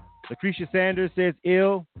kill. Lucretia Sanders says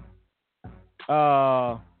ill.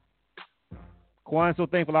 Quan So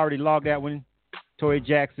Thankful, I already logged that one. Tori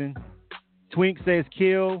Jackson. Twink says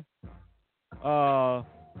kill.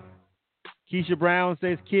 Keisha Brown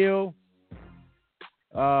says kill.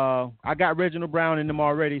 I got Reginald Brown in them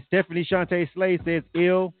already. Stephanie Shantae Slay says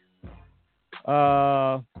ill.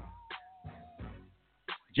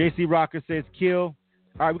 JC Rocker says kill.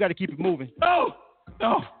 All right, we got to keep it moving. No.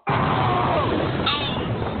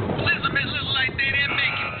 Elizabeth look like they didn't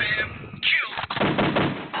make it, fam.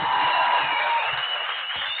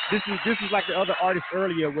 Kill. This is like the other artists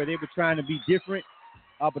earlier where they were trying to be different.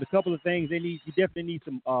 But a couple of things you definitely need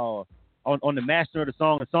some on the master of the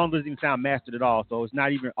song. The song doesn't even sound mastered at all, so it's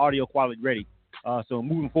not even audio quality ready. So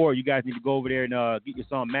moving forward, you guys need to go over there and get your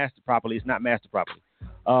song mastered properly. It's not mastered properly.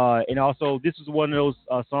 And also, this is one of those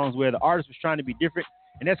songs where the artist was trying to be different,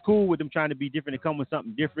 and that's cool with them trying to be different and come with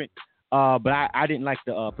something different. But I didn't like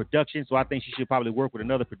the production, so I think she should probably work with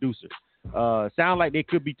another producer. Sound like they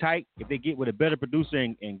could be tight if they get with a better producer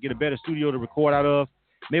and get a better studio to record out of.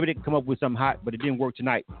 Maybe they can come up with something hot, but it didn't work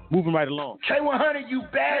tonight. Moving right along. K100, you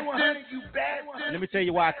bastard. Let me tell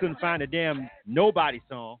you why I couldn't find a damn Nobody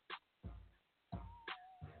song.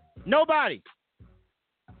 Nobody.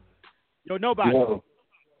 Yo, Nobody.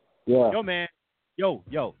 Yeah. Yo, man. Yo.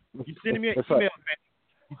 You sending me an email, man.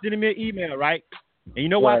 You sending me an email, right? And you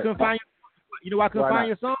know why I couldn't find your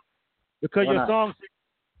song? Because your song said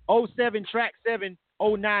 07 track 7,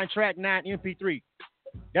 09 track 9 MP3.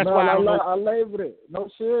 That's why I labeled it. No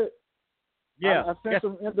shit. Yeah. I sent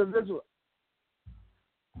some individual.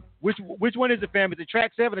 Which one is it, fam? Is it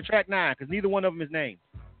track 7 or track 9? Because neither one of them is named.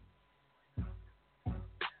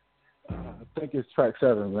 I think it's track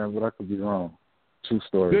 7, man, but I could be wrong. True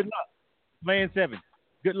story. Good luck. Playing 7.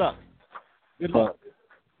 Good luck.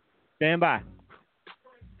 Stand by.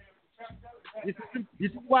 This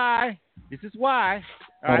is why.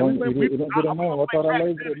 All right, you didn't get a name. I thought I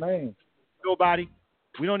labeled the name. Nobody.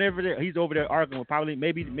 We don't ever. He's over there arguing with probably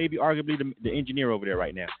maybe arguably the engineer over there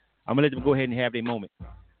right now. I'm gonna let them go ahead and have their moment.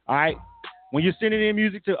 All right. When you're sending in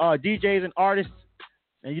music to DJs and artists,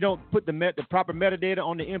 and you don't put the proper metadata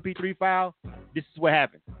on the MP3 file, this is what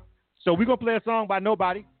happens. So we're gonna play a song by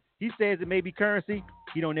Nobody. He says it may be Currency.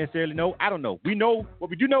 He don't necessarily know. I don't know. We know what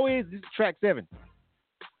we do know is this is track 7.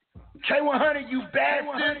 K100, you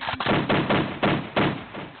bastard.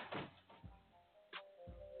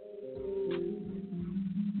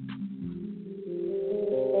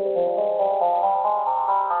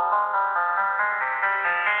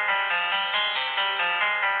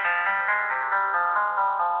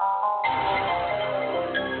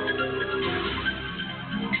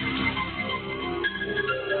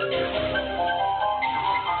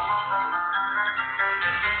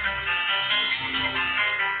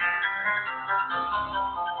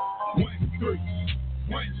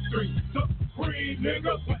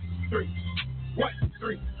 Nigga, 1, 3, 1,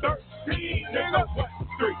 3, 13, nigga, 1,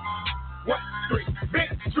 3, 1, 3, big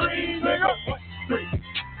stream, nigga, 1, 3,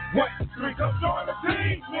 1, 3, come join the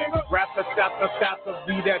team, nigga. Rapper, stopper,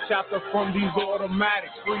 be that chopper from these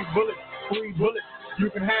automatics. Free bullets,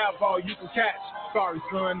 you can have all you can catch. Sorry,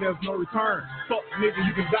 son, there's no return. Fuck, nigga,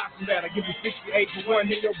 you can die from that. I give you 68 for 1,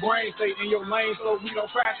 hit your brain, stay in your lane so we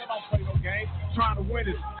don't crash. I don't play no games. Trying to win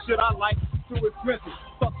this shit I like. Too expensive.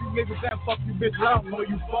 Fuck you niggas and fuck you bitches. I don't know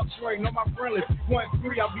you fuck you ain't know my friend list. 1,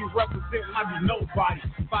 3, I'll be representing. I be nobody.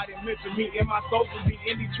 If I didn't mention me in my social, be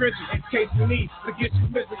in these trenches. In case you need to get you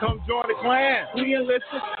missing, come join the clan. We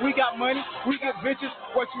enlisted. We got money. We got bitches.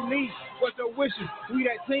 What you need? What's your wishes? We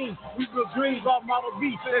that team. We build dreams off Model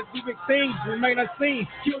B. So let's do big things. Remain unseen.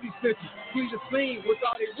 Kill these bitches. Flee the scene with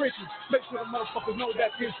all their riches. Make sure the motherfuckers know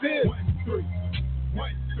that this is 1, 3, 1,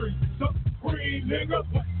 3, Supreme, nigga,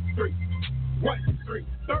 1, 3. 1, 3,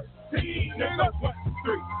 13, nigga, 1,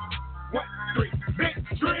 3, 1, 3, big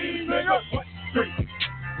dream, nigga, 1, 3,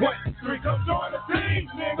 1, 3, come join the team,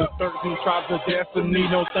 nigga. 13 tribes of destiny,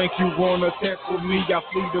 don't think you wanna test with me. I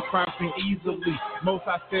flee the crime scene easily. Most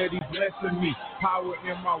I said he's blessing me. Power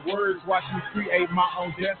in my words, watch me create my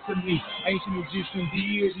own destiny. Ancient Egyptian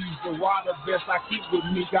deities, the water best I keep with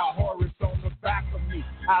me. Got Horus on the back of me,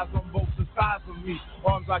 eyes on both sides of me.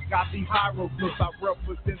 Arms, I got these hieroglyphs, I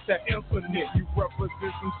represent that infinite. You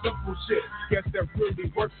represent some simple shit, guess that really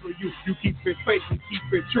works for you. You keep it fake and keep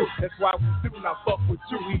it true. That's why we do not fuck with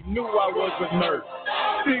you. He knew I was a nerd,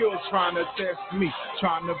 still trying to test me,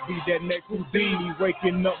 trying to be that next Houdini,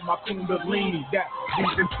 waking up my Kundalini. That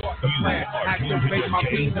reason for the plan, activate my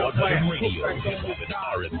K100 plan. Radio, R&B.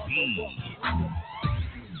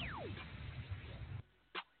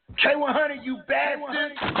 K100, you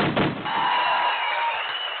bastard.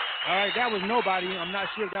 All right, that was Nobody. I'm not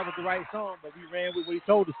sure if that was the right song, but we ran with what he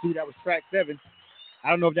told us to. That was track 7. I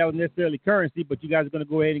don't know if that was necessarily Currency, but you guys are going to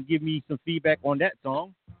go ahead and give me some feedback on that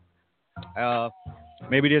song.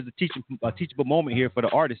 Maybe there's a teachable moment here for the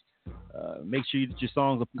artist. Make sure that your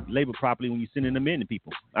songs are labeled properly when you're sending them in to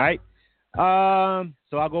people. All right? So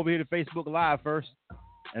I'll go over here to Facebook Live first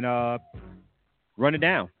and run it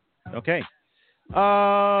down. Okay.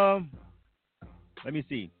 Let me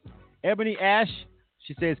see. Ebony Ash,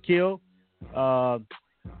 she says kill. Shaquela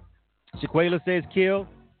says kill.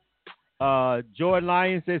 Jordan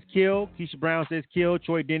Lyon says kill. Keisha Brown says kill.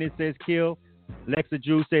 Troy Dennis says kill. Lexa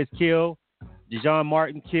Drew says kill. Dejon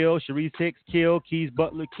Martin kill. Sharice Hicks kill. Keys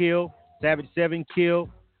Butler kill. Savage 7 kill.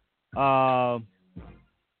 Talawa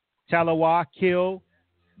kill.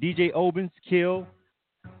 DJ Obens kill.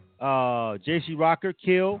 JC Rocker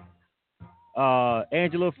kill.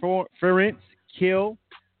 Angela Ferentz kill.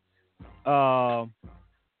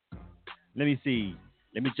 Let me see.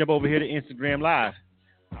 Let me jump over here to Instagram Live.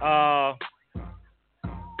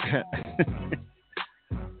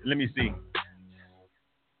 Let me see.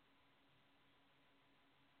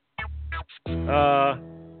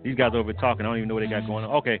 These guys over talking. I don't even know what they got going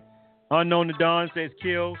on. Okay. Unknown to Dawn says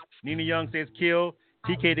kill. Nina Young says kill.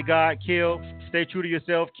 TK the God kill. Stay true to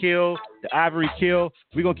yourself kill. The Ivory kill.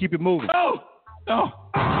 We're going to keep it moving. Oh!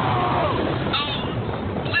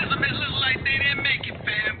 Elizabeth look like they didn't make it,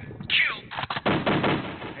 fam. Kill.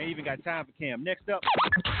 Ain't even got time for Cam. Next up.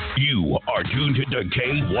 You are tuned to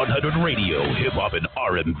K100 Radio, Hip Hop and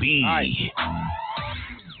R&B. All right.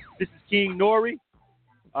 This is King Nori.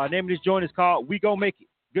 Name of this joint is called We Gon' Make It.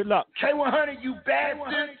 Good luck. K100, you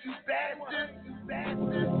bastard. You bastard. You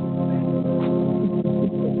bastard.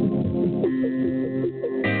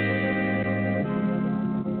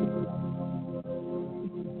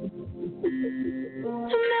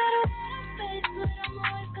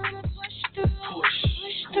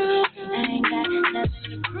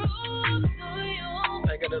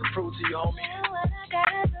 Ain't got nothing to prove to you, homie.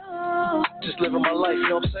 Just living my life, you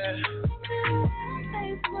know what I'm saying?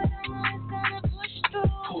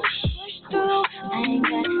 Push. I ain't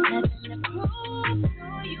got nothing to prove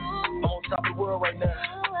to you. I'm on top of the world right now.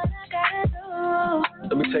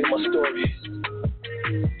 Let me tell you my story.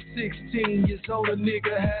 16 years old, a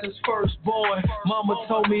nigga had his firstborn. Mama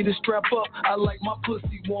told me to strap up. I like my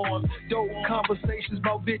pussy on. Dope conversations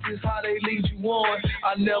about bitches, how they lead you on.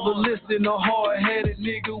 I never listened, a hard-headed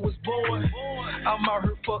nigga was born. I'm out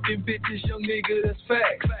here fucking bitches, young nigga, that's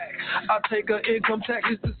facts. I take her income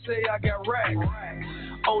taxes to say I got racks.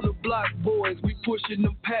 On the block, boys, we pushing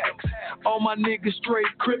them packs. All my niggas straight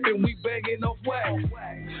crippin', we banging off wax.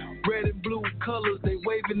 Red and blue colors, they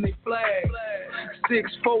waving they flag.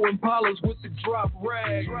 6'4" Impalas with the drop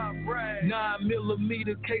rag.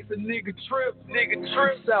 9mm case a nigga trip.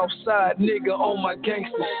 Southside nigga on my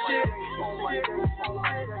gangster shit.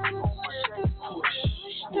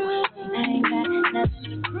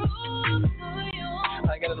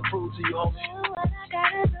 I ain't got nothing to prove to you, homie.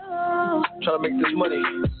 Trying to make this money.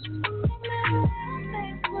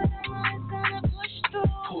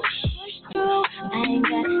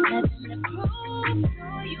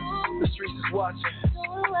 The streets is watching.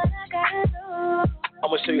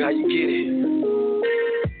 I'ma show you how you get it.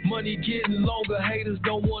 Money getting longer, haters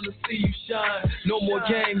don't wanna see you shine. No more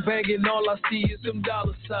gang banging, all I see is them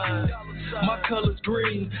dollar signs. My color's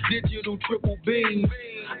green, digital triple beam.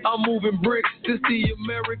 I'm moving bricks, this the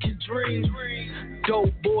American dream.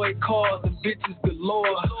 Dope boy cars and bitches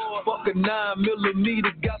galore. Fuck a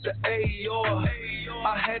 9mm, got the AR.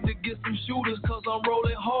 I had to get some shooters cause I'm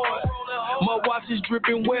rolling hard. My watch is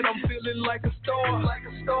dripping wet, I'm feeling like a star.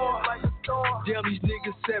 Damn, these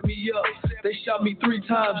niggas set me up. They shot me 3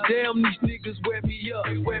 times. Damn, these niggas wet me up.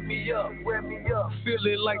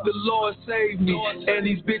 Feeling like the Lord saved me. And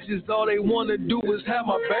these bitches, all they wanna do is have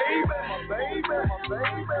my baby.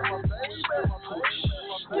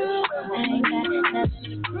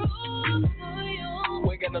 We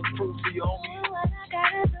ain't got nothing to prove to you, homie.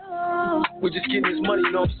 We're just getting this money,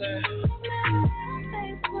 you know what I'm saying?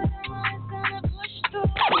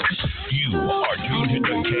 You are tuned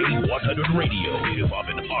to K100 Radio, Hip Hop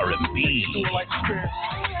and R&B.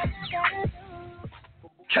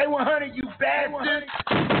 K100, you bastard!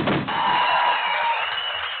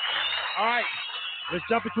 All right, let's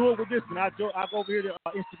jump into it with this one. I'll go over here to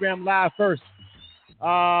Instagram Live first.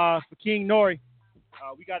 For King Nori,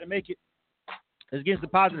 we got to make it. Let's get some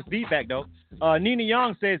positive feedback, though. Nina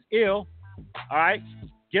Young says ill. All right.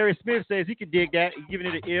 Gary Smith says he could dig that. He's giving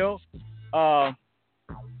it an ill.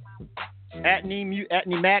 Atney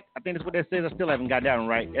Mac, I think that's what that says. I still haven't got that one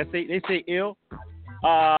right. They say ill.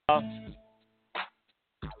 Let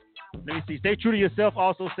me see. Stay true to yourself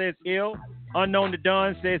also says ill. Unknown to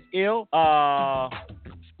Dunn says ill. Let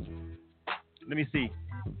me see.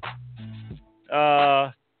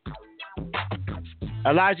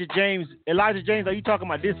 Elijah James, are you talking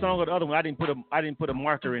about this song or the other one? I didn't put a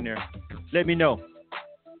marker in there. Let me know.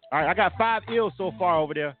 All right, I got 5 ills so far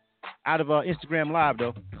over there out of Instagram Live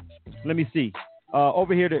though. Let me see.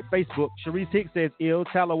 Over here to Facebook, Sharice Hicks says ill.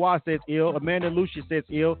 Talawa says ill. Amanda Lucia says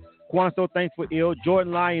ill. Quanso thanks for ill.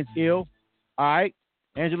 Jordan Lyons ill. All right.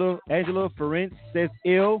 Angela Ferenc says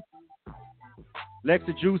ill.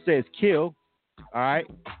 Lexa Drew says kill. All right.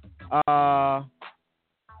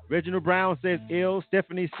 Reginald Brown says ill.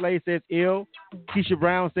 Stephanie Slay says ill. Keisha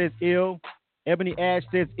Brown says ill. Ebony Ash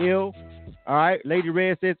says ill. All right. Lady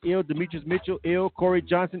Red says ill. Demetrius Mitchell ill. Corey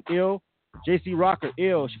Johnson ill. JC Rocker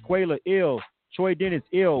ill. Shaquela ill. Troy Dennis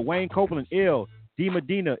ill. Wayne Copeland ill. D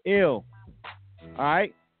Medina ill. All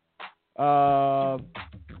right. All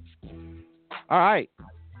right.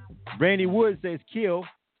 Brandy Wood says kill.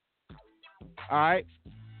 All right.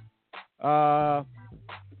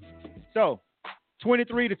 So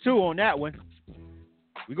 23-2 on that one.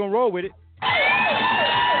 We're gonna roll with it.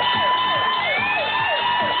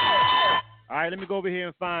 All right, let me go over here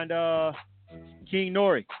and find King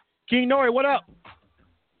Nori. King Nori, what up?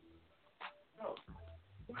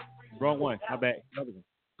 Wrong one. My bad.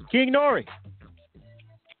 King Nori.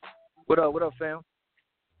 What up, fam?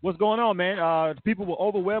 What's going on, man? People were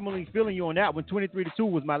overwhelmingly feeling you on that one. 23-2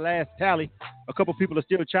 was my last tally. A couple people are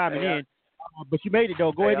still chiming in. But you made it,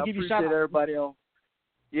 though. Go ahead and give you a shout out.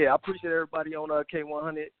 I appreciate everybody on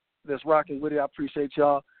K100 that's rocking with it. I appreciate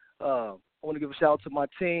y'all. I want to give a shout out to my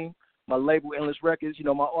team, my label, Endless Records. You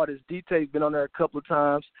know, my artist, D-Tay's been on there a couple of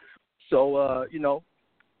times. So, we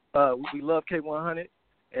love K100.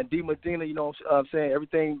 And D Medina, you know what I'm saying,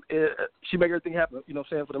 she make everything happen, you know what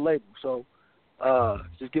I'm saying, for the label. So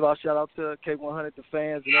just give our shout out to K100, the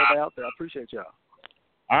fans, and everybody out there. I appreciate y'all.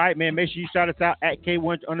 All right, man. Make sure you shout us out at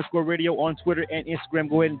K1_radio on Twitter and Instagram.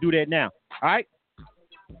 Go ahead and do that now. All right?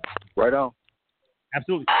 Right on.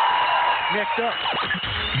 Absolutely. Next up.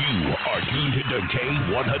 You are tuned to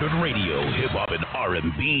K100 Radio, Hip Hop and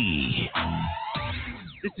R&B.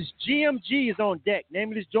 This is GMG is on deck. Name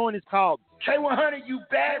of this joint is called K100, you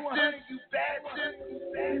bastard.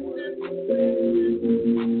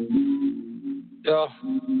 Yeah.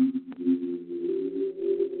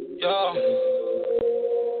 Yeah.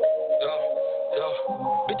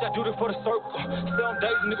 Bitch, I do this for the circle. 7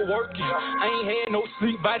 days, nigga working. I ain't had no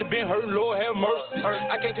sleep, body been hurting, Lord have mercy.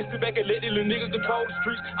 I can't just sit back and let these little niggas control the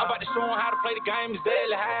streets. I'm about to show them how to play the game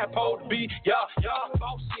exactly how it's supposed to be. Yeah,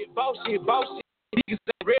 boss shit. Niggas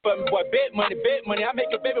say red button, boy, bet money. I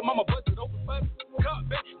make a baby mama bust it open, baby. Cut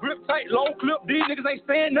back, grip tight, long clip. These niggas ain't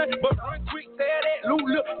saying nothing, but run quick, tear that loot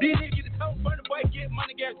lip. These niggas get the toe funny, boy, get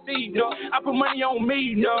money guaranteed, no. I put money on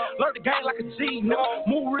me, no. Learn the game like a G, no.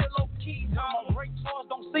 Move real low key, no. Break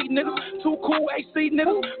charge, don't see niggas. Too cool, AC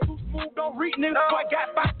niggas. Too smooth, don't read niggas. Boy,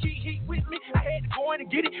 got 5 key heat with me. I had to go in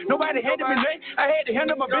and get it. Nobody handed me nothing. I had to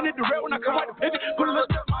handle my business direct when I come out the pivot. Put a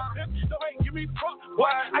little step on my pivot. Don't ain't give me the fuck,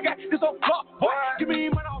 boy. I got this on clock, boy. Give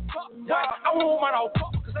me money on top, boy. I want money on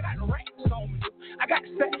top, cause I got the racks on me. I got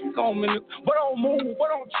the sex on me, but don't move,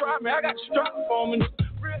 but don't try me. I got the strap on me.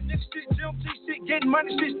 Real nigga shit, GMG shit, getting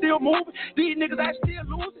money, shit still moving. These niggas I still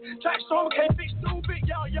losing. Try to show me, can't fix stupid.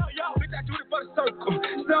 Yo. Bitch, I do it for the circle.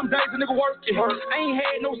 7 days a nigga working. I ain't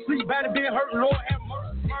had no sleep, body been hurting, Lord have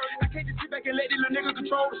mercy. I can't just sit back and let these little niggas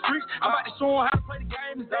control the streets. I'm about to show them how to play the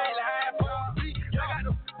game exactly how it's supposed to be.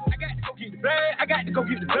 I got to go get the bag. I got to go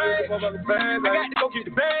get the bag. I got to go get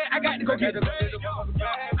the bag. I got to go get the bag.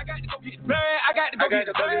 I got to go get the bag. I got to go get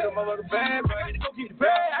the bag. I got to go get the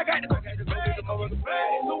bag. I got to go get the bag.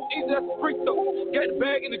 So easy as a freak though. Got the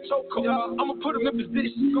bag in the choke. I'ma put him in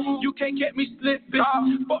position. You can't get me slipping.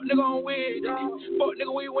 Fuck nigga on win. Fuck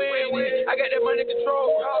nigga we win. I got that money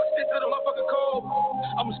control. Stick to the motherfucking code.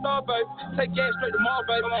 I'm a star, baby. Take gas straight to mall,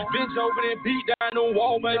 baby. Bench over there, beat down on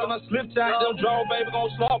wall, baby. My slip tight, them draw, baby.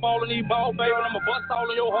 Gonna slop all in these ball, baby. I'ma bust all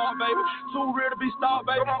in your heart, baby. Too real to be star,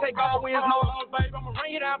 baby. Take all wins, no loss, baby. I'ma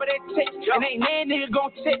rain it out by that check. And ain't that nigga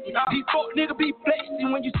gonna check. These fuck nigga be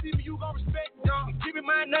flexing. When you see me, you gon' respect. Give me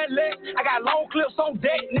mine, nothing less. I got long clips on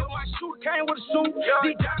deck. Nigga, my shooter came with a shoe.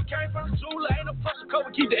 These diamonds came from the jeweler. Ain't no pressure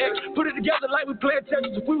cover, keep the X. Put it together like we playing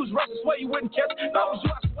Tetris. If we was rushing, swear you wouldn't catch. If I was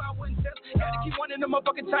you, I swear I wouldn't test. Had to keep one in the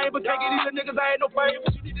motherfucking chamber. Can't get these little niggas, I ain't no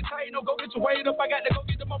favors. You need to tighten up, go get your weight up. I got to go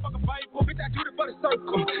get the motherfucking faithful. Bitch, I do it for the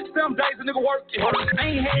circle. 7 days a nigga working. I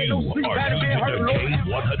ain't had no sleep. I done been hurt.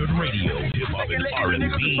 K100 Radio, hip hop and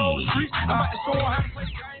R&B. I'm about to show them how to play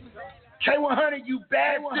the game. K100, you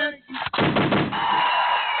bastard.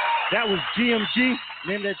 That was GMG. The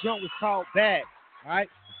name of that joint was called Bag. All right.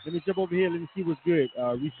 Let me jump over here. Let me see what's good.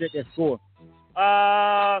 Reset that score.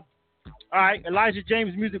 All right. Elijah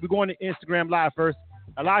James Music. We're going to Instagram Live first.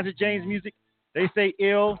 Elijah James Music. They say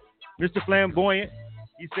ill. Mr. Flamboyant.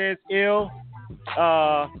 He says ill.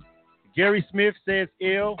 Gary Smith says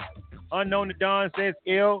ill. Unknown to Dawn says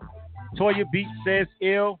ill. Toya Beats says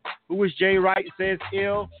ill. Who is Jay Wright says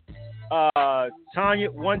ill. Tanya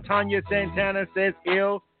Santana says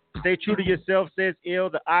ill. Stay True to Yourself says ill.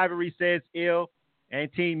 The Ivory says ill.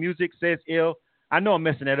 And Team Music says ill. I know I'm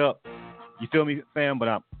messing that up. You feel me, fam?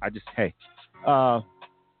 But I just, hey. Mel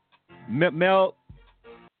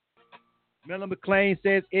McClain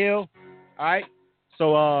says ill. All right.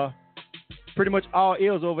 So, pretty much all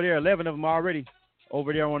ills over there. 11 of them already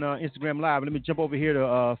over there on Instagram Live. Let me jump over here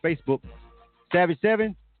to Facebook. Savage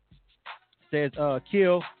 7 says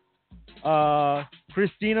kill.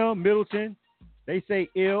 Christina Middleton, they say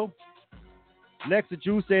ill. Lexa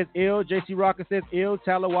Drew says ill. JC Rocker says ill.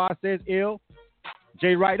 Talawa says ill.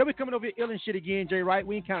 Jay Wright, don't be coming over here ill and shit again, Jay Wright.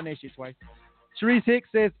 We ain't counting that shit twice. Sharice Hicks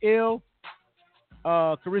says ill.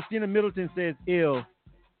 Christina Middleton says ill.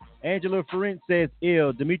 Angela Ferrent says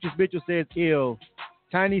ill. Demetrius Mitchell says ill.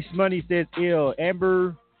 Tiny Smoney says ill.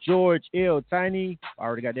 Amber George ill. Tiny, I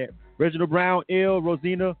already got that. Reginald Brown ill.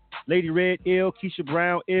 Rosina Lady Red ill. Keisha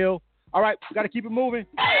Brown ill. All right, got to keep it moving.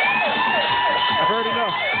 I've heard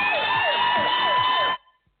enough.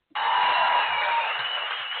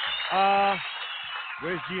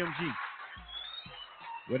 Where's GMG?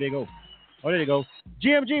 Where'd they go? Oh, there they go.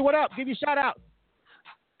 GMG, what up? Give you a shout out.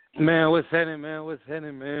 Man, what's happening, man?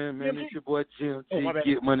 Man, it's your boy GMG.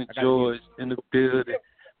 Get Money George in the building.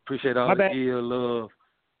 Appreciate all the ill love.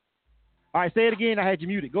 All right, say it again. I had you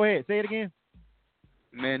muted. Go ahead. Say it again.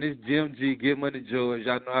 Man, it's GMG, Get Money George.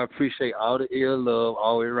 Y'all know I appreciate all the ill love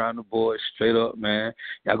all the way around the board. Straight up, man.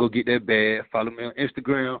 Y'all go get that bag. Follow me on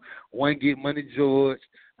Instagram. One Get Money George.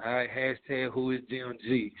 All right, hashtag who is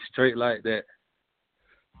GMG. Straight like that.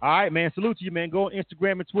 All right, man. Salute to you, man. Go on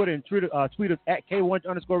Instagram and Twitter and tweet us at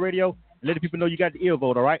K1_radio and let the people know you got the ill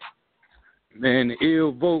vote, all right? Man, the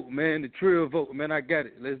ill vote, man. The trill vote, man. I got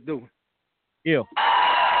it. Let's do it. Ill.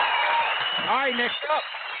 All right, next up.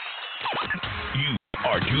 You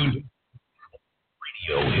are tuned to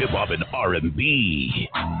Radio Hip Hop and R&B.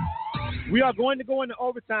 We are going to go into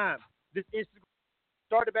overtime. This Instagram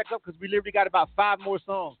start it back up because we literally got about 5 more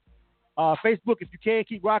songs. Facebook, if you can,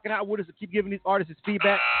 keep rocking out with us and keep giving these artists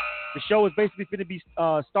feedback. The show is basically going to be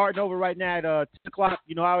starting over right now at 10 o'clock.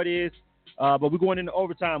 You know how it is. But we're going into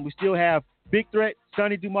overtime. We still have Big Threat,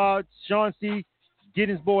 Sonny Dumas, Sean C.,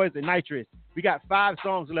 Giddens Boys, and Nitrous. We got 5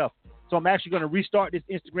 songs left. So I'm actually going to restart this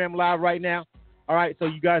Instagram Live right now. All right, so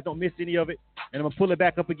you guys don't miss any of it. And I'm going to pull it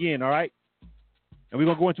back up again, all right? And we're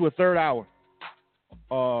going to go into a third hour.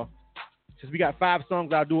 Since we got 5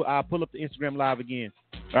 songs, I'll pull up the Instagram Live again.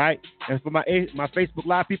 All right? And for my Facebook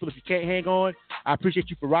Live people, if you can't hang on, I appreciate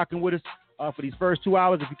you for rocking with us for these first 2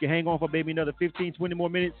 hours. If you can hang on for maybe another 15, 20 more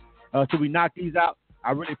minutes till we knock these out,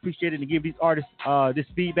 I really appreciate it and give these artists this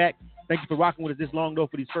feedback. Thank you for rocking with us this long, though,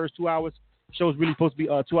 for these first 2 hours. The show's really supposed to be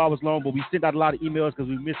 2 hours long, but we sent out a lot of emails because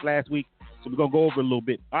we missed last week. So we're going to go over it a little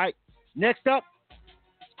bit. All right. Next up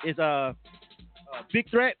is Big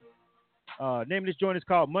Threat. Name of this joint is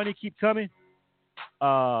called Money Keep Coming.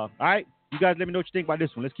 All right. You guys let me know what you think about this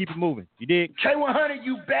one. Let's keep it moving. You dig? K100,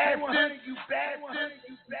 you bastard. You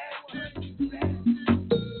bastard. You bastard.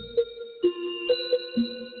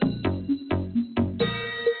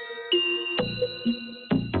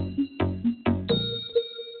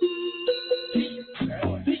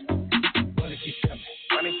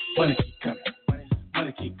 Money keep coming,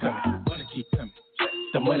 money keep coming, money keep coming,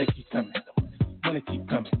 the money keep coming, money keep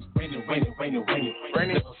coming, raining,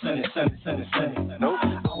 sunny, nope,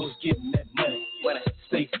 I was getting that money,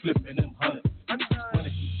 stay flipping them hundreds,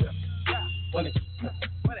 money keep coming, money keep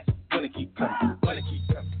coming, money keep coming, money keep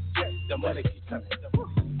coming, the money keep coming,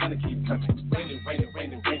 money keep coming,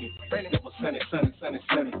 raining, never sunny,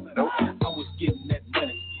 nope, I was getting that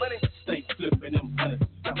money, stay flipping them hundreds.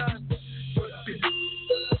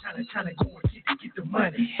 Trying to go and get the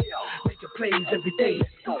money, making plays every day.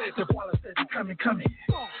 The ball says coming.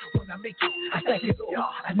 When I make it, I stack it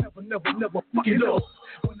all. I never fuck it up.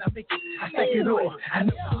 When I make it, I stack it all. I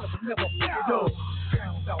never fuck it up.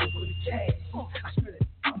 Pound out for the cash. I spend it.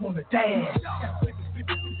 I'm on the dash.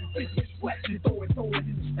 Throw it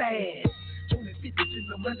in the stash. 20 50s in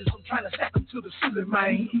the money, so I'm trying to stack them to the ceiling,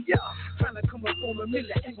 man. Yeah, trying to come up on a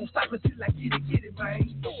million. Ain't gonna stop until I get it,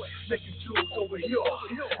 man. Making jewels over here,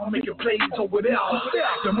 I'm making plays over there.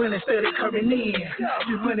 The money steady coming in.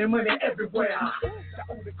 Get money everywhere. The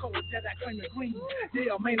only color that I claim is green.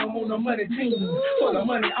 Yeah, man, I'm on the money team. For the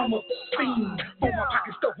money, I'm a fiend. For my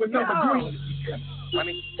pocket stuff with number green.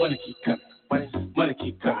 Money keep coming. Money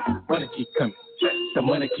keep coming. Money keep coming. The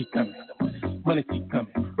money keep coming. Money keep coming.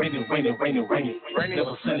 Raining.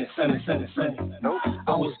 Never sunny. Nope. I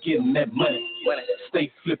was getting that money.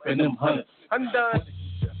 Stay flipping them hundreds. I'm done.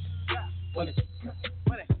 Money keep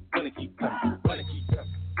coming. Money keep coming. Money keep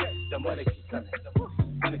coming. The money keep coming.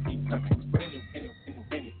 Money keep coming. Raining.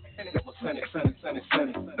 Never sunny.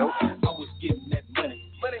 Nope. I was getting that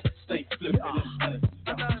money. Stay flipping them hundreds.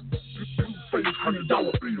 $100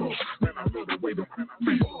 bills. Man, I run away the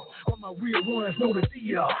bill. All my real ones know the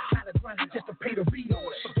deal. Out of grinding just to pay the bill.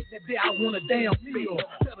 That day I want a damn meal.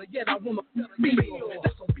 Better yet, I want a meal.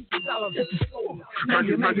 That's a $1 billion at the store. Now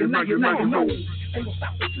you know. Ain't gonna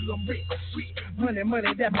stop until I'm rich.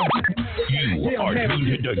 Money, that my You are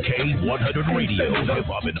tuned to K100 Radio, Hip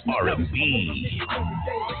Hop and R&B.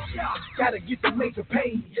 Gotta get the major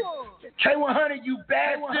paid. K100, you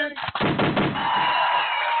bastard.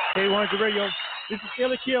 K100 Radio. This is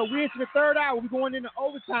Illa Kill. We're into the third hour. We're going into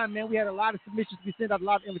overtime, man. We had a lot of submissions. We sent out a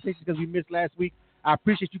lot of invitations because we missed last week. I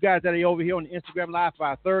appreciate you guys that are over here on the Instagram Live for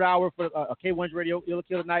our third hour for K100 Radio, Illa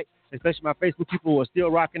Kill tonight, especially my Facebook people who are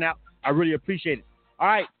still rocking out. I really appreciate it. All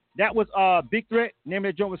right. That was Big Threat. Name of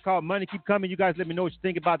that joint was called Money Keep Coming. You guys let me know what you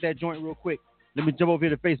think about that joint real quick. Let me jump over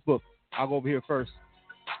here to Facebook. I'll go over here first.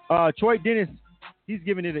 Troy Dennis, he's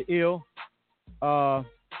giving it an ill.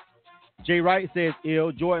 Jay Wright says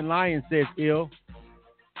ill. Jordan Lyons says ill.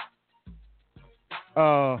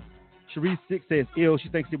 Sharice 6 says ill. She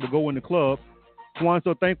thinks it will go in the club. Swan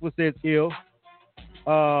So Thankful says ill.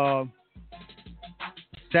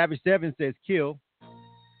 Savage 7 says kill.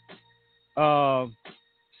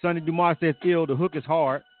 Sonny Dumas says ill. The hook is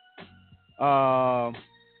hard. Shaquela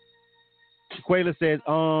says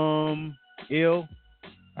ill,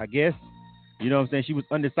 I guess. You know what I'm saying? She was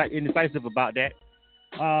indecisive about that.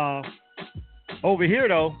 Over here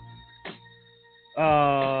though,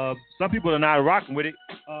 some people are not rocking with it.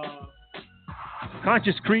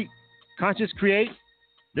 Conscious Create,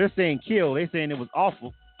 they're saying kill. They're saying it was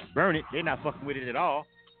awful. Burn it. They're not fucking with it at all.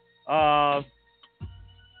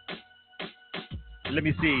 Let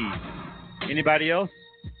me see. Anybody else?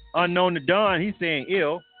 Unknown to Don, he's saying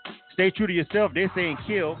ill. Stay true to yourself. They're saying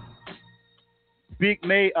kill. Big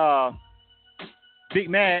Madoff,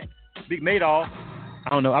 I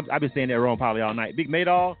don't know. I've been saying that wrong probably all night. Big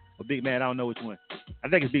Maydol or Big Mad? I don't know which one. I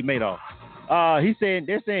think it's Big Maydol.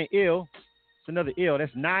 They're saying ill. It's another ill.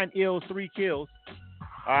 That's 9 ills, 3 kills.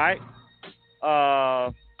 All right.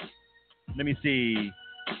 Let me see.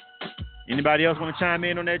 Anybody else want to chime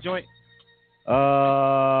in on that joint?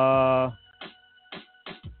 All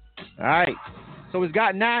right. So it's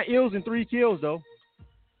got 9 ills and 3 kills though.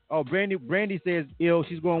 Oh, Brandy says ill.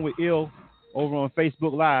 She's going with ill over on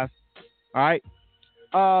Facebook Live. All right.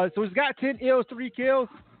 So it's got 10 ills, 3 kills.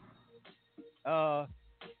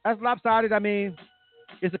 That's lopsided. I mean,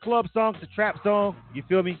 it's a club song. It's a trap song. You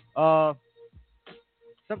feel me?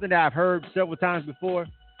 Something that I've heard several times before.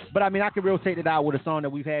 But I mean, I could rotate it out with a song that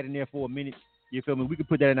we've had in there for a minute. You feel me? We could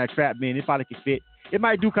put that in our trap bin. It probably could fit. It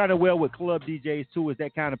might do kind of well with club DJs too. Is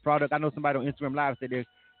that kind of product? I know somebody on Instagram Live said they're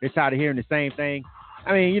tired of hearing the same thing.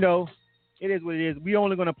 I mean, you know, it is what it is. We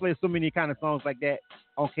only gonna play so many kind of songs like that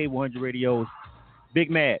on K100 radios. Big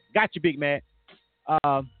Mad, got you, Big Mad.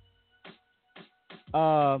 So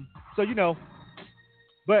you know,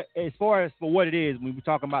 but as far as for what it is, when we're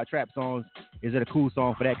talking about trap songs, is it a cool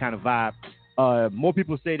song for that kind of vibe? More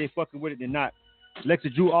people say they fucking with it than not.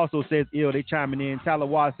 Lexa Drew also says ill. They chiming in. Tyler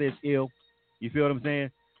Watt says ill. You feel what I'm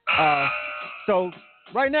saying? So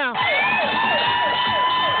right now,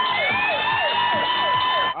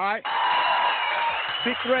 all right,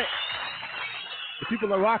 Big Threat. The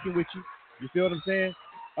people are rocking with you. You feel what I'm saying?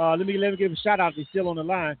 Let me give a shout out. They're still on the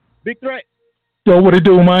line. Big Threat. Yo, what it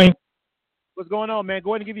do, man? What's going on, man?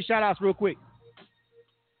 Go ahead and give you shout outs real quick.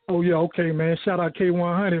 Oh, yeah, okay, man. Shout out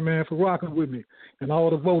K100, man, for rocking with me. And all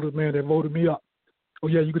the voters, man, that voted me up. Oh,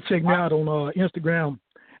 yeah, you can check me out on Instagram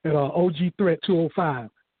at OG Threat 205.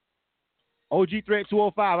 OG Threat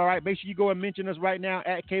 205, all right? Make sure you go and mention us right now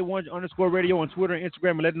at K1_radio on Twitter and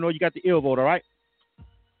Instagram and let them know you got the ill vote, all right?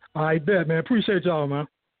 All right, bet, man. Appreciate y'all, man.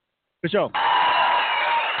 For sure.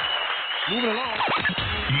 Moving along.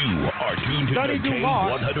 You are tuned to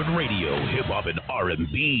K100 Radio, Hip Hop and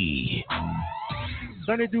R&B.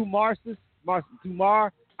 Sonny Dumar.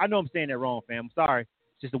 I know I'm saying that wrong, fam. I'm sorry.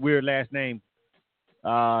 It's just a weird last name.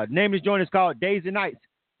 Name of this joint is called Days and Nights.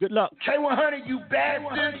 Good luck. K100, you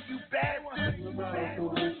bastard.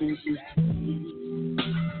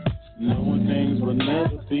 Knowing things will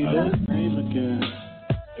never be the same again.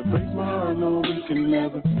 It breaks my heart, no, we can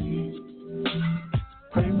never be.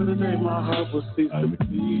 Pray for the day my heart will cease to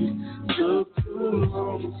beat. Took too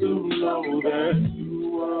long to know that you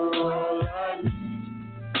were all I need.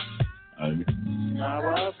 Now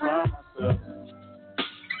I find myself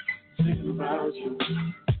thinking about you,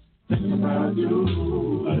 in my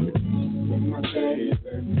days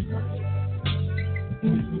and nights.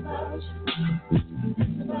 Thinking about you,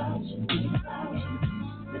 in my days and nights. Thinking about you,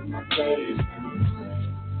 in my days and nights.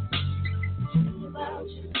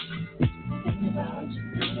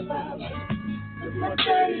 Thinking about you, in my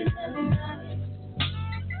days and nights.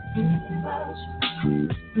 Thinking about you,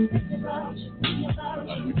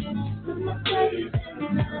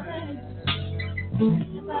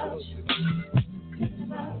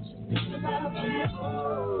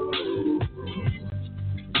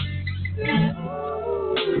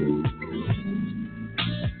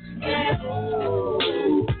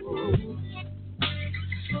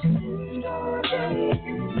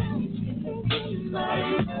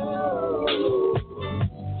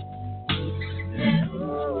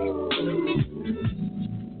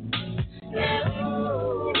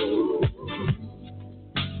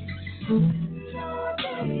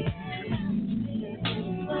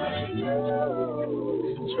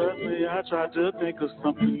 Trust me, I tried to think of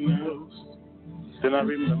something else. Then I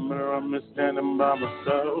remember I'm standing by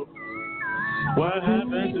myself. What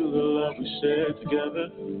happened to the love we shared together?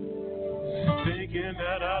 Thinking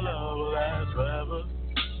that our love will last forever.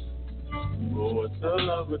 Oh, what's a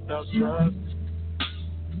love without trust?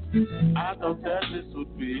 I thought that this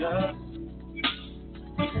would be us.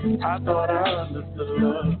 I thought I understood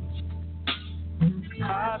love.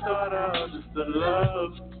 I thought I understood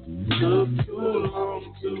love. Took too long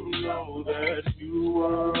to know that you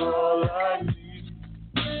were all I need.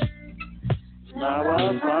 Now I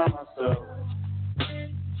find myself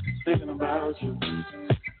thinking about you,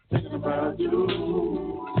 in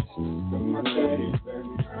my days and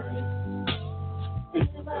nights.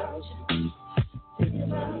 Thinking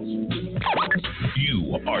about you. You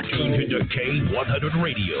are tuned to K100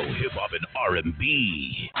 Radio, Hip Hop and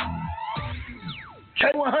R&B.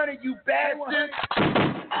 K100, you bastard!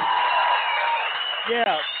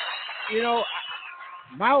 Yeah, you know,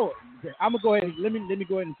 I'm gonna go ahead and let me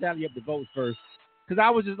go ahead and tally up the votes first, because I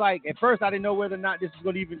was just like, at first I didn't know whether or not this was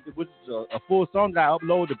gonna even was a full song. I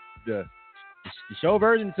upload the the show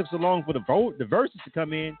version took so long for the verses to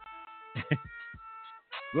come in.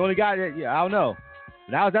 We only got it. Yeah, I don't know.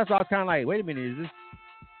 That's why I was kind of like, wait a minute, is this?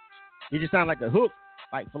 It just sounded like a hook,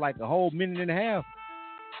 like for like a whole minute and a half.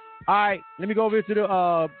 All right, let me go over to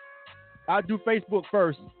the. I'll do Facebook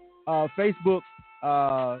first. Facebook.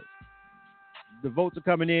 The votes are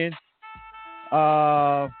coming in.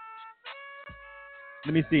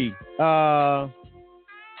 Let me see. Shaquela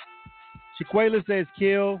says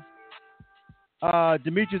kill.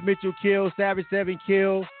 Demetrius Mitchell kill. Savage 7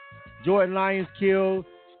 kill. Jordan Lyons kill.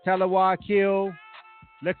 Talawa kill.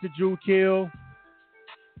 Lexa Drew kill.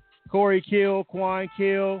 Corey kill. Quan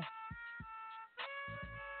kill.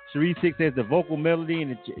 Cherie 6 says the vocal melody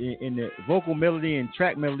and the vocal melody and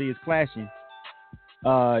track melody is clashing.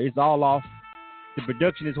 It's all off. The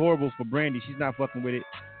production is horrible for Brandy. She's not fucking with it.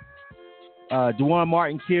 Dewan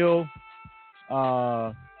Martin kill.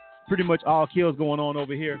 Pretty much all kills going on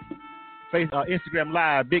over here. Instagram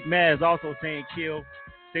Live. Big Maz also saying kill.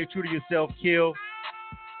 Stay true to yourself. Kill.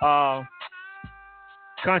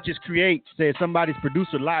 Conscious Create says somebody's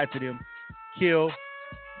producer lied to them. Kill.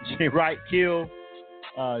 Right. Kill.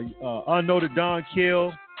 Unnoted Don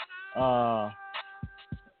kill.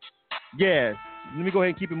 Yes. Let me go ahead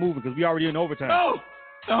and keep it moving because we already in overtime. Oh.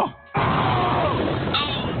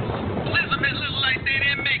 Elizabeth look like they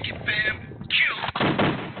didn't make it, fam. Kill.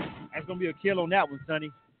 That's gonna be a kill on that one,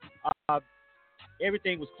 Sonny.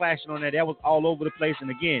 Everything was clashing on that. That was all over the place. And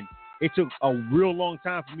again, it took a real long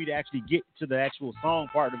time for me to actually get to the actual song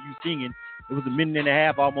part of you singing. It was a minute and a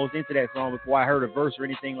half almost into that song before I heard a verse or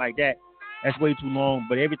anything like that. That's way too long.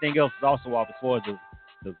 But everything else is also off as far as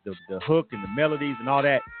the hook and the melodies and all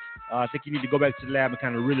that. I think you need to go back to the lab and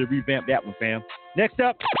kind of really revamp that one, fam. Next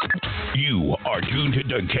up. You are tuned to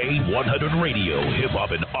K100 Radio, Hip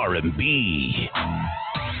Hop and R&B.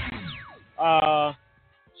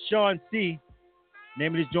 Sean C.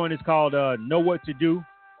 Name of this joint is called Know What to Do.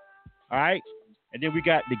 All right. And then we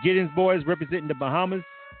got the Giddens Boys representing the Bahamas.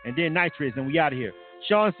 And then Nitrous, and we out of here.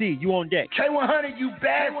 Sean C., you on deck. K100, you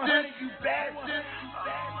bastard. You bastard.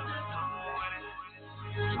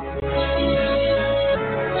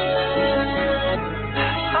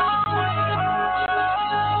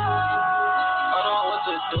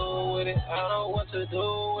 I know what to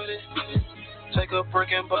do with it. Take a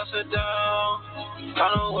brick and bust it down.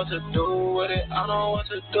 I know what to do with it. I know what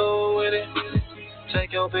to do with it.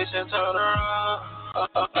 Take your bitch and turn around. I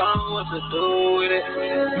know what to do with it.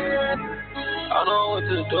 I know what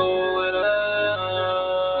to do with it. I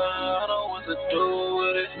know what to do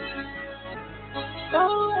with it.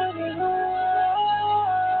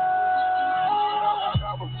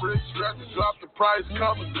 I'm a rich strap to drop the price,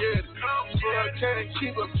 come and get it. Drug can't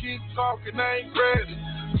keep up, keep talking, ain't ready.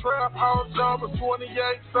 Trap house number 28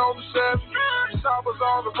 on the Chevy. Choppers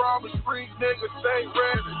on the Robert Street, niggas stay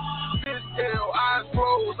ready. This hell, eyes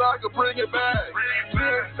closed, I can bring it back. 10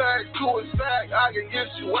 stacks to a stack, I can get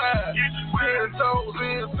you ass. 10 toes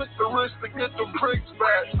in, took the risk to get the bricks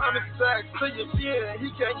back. 100 stacks to your chin, he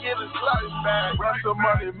can't get his life back. Run some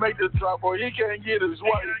money, make the drop, boy, he can't get his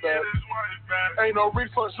wife back. Ain't no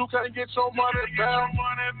refunds, you can't get your money back.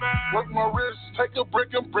 Work my wrist, take a brick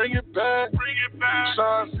and bring it back.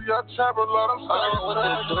 Sean, see, I chop a lot of I know what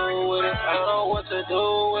to do with it. I know what to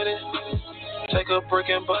do with it. Take a brick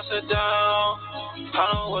and bust it down.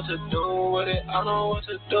 I know what to do with it. I know what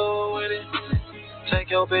to do with it. Take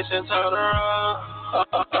your bitch and turn around.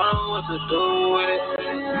 I know what to do with it.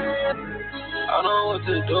 I know what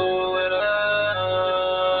to do with it.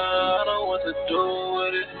 I know what to do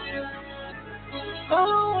with it. I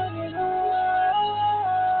know what to do.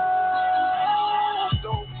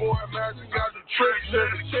 Dope boy, imagine got the tricks in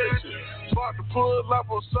the kitchen. About to pull up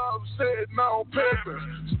on something, sitting on paper.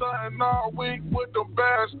 Stunting all week with them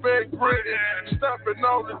bass, big gritty. Stepping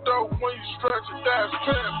on the dope when you stretch it, that's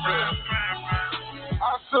pimpin'.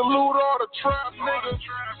 I salute all the trap niggas.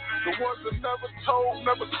 The ones that never told,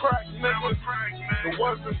 never cracked niggas. The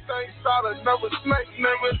ones that stay solid, never snake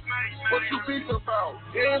niggas. What you beefing about?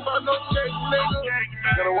 You ain't about no cake nigga.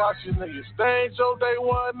 Gotta watch these niggas. They ain't your day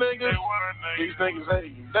one niggas. These niggas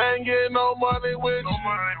hating. They ain't getting no money with you.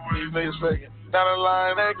 These niggas faking. Down the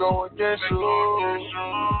line, they go against you.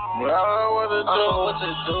 But I know what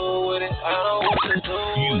to do with it. I know what to do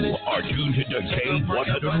with it. You are tuned to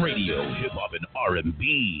K100 Radio, Hip Hop and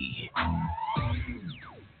R&B.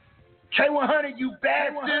 K100, you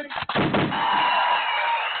bastard.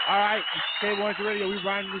 All right, K100 Radio, we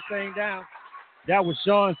winding this thing down. That was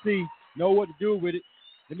Sean C. Know what to do with it.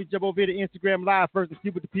 Let me jump over here to Instagram Live first and see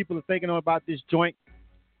what the people are thinking about this joint.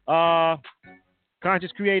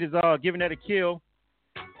 Conscious Creators giving that a kill.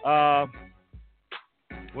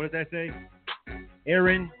 What does that say?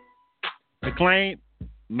 Erin McLean,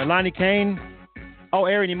 Melanie Kane. Oh,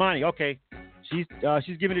 Erin Imani. Okay, she's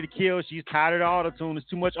giving it a kill. She's tired of the auto-tune. There's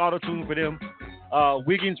too much auto-tune for them.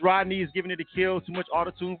 Wiggins Rodney is giving it a kill. Too much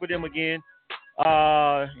auto-tune for them again.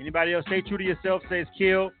 Anybody else? Stay true to yourself says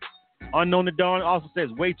kill. Unknown to Dawn also says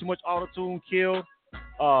way too much auto-tune, kill.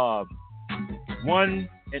 One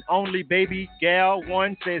and only baby gal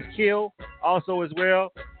one says kill also as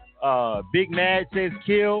well. Big Mad says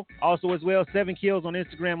kill also as well. 7 kills on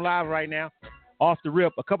Instagram Live right now. Off the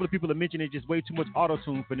rip. A couple of people are mentioning just way too much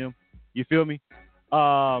auto-tune for them. You feel me?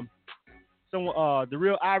 The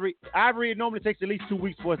real Ivory, it normally takes at least 2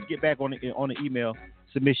 weeks for us to get back on the email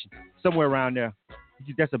submission. Somewhere around there.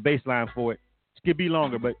 That's a baseline for it. It could be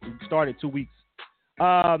longer, but it started 2 weeks.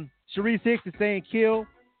 Cherie Six is saying kill.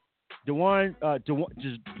 Dejon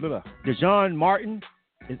Martin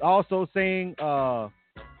is also saying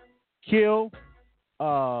kill.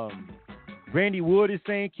 Brandy Wood is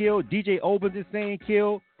saying kill. DJ Obens is saying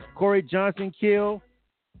kill. Corey Johnson kill.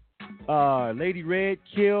 Lady Red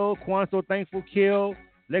kill. Quanso Thankful kill.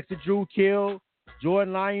 Lexa Drew kill.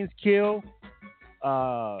 Jordan Lyons kill.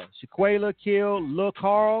 Shaquela kill. Lil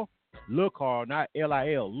Carl, not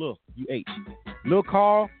Lil. Lil, U-H. Lil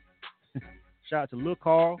Carl. Shout out to Lil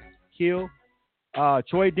Carl. Kill.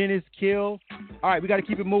 Troy Dennis. Kill. All right, we got to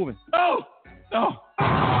keep it moving. Elizabeth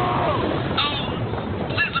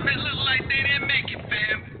look like they didn't make it,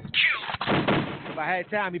 fam. Kill. If I had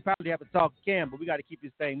time, he'd probably have to talk to Cam, but we got to keep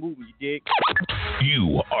this thing moving, you dig?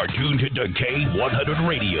 You are tuned to K100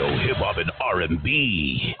 Radio, Hip Hop and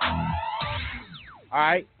R&B. All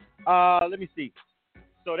right. Let me see.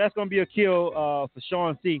 So that's going to be a kill for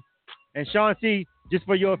Sean C. And Sean C., just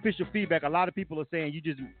for your official feedback, a lot of people are saying you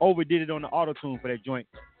just overdid it on the auto-tune for that joint.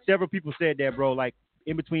 Several people said that, bro, like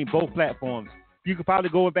in between both platforms. You could probably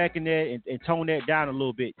go back in there and tone that down a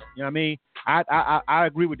little bit. You know what I mean? I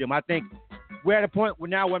agree with them. I think we're at a point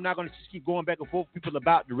where I'm not going to just keep going back and forth with people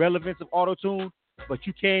about the relevance of auto-tune, but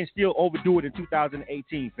you can still overdo it in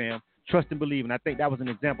 2018, fam. Trust and believe. And I think that was an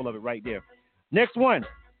example of it right there. Next one.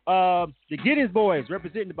 The Giddens Boys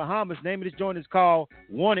representing the Bahamas. Name of this joint is called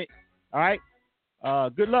Want It. All right.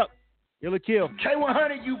 Good luck. Illa Kill.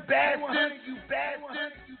 K100, you bastard.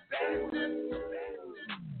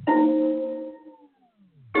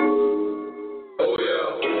 Oh yeah.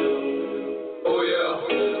 Oh yeah.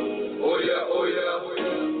 Oh yeah. Oh yeah.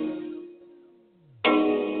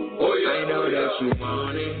 Oh yeah. I know that you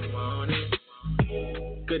want it.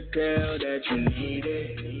 Could tell that you need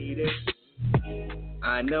it.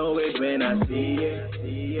 I know it when I see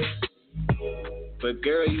it. But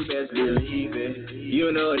girl, you best believe it.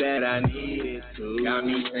 You know that I need it too. Got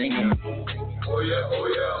me singing. Oh yeah, oh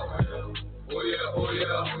yeah. Oh yeah, oh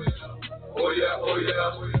yeah. Oh yeah, oh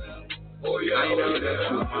yeah. Oh yeah, I know that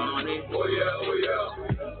you want it. Oh yeah, oh yeah.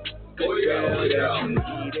 Oh yeah, oh yeah.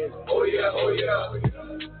 Oh yeah, oh yeah.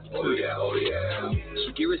 Oh yeah, oh yeah.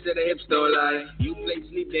 Shakira said her hips don't lie. You play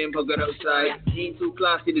sleep, then poke it outside. She ain't too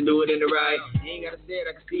classy to do it in the ride. You ain't gotta say it,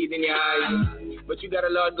 I can see it in your eyes. But you got a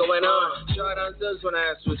lot going on. Short answers when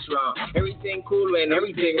I ask what's wrong. Everything cool when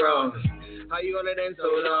everything wrong. How you on it in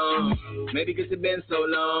so long? Maybe cause it been so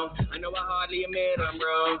long. I know I hardly admit I'm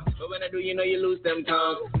wrong. But when I do, you know you lose them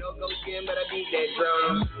tongues. No go skin, but I beat that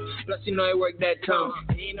drum. Plus you know I work that tongue.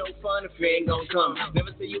 Ain't no fun if you ain't gon' come.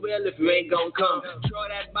 Never say you will if you ain't gon' come. Throw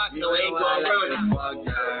that back, no ain't gon' run.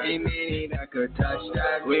 Ain't many that could touch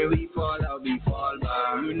that. When we fall out, we fall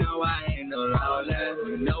back. You know I handle all that.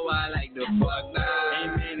 You know I like the fuck that.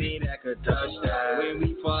 Ain't many that could touch that. When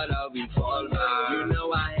we fall out, we fall back. You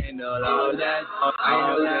know I handle all that. I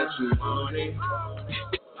know that you want it.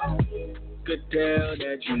 Could tell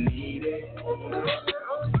that you need it.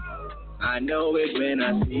 I know it when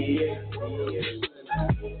I see it.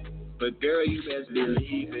 But girl, you best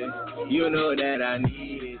believe it. You know that I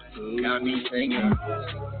need it too. Got me singing.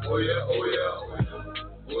 Oh yeah, oh yeah.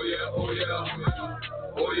 Oh yeah, oh yeah.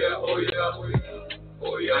 Oh yeah, oh yeah.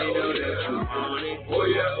 Oh yeah, I know that you want it. Oh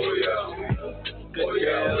yeah, oh yeah. Oh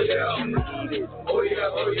yeah, oh yeah. Oh yeah,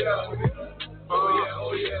 oh yeah. Oh yeah,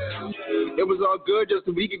 oh yeah. It was all good just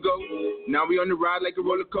a week ago. Now we on the ride like a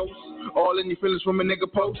roller coaster. All in your feelings from a nigga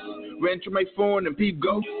post. Ran through my phone and peep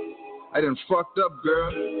ghost. I done fucked up,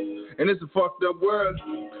 girl. And it's a fucked up world.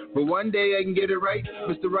 But one day I can get it right.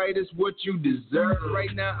 Mr. Right is what you deserve.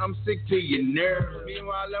 Right now I'm sick to your nerves.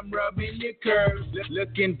 Meanwhile I'm rubbing your curves.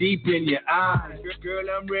 Looking deep in your eyes. Girl,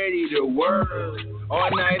 I'm ready to work.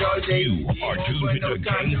 All night, all day. You are tuned to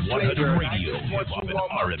K100 Radio, Hip Hop and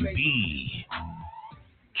R&B.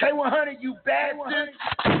 K100, you bastard.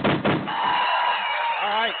 All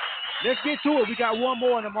right, let's get to it. We got one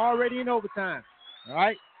more, and I'm already in overtime. All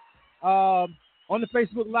right. On the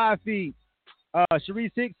Facebook Live feed,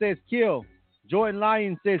 Sharice Hicks says kill. Jordan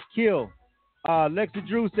Lyon says kill. Lexa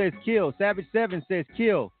Drew says kill. Savage 7 says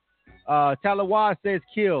kill. Talawa says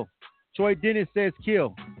kill. Troy Dennis says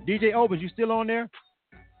kill. DJ Opens, you still on there?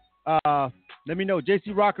 Let me know.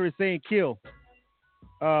 JC Rocker is saying kill.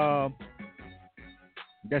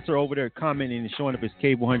 That's her over there commenting and showing up as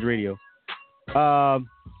K100 Radio.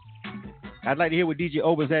 I'd like to hear what DJ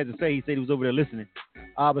Opens had to say. He said he was over there listening.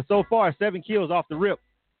 But so far, 7 kills off the rip.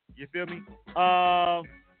 You feel me?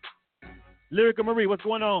 Lyrica Marie, what's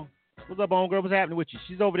going on? What's up, homegirl? What's happening with you?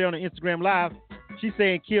 She's over there on the Instagram Live. She's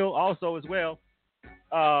saying kill also as well.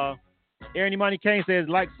 Erin Imani Kane says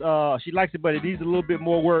she likes it, but it needs a little bit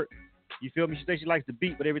more work. You feel me? She says she likes the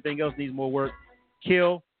beat, but everything else needs more work.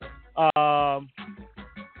 Kill.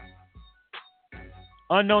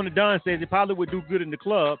 Unknown to Don says it probably would do good in the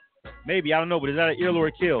club. Maybe, I don't know, but is that an ill or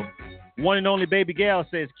a kill? One and only Baby Gal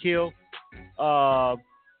says kill.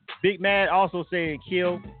 Big Mad also saying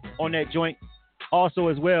kill on that joint also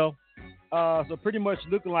as well. So pretty much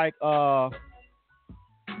looking like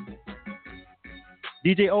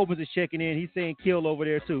DJ Opens is checking in. He's saying kill over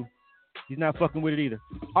there too. He's not fucking with it either.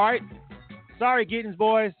 All right. Sorry, Giddens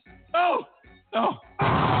boys. Oh.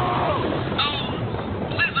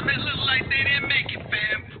 Elizabeth look like they didn't make it,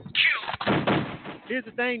 fam. Kill. Here's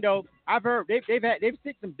the thing though. I've heard they've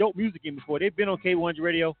stick some dope music in before. They've been on K100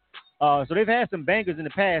 Radio. So they've had some bangers in the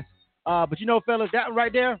past. But you know, fellas, that one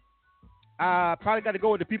right there, probably got to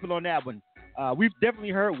go with the people on that one. We've definitely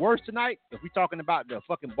heard worse tonight. If we're talking about the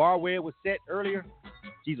fucking bar where it was set earlier,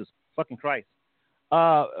 Jesus fucking Christ.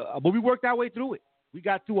 But we worked our way through it. We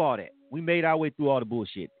got through all that. We made our way through all the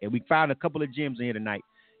bullshit. And we found a couple of gems in here tonight.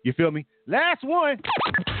 You feel me? Last one.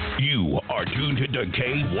 You are tuned to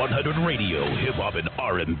K100 Radio, Hip Hop and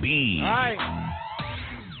R&B. All right.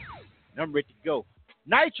 I'm ready to go.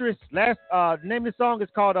 Nitrous. Last the name of the song is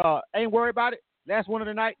called Ain't Worried About It. Last one of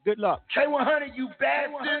the night. Good luck. K100, you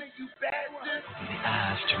bastard. The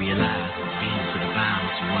eyes to realize being for the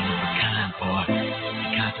violence, one of a kind, boy. The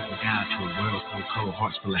concept of God to a world so cold,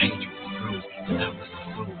 hearts full of hatred and grows. The numbers of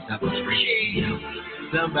fools, I was real.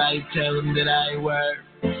 Somebody tell him that I ain't worth.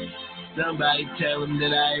 Somebody tell him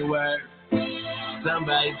that I ain't worth.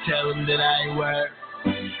 Somebody tell him that I ain't worth.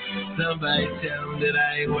 Somebody tell him that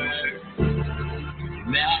I ain't worth.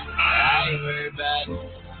 Nah, I ain't worried about it.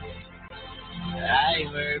 I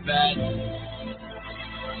ain't worried about it.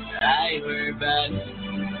 I ain't worried about it.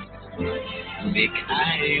 Nick,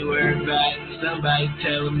 I ain't worried about it. Somebody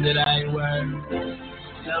tell him that I ain't worried.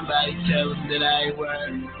 Somebody tell him that I ain't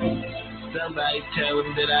worried. Somebody tell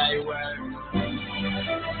him that I ain't worried.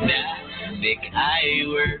 Nah, Nick, I ain't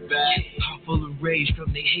worried about it. Heart full of rage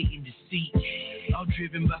from they hate and deceit. All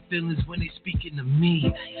driven by feelings when they speaking to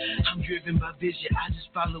me. I'm driven by vision, I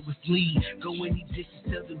just follow his lead. Go any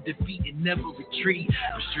distance, tell them defeat and never retreat.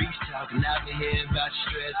 The streets talking, I've been hearing about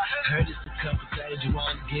stress. Heard it's a couple things you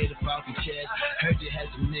want to get up off your chest. Heard you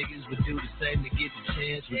had some niggas would do the same to get the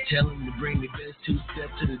chance. We tell them to bring the best 2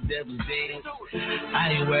 steps to the devil's dance.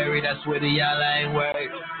 I ain't worried, I swear to y'all I ain't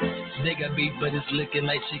worried. They got beef but it's looking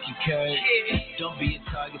like chicken curry. Don't be a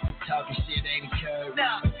target for talking shit, ain't a curve.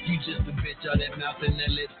 You just a bitch on that mouth and that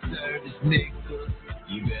lip service, nigga.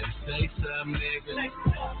 You better say something, nigga.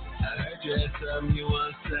 I heard you had something you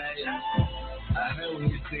want to say. I heard when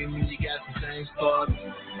you see me, you got some things for me.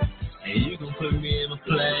 And you gon' put me in my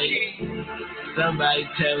place. Somebody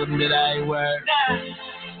tell him that I ain't worth.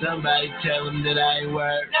 Somebody tell him that I ain't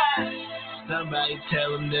worth. Somebody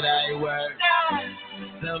tell him that I ain't worth.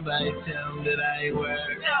 Somebody tell him that I ain't worth.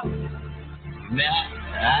 Nah,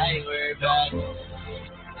 I ain't worried about it.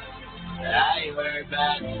 I ain't worried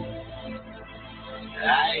about it.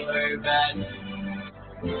 I ain't worried about it.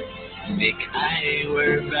 Nick, I ain't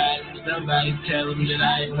worried about it. Somebody tell him that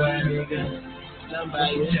I ain't worried.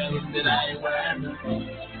 Somebody tell him that I ain't worried.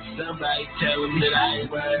 Somebody tell him that I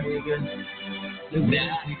ain't worried.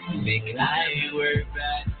 Nah, Nick, I ain't worried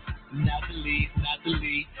about it. Not the least, not the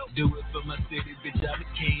least. Do it for my city, bitch, I'm a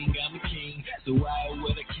king, I'm a king. So why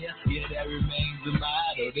would I care? Yeah, that remains the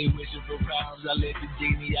motto. They wishing for problems, I let the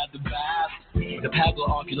genie out the Bible. The Pablo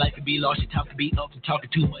off, you like to be lost, you talk to be up, and talking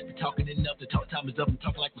too much, and talking enough, the talk time is up, and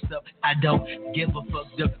talking like what's up. I don't give a fuck,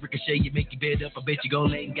 duck, ricochet, you make your bed up, I bet you go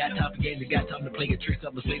late, got time for games, got time to play your tricks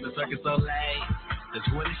up, and sleep, the circus so late. That's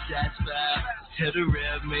 20 shots fired. Tell the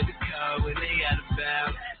rev made the call when they out of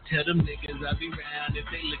bounds. Tell them niggas I'll be round if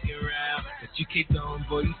they looking around. But you keep going,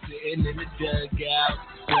 boy, you sitting in the dugout.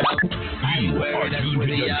 You are tuned to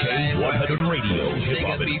K100 Radio, Hip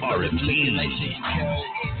Hop and R&B.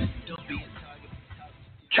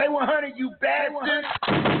 K100, you bastard.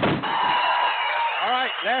 All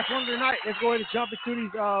right, last one of the night. Let's go ahead and jump into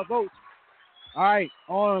these votes. All right,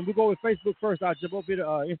 we'll go with Facebook first. I'll jump over to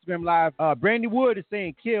Instagram Live. Brandy Wood is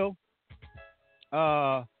saying kill.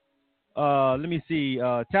 Let me see.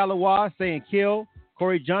 Talawa saying kill.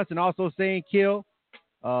 Corey Johnson also saying kill.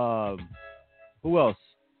 Who else?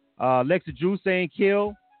 Lexa Drew saying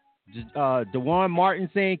kill. DeJuan Martin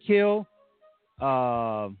saying kill.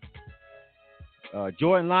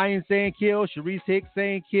 Jordan Lyons saying kill. Sharice Hicks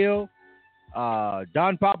saying kill.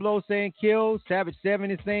 Don Pablo saying kill. Savage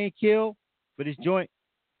 7 is saying kill for this joint.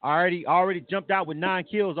 I already jumped out with 9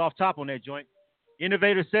 kills off top on that joint.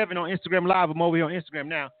 Innovator 7 on Instagram Live. I'm over here on Instagram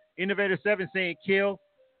now. Innovator 7 saying kill.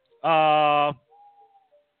 Let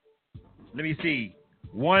me see.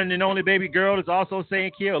 One and only baby girl is also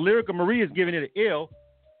saying kill. Lyrica Marie is giving it an ill.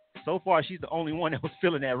 So far, she's the only one that was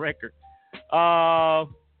feeling that record.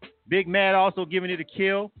 Big Mad also giving it a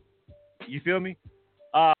kill. You feel me?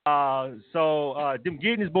 So them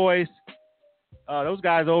Giddens boys, those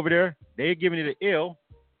guys over there, they're giving it an ill.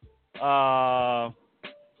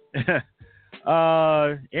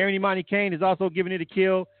 Aaron Imani Kane is also giving it a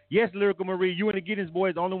kill. Yes, Lyrical Marie, you and the Giddens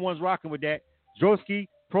boys, the only ones rocking with that. Drosky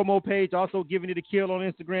promo page also giving it a kill on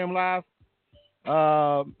Instagram Live.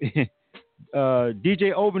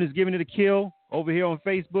 DJ Oben is giving it a kill over here on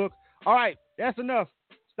Facebook. All right, that's enough.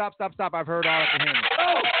 Stop. I've heard all I can handle.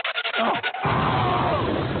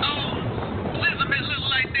 Elizabeth look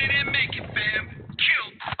like they didn't make it, fam. Kill.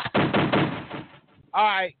 All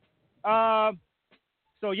right.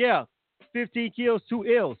 So, yeah, 15 kills, 2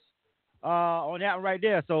 ills on that one right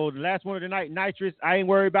there. So, the last one of the night, Nitrous, I ain't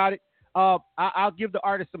worried about it. I'll give the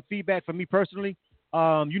artist some feedback from me personally.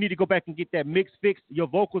 You need to go back and get that mix fixed. Your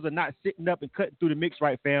vocals are not sitting up and cutting through the mix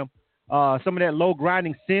right, fam. Some of that low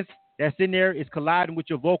grinding synth that's in there is colliding with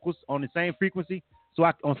your vocals on the same frequency. So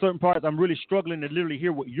on certain parts, I'm really struggling to literally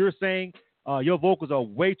hear what you're saying. Your vocals are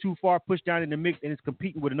way too far pushed down in the mix, and it's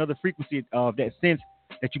competing with another frequency of that synth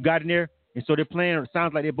that you got in there. And so they're playing, it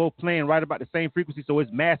sounds like they're both playing right about the same frequency, so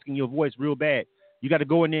it's masking your voice real bad. You got to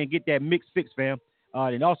go in there and get that mix fixed, fam.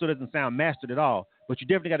 It also doesn't sound mastered at all. But you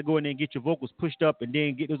definitely got to go in there and get your vocals pushed up and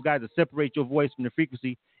then get those guys to separate your voice from the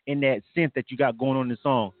frequency in that synth that you got going on in the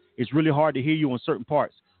song. It's really hard to hear you on certain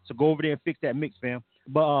parts. So go over there and fix that mix, fam.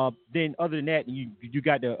 But then other than that, you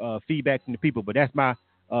got the feedback from the people. But that's my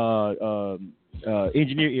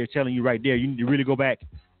engineer ear telling you right there. You need to really go back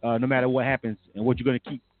no matter what happens and what you're going to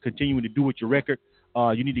keep continuing to do with your record.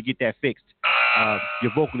 You need to get that fixed.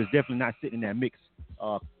 Your vocal is definitely not sitting in that mix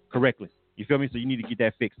correctly. You feel me? So you need to get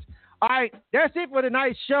that fixed. All right, that's it for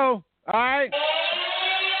tonight's show. All right.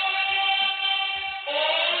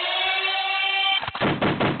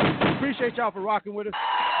 Appreciate y'all for rocking with us.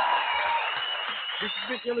 This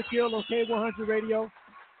has been Illa Kill on K100 Radio.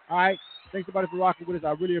 All right. Thanks everybody for rocking with us.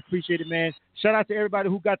 I really appreciate it, man. Shout out to everybody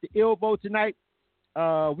who got the ill vote tonight.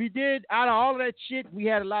 We did, out of all of that shit, we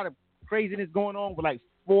had a lot of craziness going on with like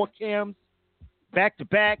 4 cams back to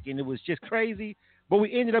back, and it was just crazy. But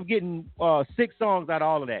we ended up getting 6 songs out of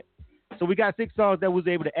all of that. So we got 6 songs that was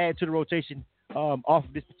able to add to the rotation off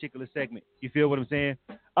of this particular segment. You feel what I'm saying?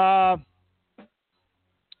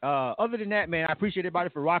 Other than that, man, I appreciate everybody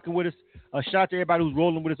for rocking with us. Shout out to everybody who's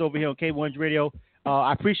rolling with us over here on K100 Radio.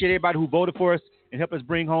 I appreciate everybody who voted for us and helped us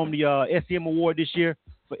bring home the SCM Award this year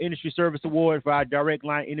for Industry Service Award for our direct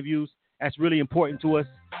line interviews. That's really important to us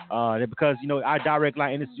because, you know, our direct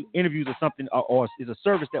line interviews are something or is a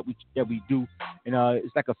service that we do. And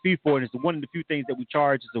it's like a fee for it. It's one of the few things that we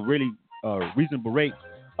charge. It's a really reasonable rate.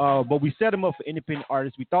 But we set them up for independent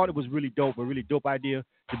artists. We thought it was really dope, a really dope idea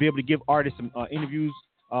to be able to give artists some interviews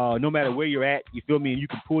no matter where you're at. You feel me? And you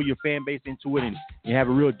can pull your fan base into it and have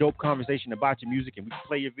a real dope conversation about your music. And we can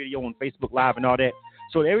play your video on Facebook Live and all that.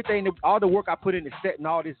 So everything, all the work I put into setting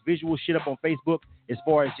all this visual shit up on Facebook as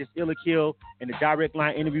far as just Illa Kill and the direct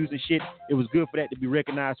line interviews and shit, it was good for that to be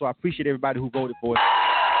recognized. So I appreciate everybody who voted for it.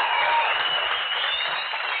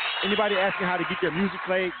 Anybody asking how to get their music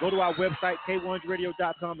played, go to our website,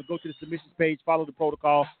 k100radio.com, and go to the submissions page, follow the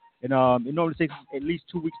protocol. And it normally takes at least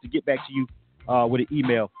 2 weeks to get back to you with an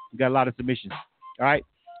email. We got a lot of submissions. All right.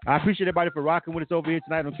 I appreciate everybody for rocking with us over here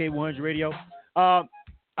tonight on K100 Radio.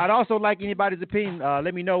 I'd also like anybody's opinion.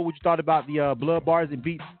 Let me know what you thought about the Blood Bars and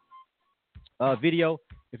Beats video.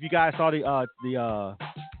 If you guys saw if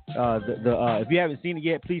you haven't seen it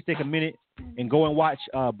yet, please take a minute and go and watch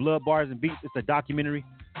Blood Bars and Beats. It's a documentary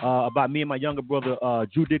about me and my younger brother,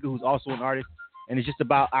 Drew Digger, who's also an artist, and it's just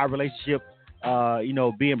about our relationship,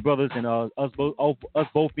 being brothers and us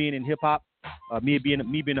both being in hip hop. Me being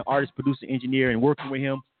an artist, producer, engineer, and working with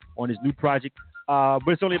him on his new project. But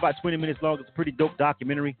it's only about 20 minutes long. It's a pretty dope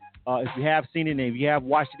documentary. If you have seen it and if you have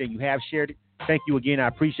watched it and you have shared it, Thank you again. I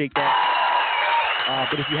appreciate that.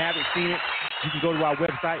 But if you haven't seen it, you can go to our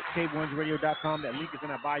website, K100radio.com. That link is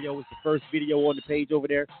in our bio. It's the first video on the page over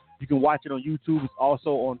there. You can watch it on YouTube. It's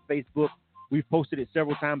also on Facebook. We've posted it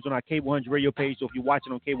several times on our K100 Radio page. So if you watch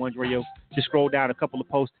it on K100 Radio, just scroll down a couple of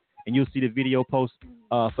posts and you'll see the video post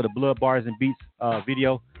for the Blood Bars and Beats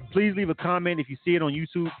video. Please leave a comment if you see it on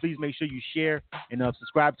YouTube. Please make sure you share and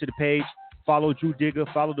subscribe to the page. Follow Drew Digger,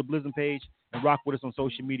 follow the Blizzard page, and rock with us on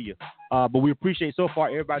social media. But we appreciate so far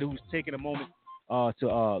everybody who's taken a moment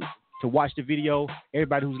to watch the video,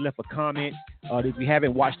 everybody who's left a comment. If you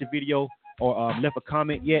haven't watched the video or left a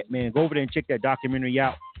comment yet, man, go over there and check that documentary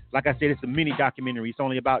out. Like I said, it's a mini documentary. It's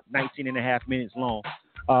only about 19 and a half minutes long.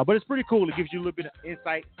 But it's pretty cool. It gives you a little bit of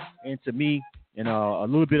insight into me and a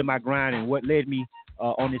little bit of my grind and what led me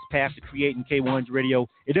on this path to creating K100 Radio.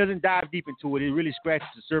 It doesn't dive deep into it. It really scratches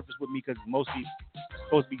the surface with me because it's mostly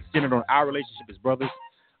supposed to be centered on our relationship as brothers.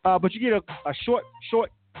 But you get a short,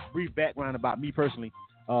 brief background about me personally,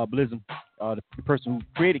 Blizzum, the person who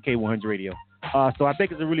created K100 Radio. So I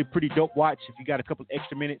think it's a really pretty dope watch if you got a couple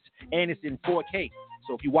extra minutes, and it's in 4K.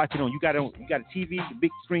 So if you watch it you got a TV, a big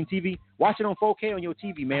screen TV, watch it on 4K on your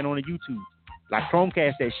TV, man, on the YouTube. Like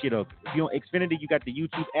Chromecast that shit up. If you're on Xfinity, you got the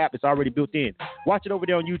YouTube app. It's already built in. Watch it over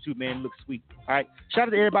there on YouTube, man. It looks sweet. All right. Shout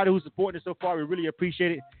out to everybody who's supporting us so far. We really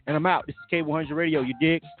appreciate it. And I'm out. This is K100 Radio. You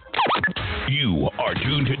dig? You are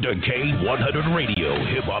tuned to K100 Radio,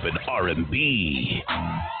 hip hop and R&B.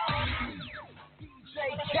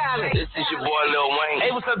 This is your boy Lil Wayne.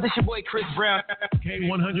 Hey, what's up? This your boy Chris Brown.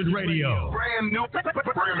 K100 Radio. Brand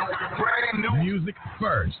new Music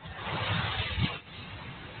first.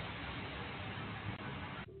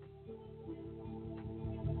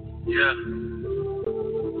 Yeah.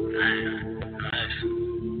 Nice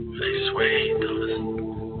suede,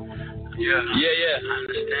 though. Yeah. I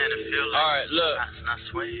understand the feeling. Alright, look. It's not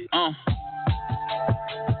suede.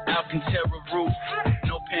 Alcantara roof.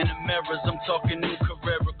 No Panameras. I'm talking new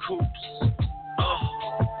Carrera coupes.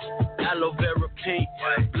 Aloe vera paint.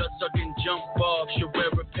 Blood sucking jump off.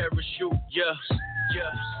 Sharera parachute. Yeah.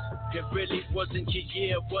 It really wasn't your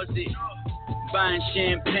year, was it? Buying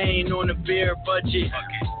champagne on a beer budget.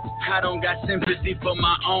 I don't got sympathy for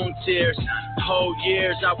my own tears. Whole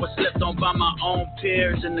years I was slept on by my own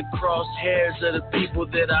peers in the crosshairs of the people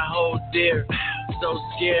that I hold dear. So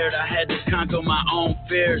scared I had to conquer my own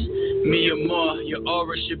fears. Me or more, your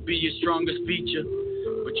aura should be your strongest feature.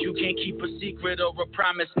 But you can't keep a secret or a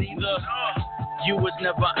promise neither. You was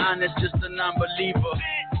never honest, just a non-believer.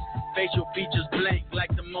 Facial features blank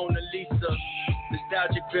like the Mona Lisa.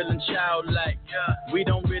 Nostalgic, feeling childlike. We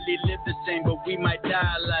don't really live the same, but we might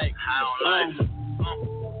die like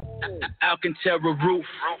Alcantara roof.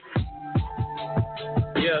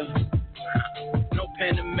 Yeah. No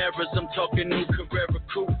Panameras, I'm talking new Carrera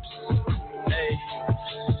coupes. Hey.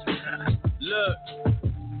 Look.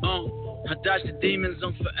 I dodge the demons,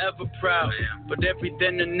 I'm forever proud. But every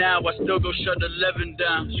then and now, I still go shut 11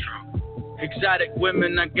 down. Exotic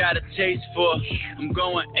women I got a taste for. I'm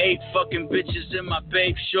going 8 fucking bitches in my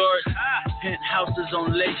babe shorts. Penthouses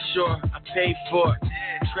on Lakeshore, I pay for it.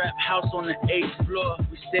 Trap house on the 8th floor,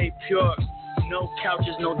 we stay pure. No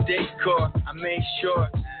couches, no decor, I made sure.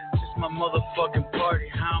 It's my motherfucking party,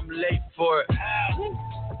 how I'm late for it.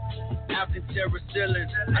 Alcantara ceiling,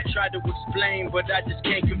 I tried to explain, but I just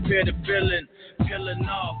can't compare the feeling. Peeling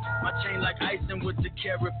off, my chain like icing with the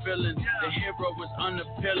carrot filling. The hero is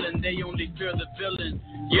unappealing, they only fear the villain.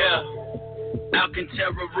 Yeah,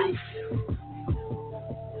 Alcantara roof.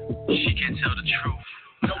 She can't tell the truth.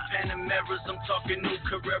 No Panameras, I'm talking new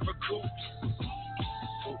Carrera coupes.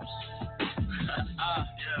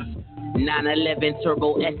 911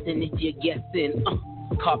 Turbo S'in if you're guessing.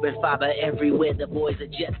 Carbon fiber everywhere, the boys are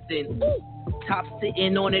jesting. Top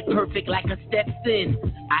sitting on it perfect like a Stetson.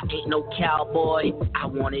 I ain't no cowboy, I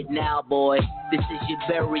want it now, boy. This is your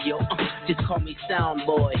burial, just call me sound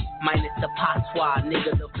boy. Minus the patois,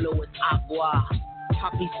 nigga, the flow is agua.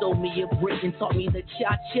 Poppy sold me a brick and taught me the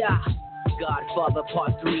cha-cha. Godfather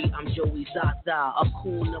Part 3, I'm Joey Zaza,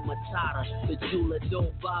 Akuna Matata. The jeweler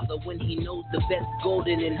don't bother when he knows the best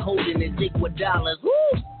golden and holding is Iguodala's. Woo!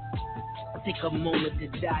 Take a moment to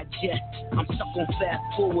digest. I'm stuck on fast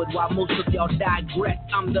forward while most of y'all digress.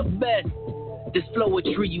 I'm the best. This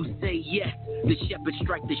flowetry, you say yes. The shepherd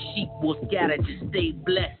strike the sheep will scatter to stay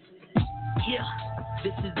blessed. Yeah,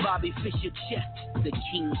 this is Bobby Fischer chest. The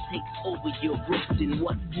king takes over your roots and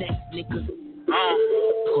what's next, nigga?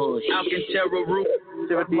 Push. Alcantara roof.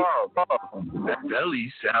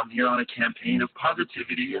 Belly said I'm here on a campaign of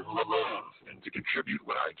positivity and love, and to contribute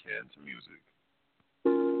what I can to music.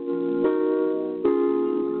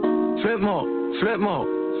 Flip mode, flip mode,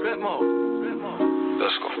 flip mode.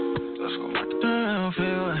 Let's go. Down,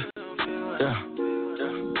 feel it. Yeah.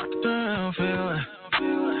 Down, feel it.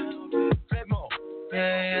 Flip more.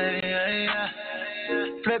 Yeah.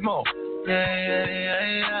 Flip more.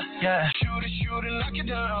 Yeah. Shoot it, knock it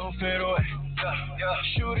down, fade away. Yeah.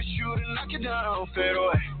 Shoot it, knock it down, fade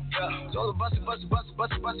away. Yeah. It's all about it like an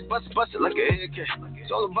AK.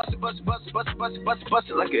 It's all about it like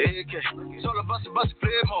an AK. It's all about it,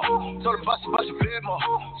 flip more. It's all about it, flip more.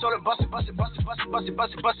 It's all about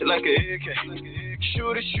it like an AK.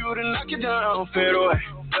 Shoot it, knock it down, fade away.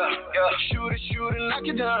 Yeah. Shoot it, knock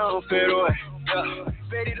it down, fade away. Yeah.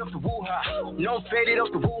 Faded off the woo-ha, no faded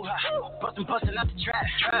off the woo-ha. Bustin' out the trap,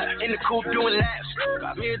 in the coupe doing laps.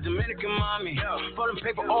 Got me a Dominican mommy, folding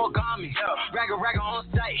paper all got me. Ragga on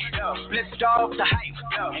sight, split star off the hype.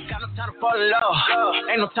 Ain't got no time to fall in love,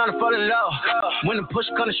 ain't no time to fall in love. When the push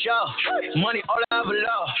come to shove, money all I ever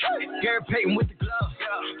love. Gary Payton with the glove,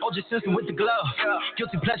 O.J. Simpson with the glove.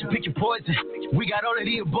 Guilty pleasure, pick your poison. We got all of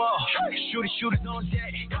the above. Shooters on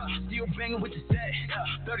deck, still banging with the set.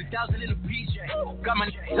 30,000 in the PJ, got my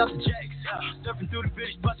niggas out the jacks. Surfing through the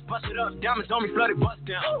village, bust it up. Diamonds on me, flooded, bust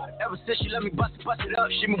down. Ever since she let me bust it up,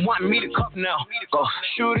 she been wanting me to cuff now. Go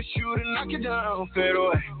shoot it, knock it down, fade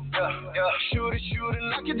away. Yeah. Shoot it,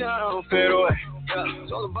 knock it down, fade away. Yeah.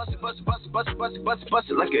 It's all about it like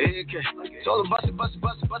an AK. It's all about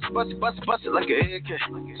it like an AK.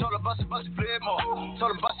 It's all about it, flip more. It's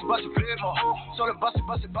all about it, flip more. It's all about it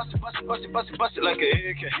like an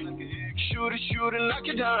AK. Shoot it, knock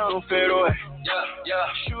it down, fade away. Yeah.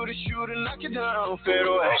 Shoot it, knock it down, fade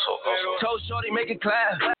away. Told Shorty make it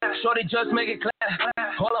clap. Shorty just make it clap.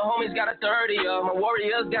 All the homies got a 30 up. My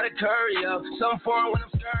warriors got a curry up. Some foreign when I'm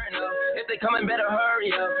stirring up. If they coming, better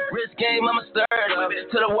hurry up. Wrist game, I'ma stir it up.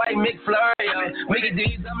 To the white McFlurry up. Mickey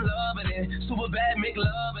D's, I'm loving it. Super bad Mick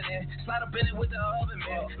loving it. Slide up in it with the oven,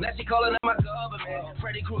 man. Now she calling up my government.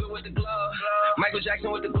 Freddy Krueger with the glove. Michael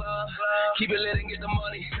Jackson with the glove. Keep it lit and get the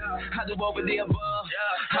money. I do both of the above.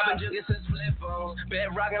 I've been jugging since flip phones.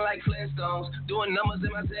 Bed rocking like Flintstones. Doing numbers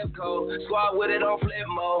in my zip code. Squad with it on flip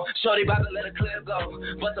mode. Shorty about to let a clip go.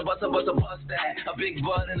 Bust that. A big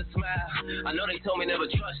butt and a smile. I know they told me never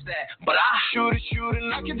trust that, but I shoot it,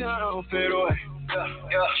 knock it down, fade away.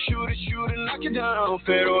 Yeah. Shoot it, knock it down,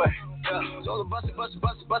 fade away. Yeah. It's all about it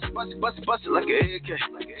like an AK.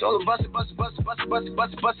 It's all about it like an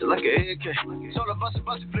AK. It's all about it,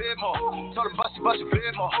 flip more. It's all about it,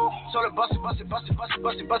 flip more. It's all about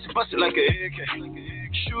it like an AK.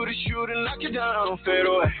 Shoot it, knock it down, fade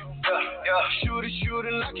away. Yeah. Shoot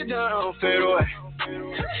it, knock it down, fade away.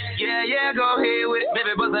 Yeah, go ahead with it.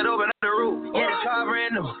 Baby, bust that open up the roof. Yeah, the car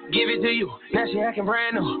brand new. Give it to you. Now she acting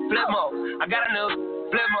brand new. Flip mode. I got a new.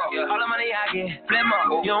 Flip mode. All the money I get. Flip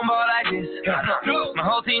mode. You don't ball like this. My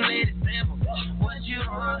whole team made it simple. What you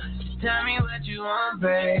want? Tell me what you want,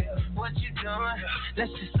 babe. What you doing?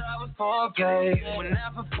 Let's just start with 4K. When I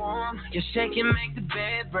perform, you shake and make the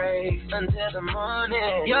bed break until the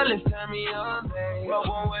morning. Your lips turn me on, babe. Roll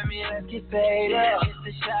one with me, let's get paid up. If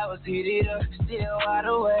the shower's heated up, still wide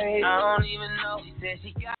awake. I don't even know. She said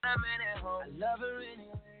she got a man at home. I love her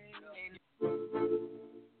anyway.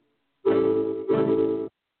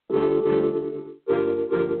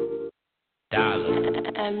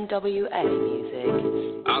 MWA music.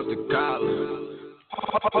 Out the collar.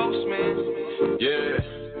 Postman. Yeah.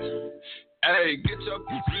 Hey, get your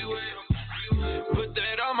freeway. Put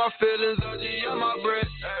that on my feelings, OG on my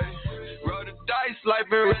breath. Hey. Roll the dice, life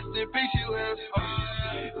and rest in peace, you have.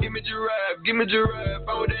 Give me giraffe,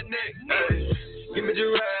 I want that neck. Hey. Give me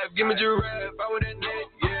giraffe, I want that neck.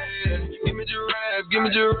 Yeah. Give me giraffe,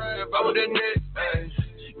 I want that neck. Hey.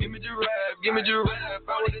 Give me giraffe,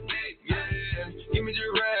 I want that neck. Yeah.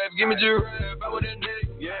 Give me giraffe, I want that neck.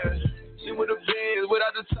 Yeah. She with the Benz,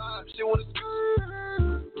 without the top, she wanna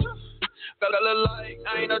skirt. Felt a little like,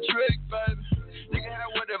 I ain't no trick, baby. You can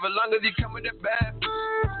have whatever, long as you come with that bad.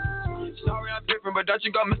 Sorry I'm different, but don't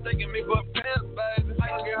you go mistaking me for a pimp, baby.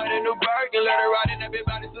 I can get her that new Birkin, let her ride in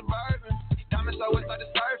everybody suburban. Diamonds so it's like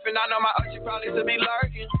the surfing, I know my she probably should be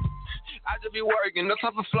lurking. I just be working, no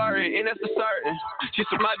time for flirting, and that's for certain. She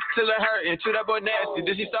smiled till it hurting, chew that boy nasty,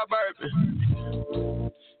 then she start burping.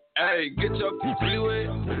 Hey, get your freeway.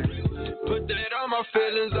 Put that on my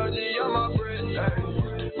feelings, OG on my breath. Hey.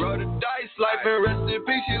 Roll the dice, life and rest in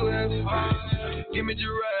peace, you have. Give me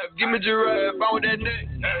giraffe, I want that neck.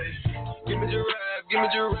 Hey. Give me giraffe,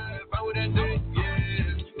 I want that neck.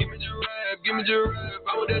 Yeah. Give me giraffe,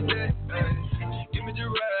 I want that neck. Hey. Give me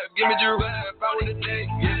giraffe, I want that neck.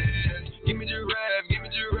 Yeah. Give me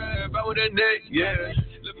giraffe, I want that neck. Yeah.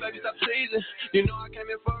 Look, baby, stop teasing. You know I came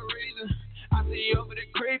here for a reason. I see you over there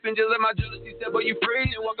creeping. Just let my jealousy step where you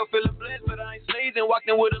freezing. Walk up feeling blessed, but I ain't sneezing. Walked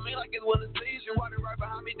in with a man like it's one season. Walking right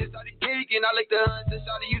behind me, just started geeking. I like the hunt, just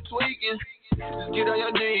shot you tweaking. Just get on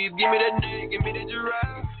your knees, give me that dick, give me that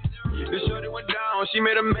giraffe. The shorty went down, she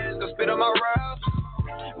made a mess, go spit on my rap.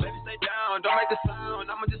 Baby, stay down, don't make the sound.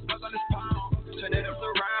 I'ma just fuck on this pound. Turn it up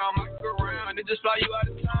around, might go around, and just fly you out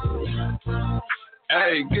of town.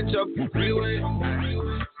 Hey, get your pretty wet.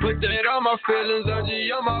 Put that on my feelings, OG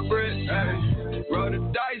on my breath. Hey, roll the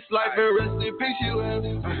dice, life and rest in peace, you have.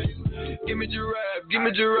 Give me giraffe,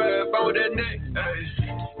 I want that neck. Hey,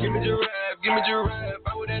 give me giraffe,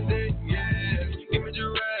 I want that neck. Yeah, give me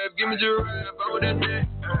giraffe, I want that neck.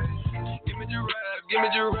 Hey, give me giraffe,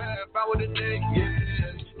 I want that neck. Yeah,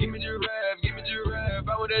 give me giraffe,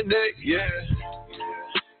 I want that neck. Yeah.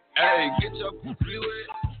 Hey, get your pretty wet.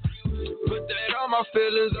 Put that on my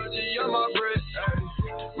feelings, OG on my breath. Ay,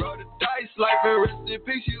 roll the dice, life and rest in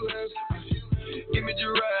peace, you have. Give me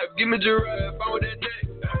giraffe, I want that neck.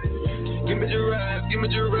 Ay, give me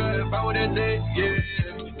giraffe, I want that neck. Yeah,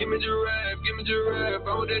 give me giraffe,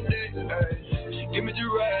 I want that neck. Ay, give me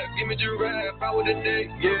giraffe, I want that neck.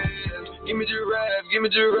 Yeah, give me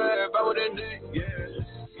giraffe, I want that neck. Yeah.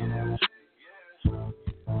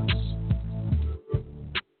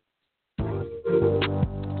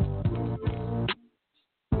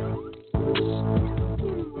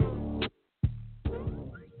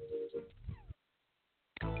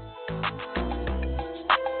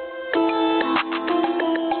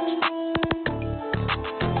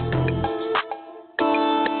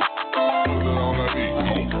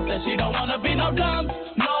 She don't wanna be no dumb,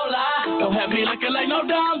 no lie. Don't have me looking like no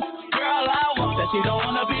dumb girl. I want that. She don't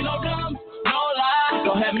wanna be no dumb, no lie.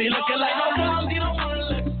 Don't have me looking like no dumb. She don't wanna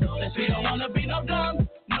look that. She don't wanna be no dumb,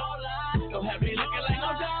 no lie. Don't have me looking like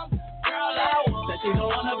no dumb girl. I want that. She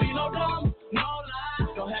don't wanna be no dumb, no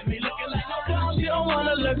lie. Don't have me looking like no dumb. She don't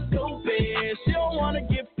wanna look stupid. She don't wanna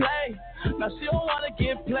get played. Now she don't wanna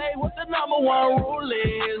get played. What the number one rule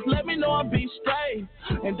is? Let me know and be straight.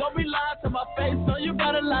 And don't be lying to my face. No, you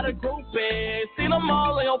got a lot of groupies. See them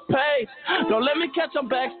all on your page. Don't let me catch them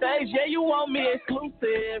backstage. Yeah, you want me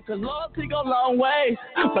exclusive. Cause loyalty go long ways.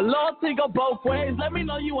 But loyalty go both ways. Let me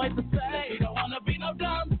know you ain't the same. She don't wanna be no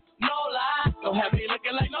dumb, no lie. Don't have me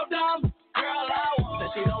looking like no dumb girl. I want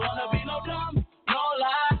that. She don't wanna be no dumb, no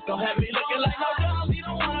lie. Don't have me looking like no dumb. She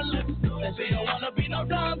don't wanna look that. She don't wanna be no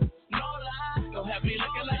dumb. Don't have me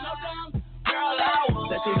looking like no dumb girl. I want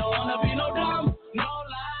that. She don't wanna be no dumb, no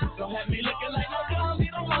lie. Don't have me looking like no dumb. She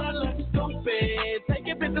don't wanna look stupid.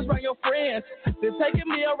 Taking pictures around your friends, then taking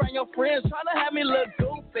me around your friends, trying to have me look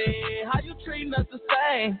goofy. How you treating us the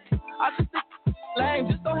same? I just think lame.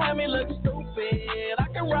 Just don't have me look stupid. I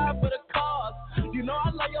can ride for the cause. You know I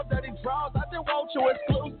love your dirty draws. I just want you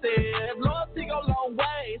exclusive. Loyalty go long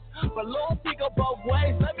ways, but loyalty go both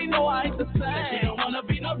ways. Let me know I ain't the same. She don't wanna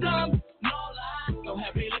be no dumb, no lie. Don't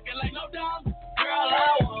have me looking like no dumb girl.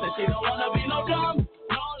 I want that. She don't wanna be no dumb,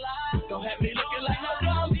 no lie. Don't have me looking like no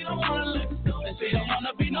dumb. She don't wanna look that. She don't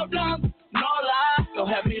wanna be no dumb, no lie. Don't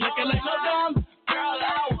have me looking like no dumb girl.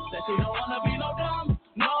 I want that. She don't wanna be no dumb,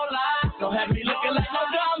 no lie. Don't have me looking like no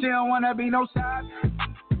dumb. She don't wanna be no side.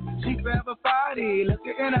 She forever fighting. Look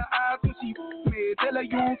her in her eyes when she me. Tell her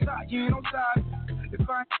you on side, you ain't on side. If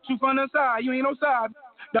I shoot from the side, you ain't on side.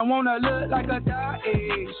 Don't wanna look like a die.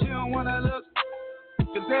 She don't wanna look.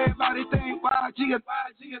 Cause everybody think YG is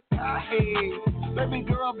high. Baby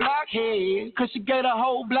girl blackhead. Cause she get a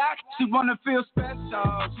whole black. She wanna feel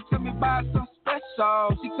special. She tell me buy some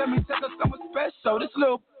special. She tell me take her something special. This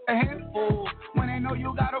little a handful. When they know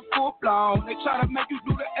you got a full blown, they try to make you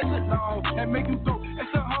do the extra long and make you go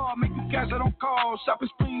extra hard, make you cash it on call. Shopping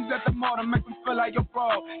sprees at the mall to make you feel like you're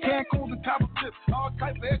broad. Cancun and copper clips, all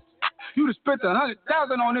type of extra. You just spent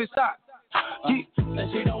 100,000 on this side. That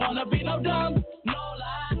she don't wanna be no dumb, no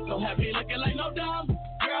lie. Don't have me looking like no dumb girl.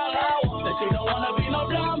 I want that. She don't wanna be no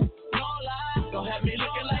dumb, no lie. Don't have me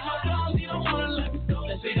looking like no dumb. She don't wanna look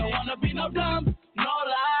that. She don't wanna be no dumb, no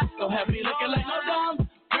lie. Don't have me looking like no dumb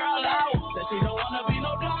girl. I want that. She don't wanna be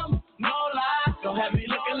no dumb, no lie. Don't have me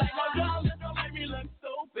looking like no dumb. Just don't make me look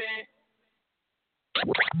stupid.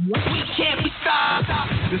 We can't be stopped.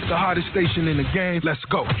 This is the hottest station in the game. Let's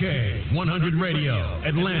go. K100 Radio,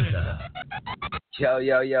 Atlanta. Yo,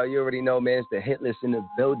 you already know, man. It's the hit list in the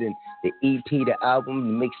building. The EP, the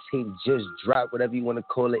album, the mixtape just dropped. Whatever you want to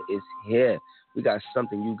call it, it's here. We got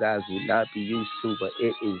something you guys will not be used to, but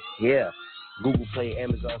it is here. Google Play,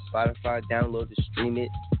 Amazon, Spotify, download it, stream it,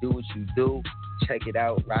 do what you do. Check it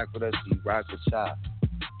out. Rock with us. We rock with y'all.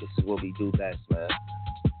 This is what we do best, man.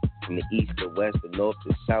 From the east to west, the north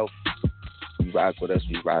to south. You rock with us,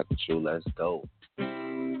 we rock with you. Let's go.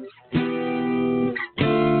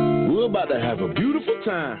 about to have a beautiful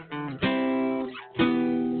time.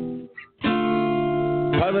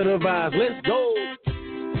 Positive vibes, let's go.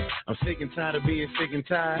 I'm sick and tired of being sick and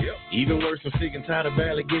tired. Yep. Even worse, I'm sick and tired of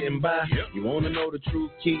barely getting by. Yep. You want to know the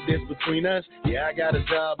truth? Keep this between us. Yeah, I got a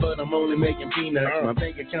job, but I'm only making peanuts. My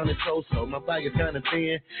bank account is so my pocket's kind of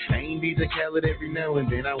thin. I ain't DJ Khaled every now and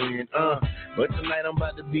then I win. But tonight I'm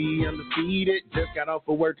about to be undefeated. Just got off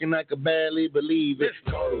of work and I could barely believe it.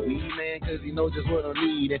 Call the weed man, cause he knows just what I'm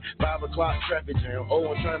needing. 5 o'clock traffic jam,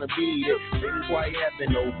 I'm trying to beat it. Things quite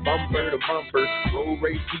happen, no bumper to bumper. Road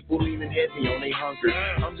race people leaning heavy on they hunkers.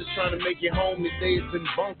 I'm just trying to make it home. These days been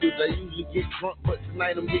bunkers. I usually get drunk, but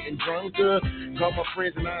tonight I'm getting drunker. Call my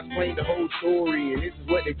friends and I explained the whole story, and this is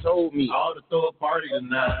what they told me. All to throw a party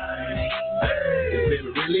tonight. It's been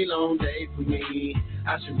a really long day for me.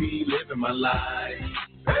 I should be living my life.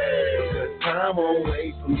 Because time won't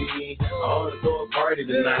wait for me. All to throw a party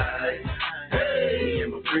tonight. Me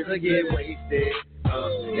and my friends will get wasted.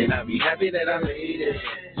 And I'll be happy that I made it.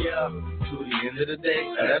 Yeah, to the end of the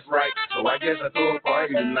day, that's right. So I guess I throw a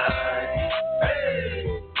party tonight.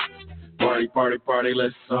 Hey, party, party, party,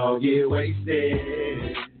 let's all get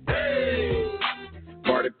wasted. Hey,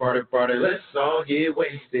 party, party, party, let's all get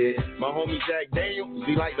wasted. My homie Jack Daniels,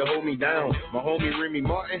 he like to hold me down. My homie Remy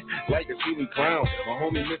Martin like to see me clown. My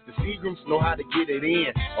homie Mr. Seagrams know how to get it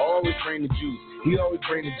in. Always bring the juice, he always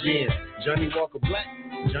bring the gin. Johnny Walker Black,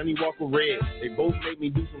 Johnny Walker Red. They both make me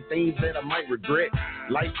do some things that I might regret.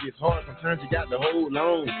 Life gets hard, sometimes you got to hold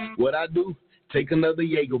on. What I do? Take another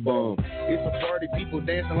Jaeger bomb. It's a party, people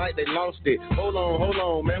dancing like they lost it. Hold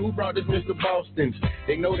on, man, who brought this Mr. Boston's?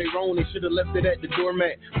 They know they wrong, they should have left it at the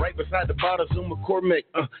doormat. Right beside the bottle of McCormick.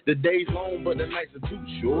 The day's long, but the nights are too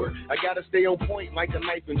short. I gotta stay on point like a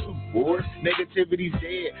knife and two boards. Negativity's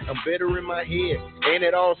dead, I'm better in my head. And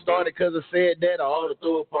it all started cause I said that I ought to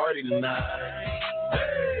throw a party tonight.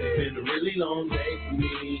 It's been a really long day for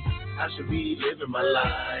me. I should be living my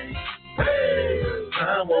life. Hey,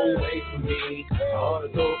 time won't wait for me. I ought to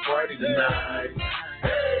throw a party tonight.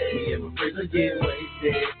 Hey, me and my friends will get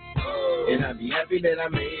wasted. And I'll be happy that I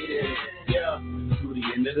made it. Yeah, to the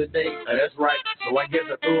end of the day, that's right. So I guess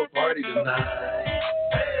I throw a party tonight.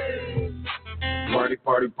 Hey, party,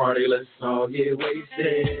 party, party, let's all get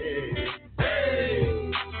wasted.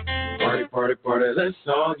 Hey, party, party, party, let's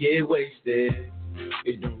all get wasted.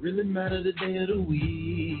 It don't really matter the day of the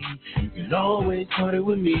week. You can always party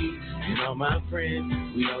with me and all my friends.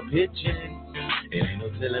 We all pitching. It ain't no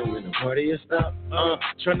telling when the party will stop.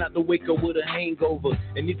 Try not to wake up with a hangover.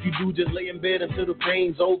 And if you do, just lay in bed until the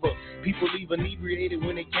pain's over. People leave inebriated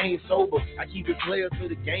when they came sober. I keep it player till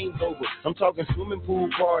the game's over. I'm talking swimming pool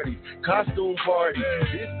parties, costume parties,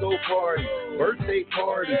 disco parties, birthday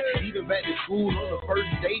parties, even back to school on the first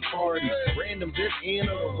date parties, random just in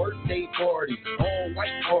on a birthday party, all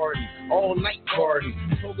white parties, all night parties,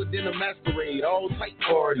 toga dinner masquerade, all tight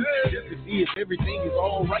parties, just to see if everything is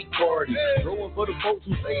all right parties. Throwing for the folks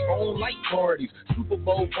who say on light parties, Super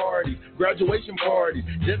Bowl parties, graduation parties,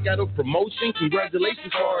 just got a promotion,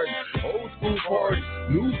 congratulations parties, old school parties,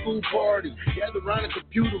 new school parties, gather around a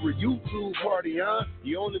computer, a YouTube party, huh?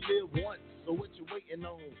 You only live once, so what you waiting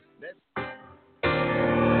on? That's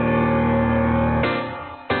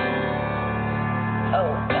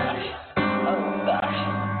oh gosh, oh gosh,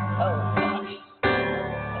 oh gosh.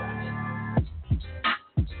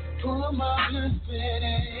 Pull my blood, spit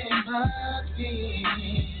in my teeth.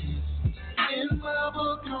 In my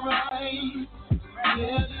book of rhymes,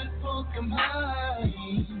 yeah, this book of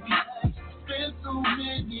mine. Spent so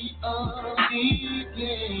many of these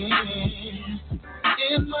days.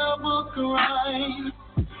 In my book of rhymes,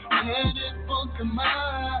 yeah, this book of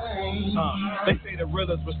mine. They say the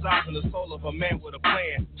rhythms reside in the soul of a man with a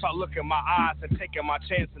plan. Try looking my eyes and taking my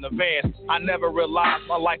chance in advance. I never realized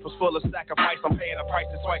my life was full of sacrifice. I'm paying a price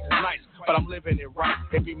that's twice as nice, but I'm living it right.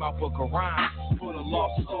 It be my book of rhymes, full of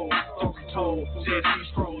lost souls, story told, Dead Sea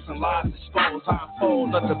Scrolls and lies exposed. I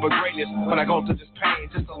unfold nothing but greatness when I go through this pain.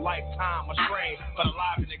 Just a lifetime of strain, but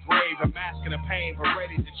alive in the grave and masking the pain, but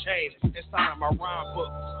ready to change. Inside of my rhyme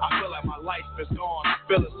book, I feel like my life is gone,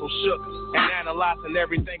 feeling so shook and analyzing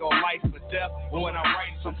everything on life or death. But when I'm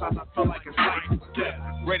writing, sometimes I feel like it's life or death.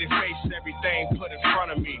 Ready to face everything put in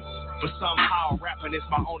front of me, but somehow rapping is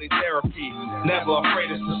my only therapy. Never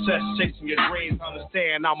afraid of success, chasing your dreams.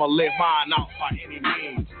 Understand I'ma live mine out by any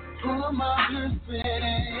means. Pull my blood, spit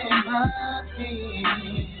in my teeth.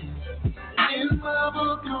 In my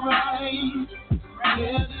book of rhymes,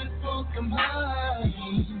 yeah, this book of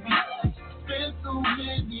mine. Spent so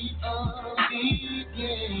many of these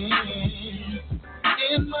days.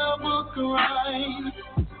 In my book of rhymes,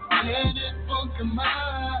 yeah, this book of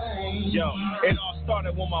mine. Yo, it all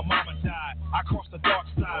started when my mama died. I crossed the dark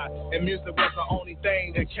side, and music was the only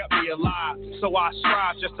thing that kept me alive. So I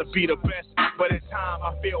strive just to be the best, but at times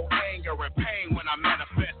I feel anger and pain when I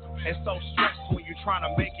manifest. And so stressed when you trying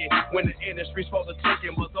to make it, when the industry's supposed to take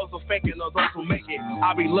it, but those who faking are those who make it.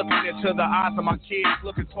 I be looking into the eyes of my kids,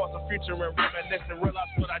 looking towards the future and reminiscing,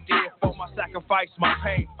 realize what I did for my sacrifice, my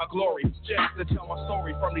pain, my glory. Just to tell my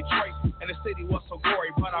story from Detroit, and the city was so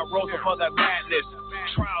gory, but I rose above that madness.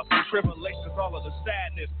 Trials and tribulations, all of the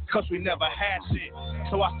sadness, cause we never had shit.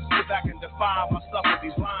 So I sit back and define myself with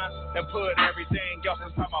these lines, and put everything else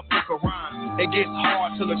inside my book of rhymes. It gets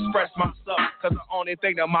hard to express myself, cause the only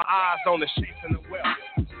thing that my eyes on the shapes and the wealth.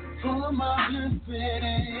 For my blood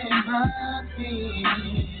and my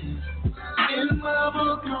tears, in my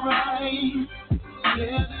book of rhymes,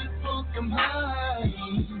 yeah, this book of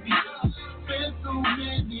mine, spent so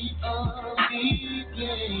many of these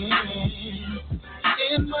days.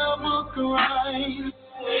 In my book of rhymes,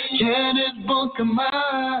 yeah, this book of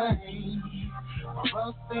mine,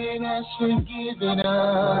 I said I should give it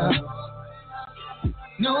up.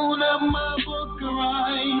 No, not my book of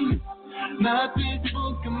rhymes, not this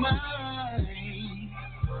book of mine.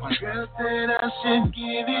 My girl said I should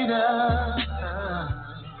give it up.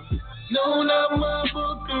 No, not my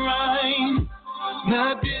book of rhymes,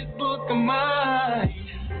 not this book of mine.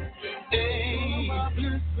 Hey, my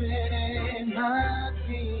blood, sweat, and my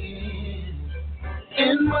tears,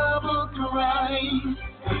 in my book of rhymes,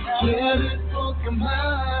 yeah, this book of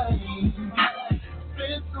mine.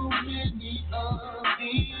 Spent so many of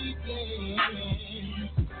these days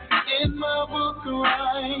in my book of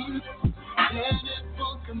rhymes, yeah, this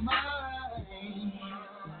book of mine.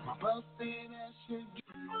 My boss said I should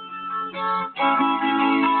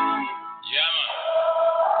Yeah,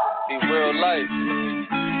 man. Be real life.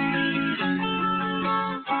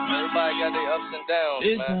 Everybody got their ups and downs,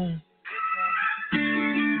 man.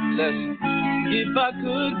 Listen. If I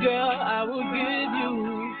could, girl, I would give you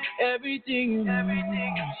everything you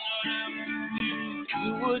need.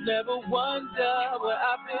 You would never wonder where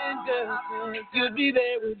I've been, girl. You'd be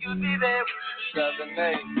there with me.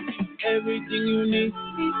 7-8. Everything you need.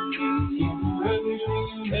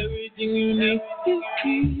 Everything you need.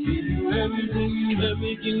 Everything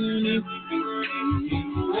you need.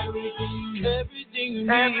 Everything you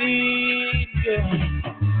need. Yeah.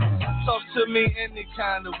 Talk to me any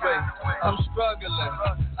kind of way. I'm struggling.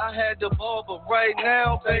 I had the ball, but right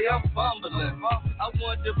now, babe, I'm fumbling. I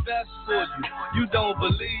want the best for you. You don't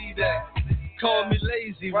believe that. Call me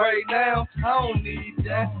lazy right now. I don't need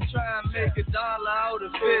that. Try and make $1 out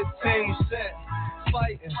of 15 cents.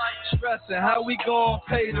 Fighting, stressing, how we gon'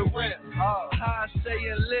 pay the rent? High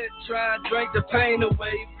staying lit, try and drink the pain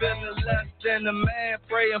away. Feeling less than a man,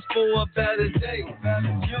 praying for a better day.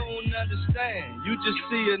 You don't understand, you just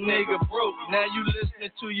see a nigga broke. Now you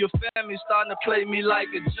listening to your family starting to play me like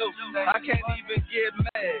a joke. I can't even get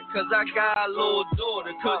mad, cause I got a little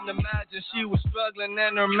daughter. Couldn't imagine she was struggling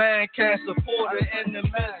and her man can't support her in the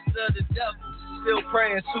midst of the devil. Still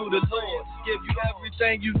praying to the Lord, give you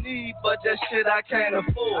everything you need, but that shit I can't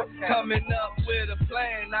afford. Coming up with a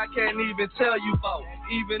plan I can't even tell you about.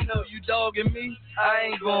 Even though you dogging me, I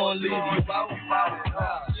ain't gonna leave you out.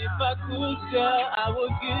 If I could, girl, I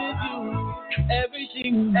would give you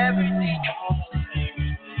everything.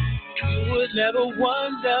 You would never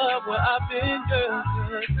wonder where I've been, girl.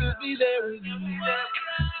 Could be there with you.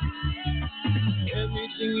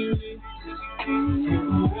 Everything you need.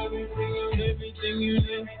 Everything you need. Everything you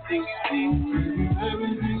need.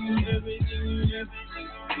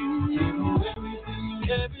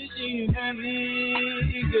 Everything you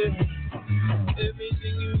need, girl.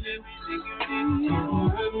 Everything you need.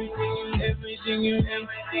 Everything you need.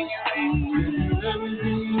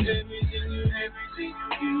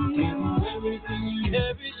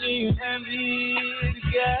 Everything you need,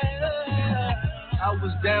 girl. I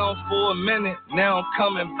was down for a minute, now I'm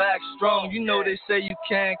coming back strong. You know they say you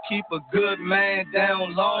can't keep a good man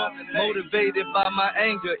down long. Motivated by my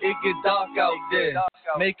anger, it get dark out there.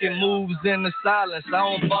 Making moves in the silence, I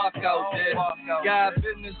don't bark out there. Got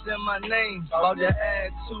business in my name, about to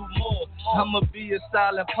add 2 more. I'ma be a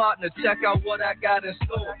silent partner, check out what I got in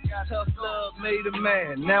store. Tough love made a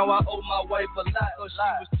man, now I owe my wife a lot. So she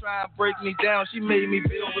was trying to break me down, she made me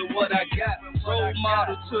build with what I got. Role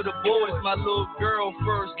model to the boys, my little girl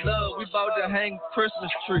first love. We about to hang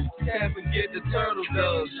Christmas tree, can't forget the turtle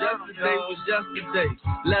doves. Yesterday was yesterday,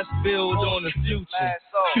 let's build on the future.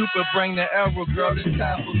 Cupid bring the arrow, girl, it's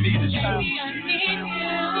time for me to shoot.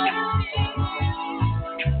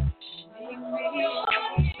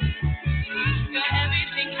 You're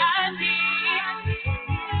everything I need.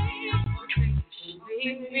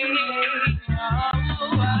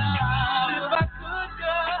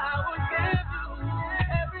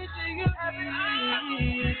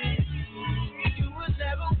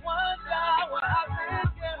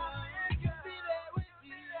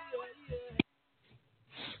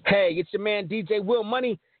 Hey, it's your man DJ Will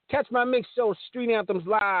Money. Catch my mix show Street Anthems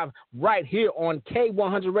live right here on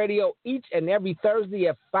K100 Radio each and every Thursday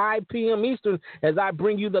at 5 p.m. Eastern as I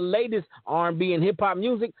bring you the latest R&B and hip-hop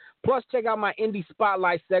music. Plus, check out my Indie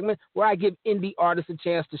Spotlight segment where I give indie artists a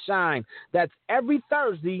chance to shine. That's every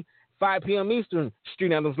Thursday, 5 p.m. Eastern,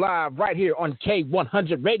 Street Anthems live right here on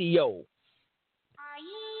K100 Radio.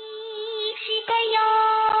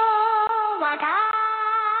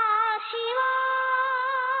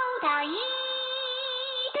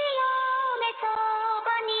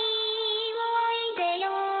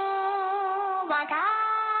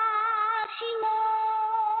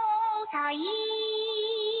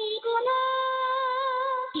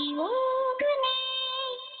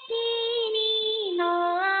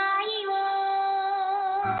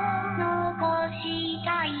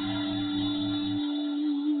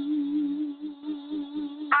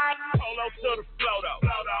 To the flow though,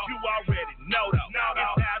 you already know though.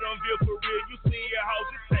 It's Adamville for real, you see your hoe,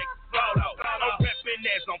 just take a photo. I'm reppin'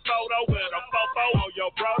 that some photo with a fofo on your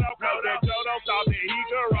brodo. Cause that Jodo thought that he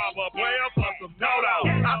could rob a player for some dodo.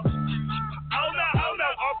 Oh no,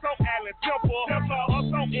 also Allen Temple,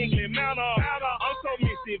 also England Mountain, also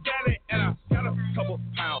Missy Valley, and I got a couple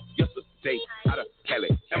pounds yesterday out of Cali.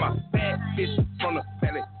 And my bad bitch from the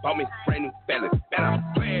valley bought me brand new belly. And I'm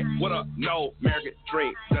playing with a no American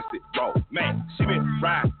dream, dusty roll. Man, she been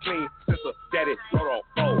ride clean since her daddy rode on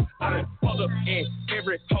bowl. I done fucked up in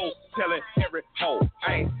every hole, telling every hole.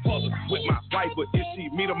 I ain't fucked with my wife, but if she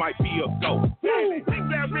meet her, might be a go.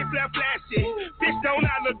 Rick Flair flashing, bitch don't I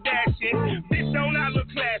look dashing, bitch don't I look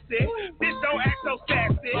classy, bitch don't act so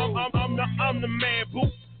sassy. I'm the man, boo.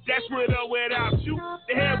 That's with or without you.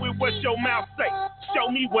 The hell with what your mouth say. Show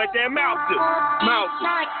me what that mouth do. Mouth.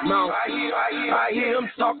 I hear him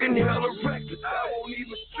talking hella reckless. I won't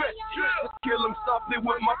even stretch. Kill him softly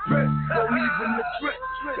with my press. Won't even address.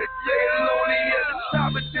 They say it's lonely at the top,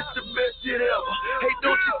 but this the best shit ever. Hey,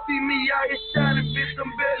 don't you see me out here shining, bitch? I'm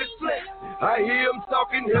barely flex. I hear him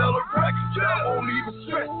talking hella reckless. I won't even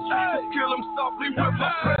stretch. Kill him softly with my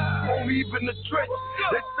press. Won't even address.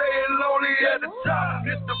 They say it's lonely at the top.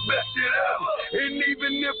 This the best shit ever. And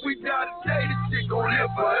even if we die today, this shit gon' live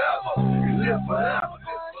forever. Live forever.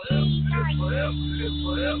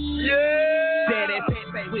 Yeah. Daddy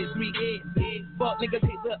Pepe with 3 X's. Fuck niggas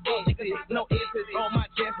hit the X. No X's on my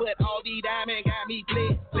chest, but all these diamonds got me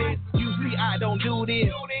blessed. Usually I don't do this.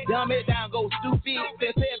 Dumb it down, go stupid.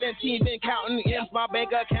 Since 17 been counting M's, my bank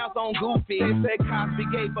account's on goofy. They said Cosby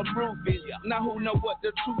gave them roofies. Now who know what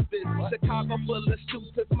the truth is? Chicago full of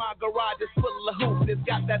shooters. My garage is full of hoops. It's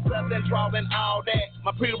got that southern draw and all that.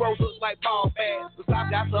 My pre-rolls look like ball bags. Cause I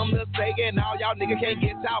got something to say and all y'all niggas can't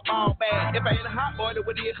get y'all ball back. If I ain't a hot boy, then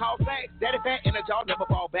what do you call facts? Daddy fat and the jaw never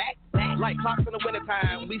fall back. Like clocks in the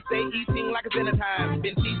wintertime, we stay eating like it's dinner time.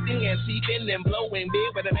 Been teaching and teaching and blowing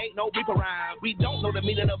big, but it ain't no reaper rhyme. We don't know the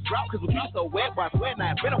meaning of drought, cause we keep so wet, why sweat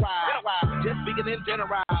not been a while. Just speaking in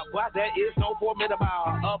general, why there is no formidable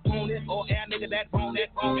opponent or air nigga that bone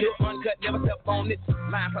it. Kill uncut, never step on it.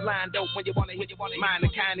 Line for line, dope when you wanna hit, mind the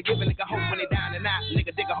kind of give a nigga hope when they down and out.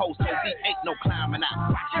 Nigga dig a hole so deep, ain't no climbing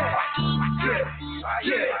out.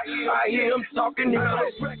 I hear him talking hella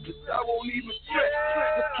reckless. I won't even stretch.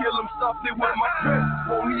 Just kill him softly with my press.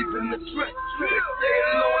 Won't even address. They say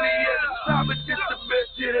it's lonely at the top, but this the best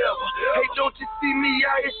shit ever. Hey, don't you see me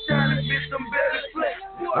out here shining, bitch? I'm barely flex.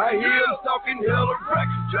 I hear him talking hella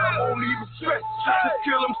reckless. I won't even stretch. Just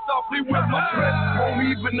kill him softly with my press. Won't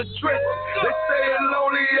even address. They say it's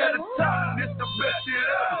lonely at the top, this the best shit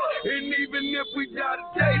ever. And even if we die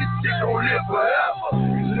today, this shit gon' live forever.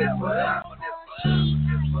 Live forever.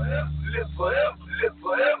 Live forever, live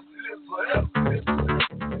forever, live forever,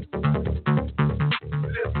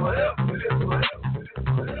 live forever, live forever,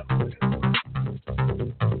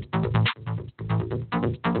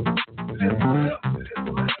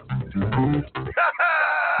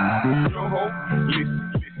 Yo ho, listen,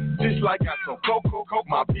 just like I told Coco,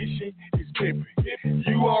 my vision is pimpin'.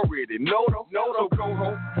 You already know though, so go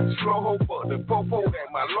home, slow ho for the popo, that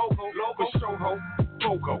my logo, show ho.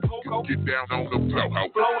 Coco, get down on the flow,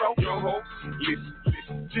 yo ho,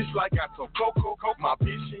 listen, just like I told Coco, my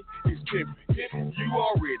vision is pimpin'. You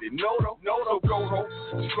already know though, so go ho,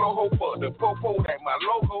 slow ho for the popo, that my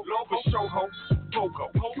logo, show ho, Coco.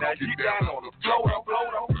 Now get down on the flow,